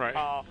 Right.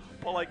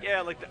 But like, yeah,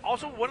 like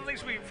also one of the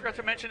things we forgot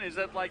to mention is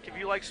that like if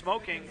you like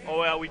smoking,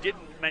 we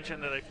didn't mention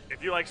that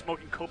if you like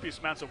smoking copious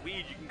amounts of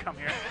weed, you can come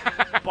here.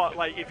 But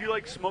like if you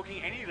like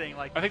smoking anything,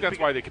 like I think that's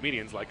why the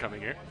comedians like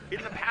coming here.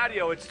 In the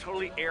patio, it's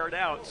totally aired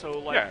out, so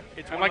like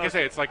it's and like I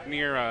say, it's like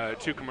near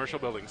two commercial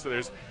buildings, so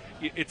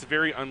it's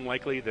very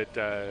unlikely that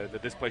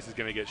that this place is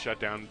going to get shut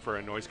down for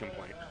a noise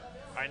complaint.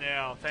 I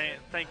know,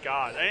 thank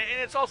God,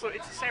 and it's a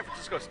San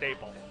Francisco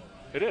staple.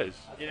 It is.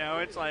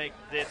 It's like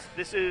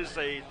this is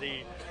the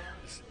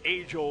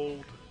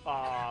age-old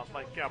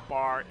like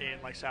bar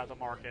in like South of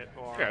Market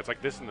or it's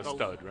like this and the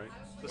Stud, right?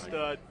 The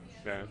Stud.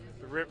 Yeah.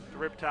 The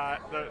rip tie,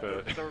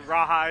 the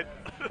rawhide,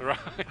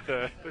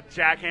 the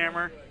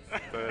jackhammer,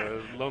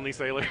 the lonely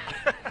sailor,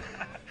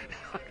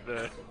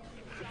 the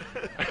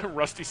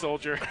rusty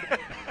soldier.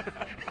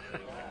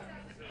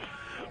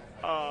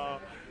 All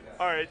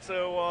right,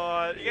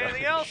 so you got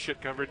anything else?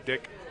 Shit-covered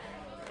dick.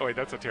 Oh wait,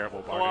 that's a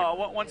terrible bar.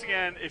 Well, once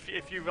again,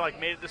 if you've like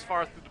made it this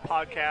far through the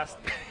podcast,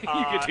 you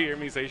get to hear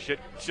me say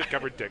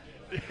shit-covered dick.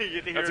 You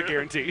get to hear that's a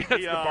guarantee.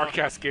 That's the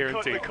Barkast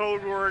guarantee. The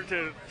code word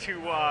to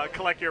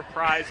collect your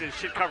prize is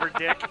shit-covered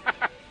dick.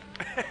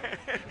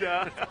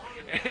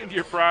 And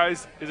your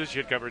prize is a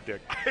shit-covered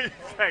dick.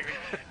 Exactly.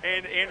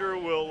 And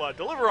Andrew will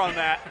deliver on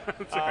that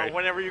right.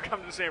 Whenever you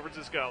come to San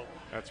Francisco.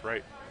 That's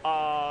right.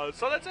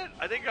 So that's it.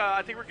 I think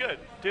we're good,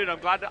 dude. I'm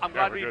glad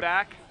to be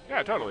back.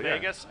 Yeah, totally.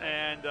 Vegas,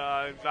 and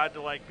glad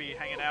to like be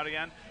hanging out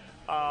again.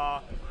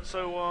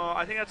 So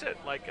I think that's it.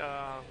 Like,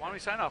 why don't we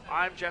sign off?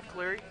 I'm Jeff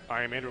Cleary.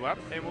 I am Andrew Lapp.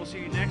 And we'll see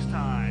you next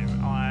time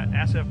on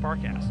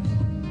SFBarkast.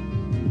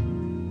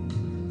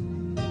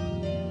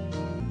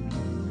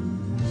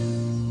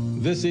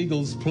 This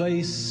eagle's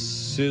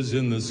place is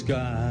in the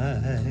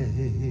sky.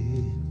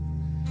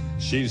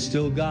 She's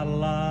still got a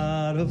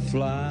lot of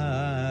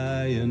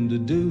flying to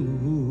do.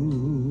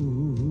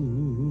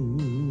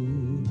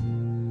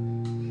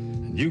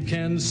 You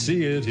can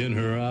see it in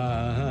her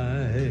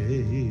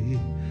eye,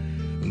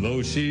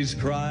 though she's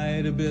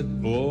cried a bit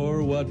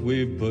for what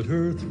we've put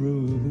her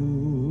through.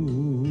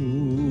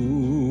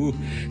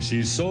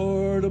 She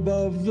soared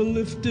above the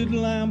lifted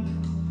lamp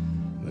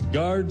that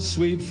guards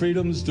sweet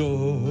freedom's door,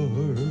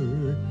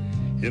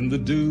 in the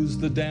dews,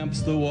 the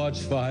damps, the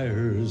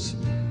watchfires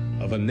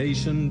of a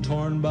nation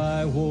torn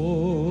by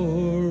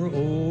war.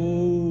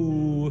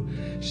 Oh,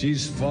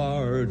 she's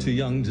far too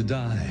young to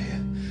die.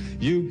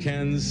 You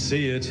can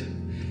see it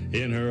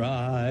in her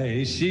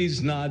eye.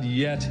 She's not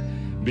yet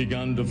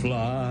begun to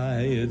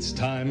fly. It's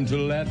time to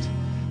let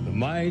the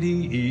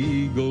mighty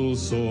eagle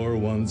soar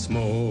once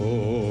more.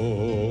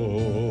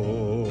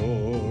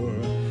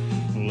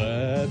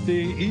 Let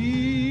the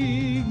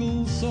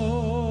eagle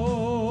soar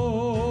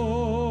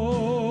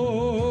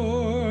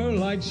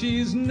like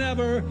she's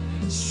never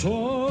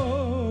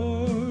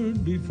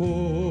soared before,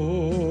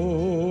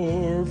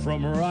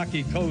 from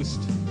rocky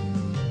coast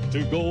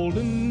to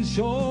golden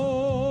shore.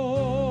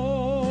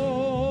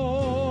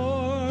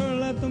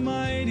 Let the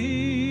mighty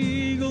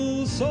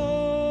eagle soar,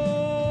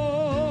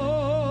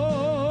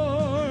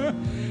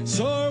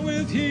 soar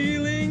with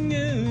healing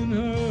in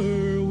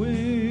her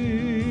wings,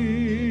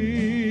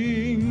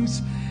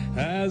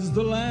 as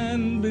the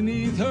land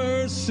beneath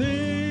her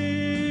sings.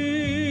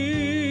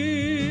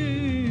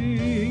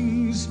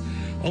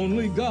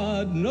 Only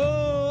God, no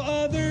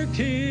other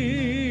kings.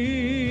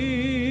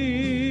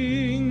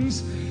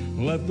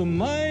 Let the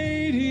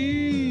mighty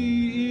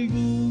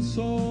eagle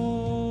soar.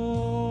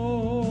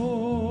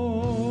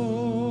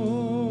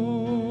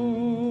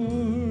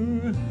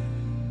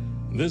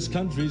 This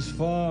country's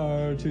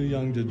far too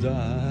young to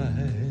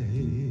die.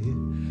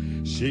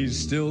 She's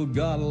still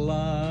got a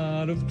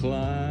lot of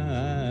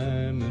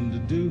climbing to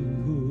do.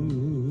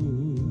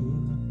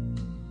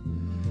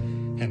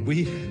 And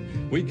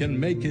we can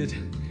make it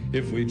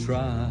if we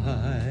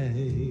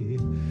try.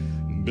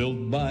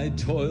 Built by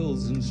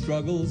toils and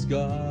struggles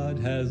God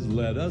has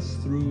led us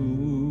through.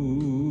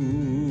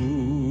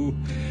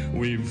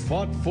 We've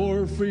fought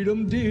for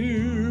freedom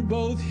dear,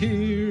 both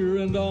here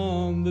and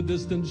on the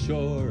distant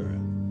shore.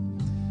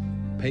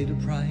 Paid a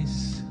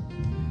price,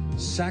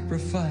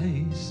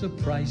 sacrifice, a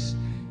price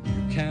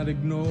you can't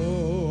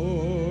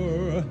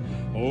ignore.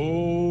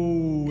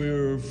 Oh,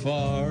 we're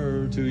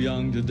far too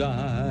young to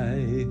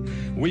die.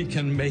 We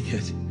can make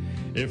it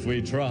if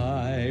we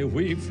try.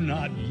 We've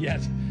not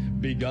yet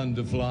begun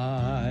to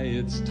fly.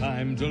 It's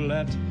time to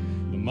let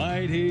the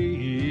mighty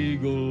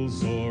eagle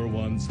soar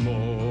once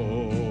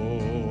more.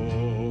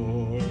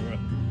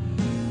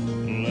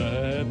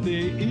 Let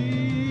the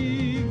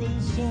eagle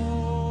soar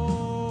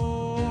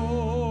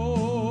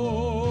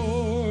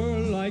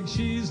like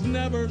she's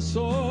never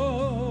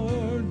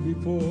soared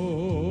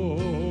before.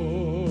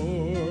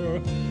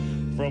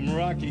 From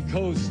rocky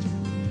coast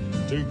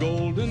to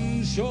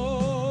golden shore,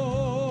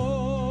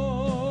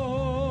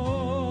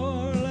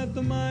 let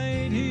the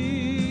mighty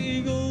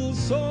eagle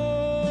soar,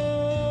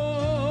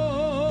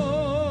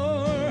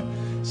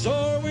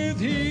 soar with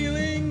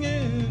healing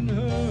in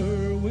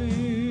her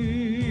wings,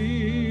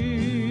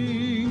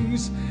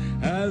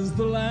 as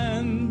the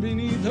land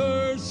beneath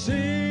her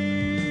sings.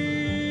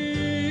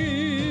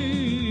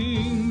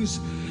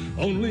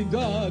 Only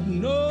God,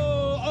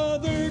 no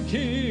other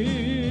kings.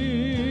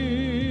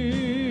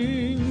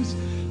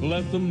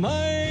 Let the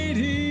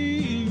mighty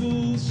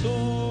eagle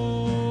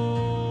soar.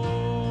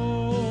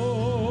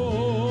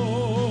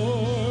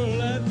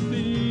 Let the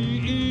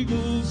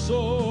eagle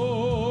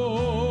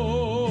soar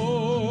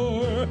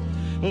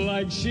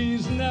like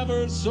she's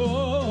never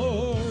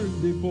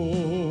soared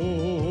before.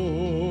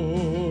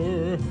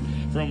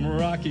 From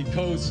rocky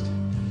coast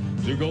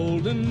to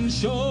golden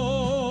shore,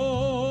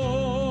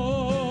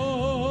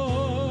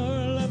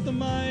 let the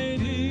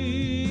mighty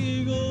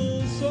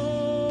eagle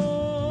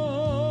soar,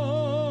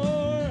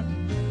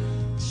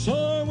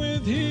 soar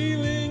with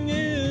healing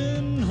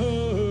in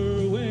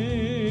her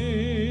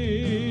wings,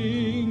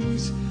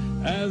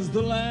 as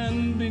the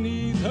land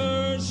beneath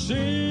her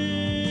sings.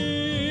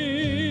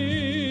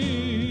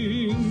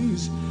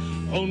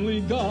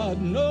 Only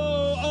God,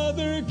 no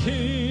other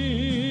kings.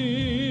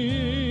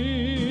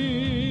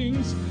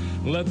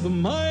 Let the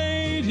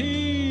mighty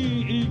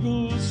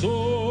eagle soar.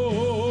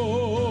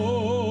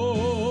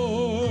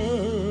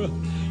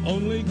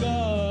 Only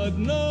God,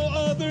 no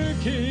other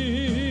kings.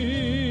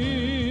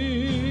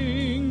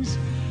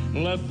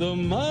 Let the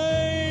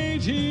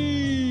mighty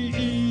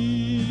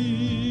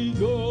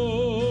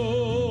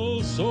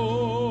eagle soar.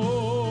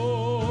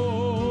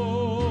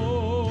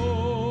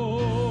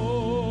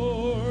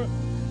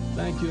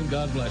 Thank you, and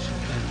God bless you.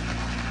 Thank you.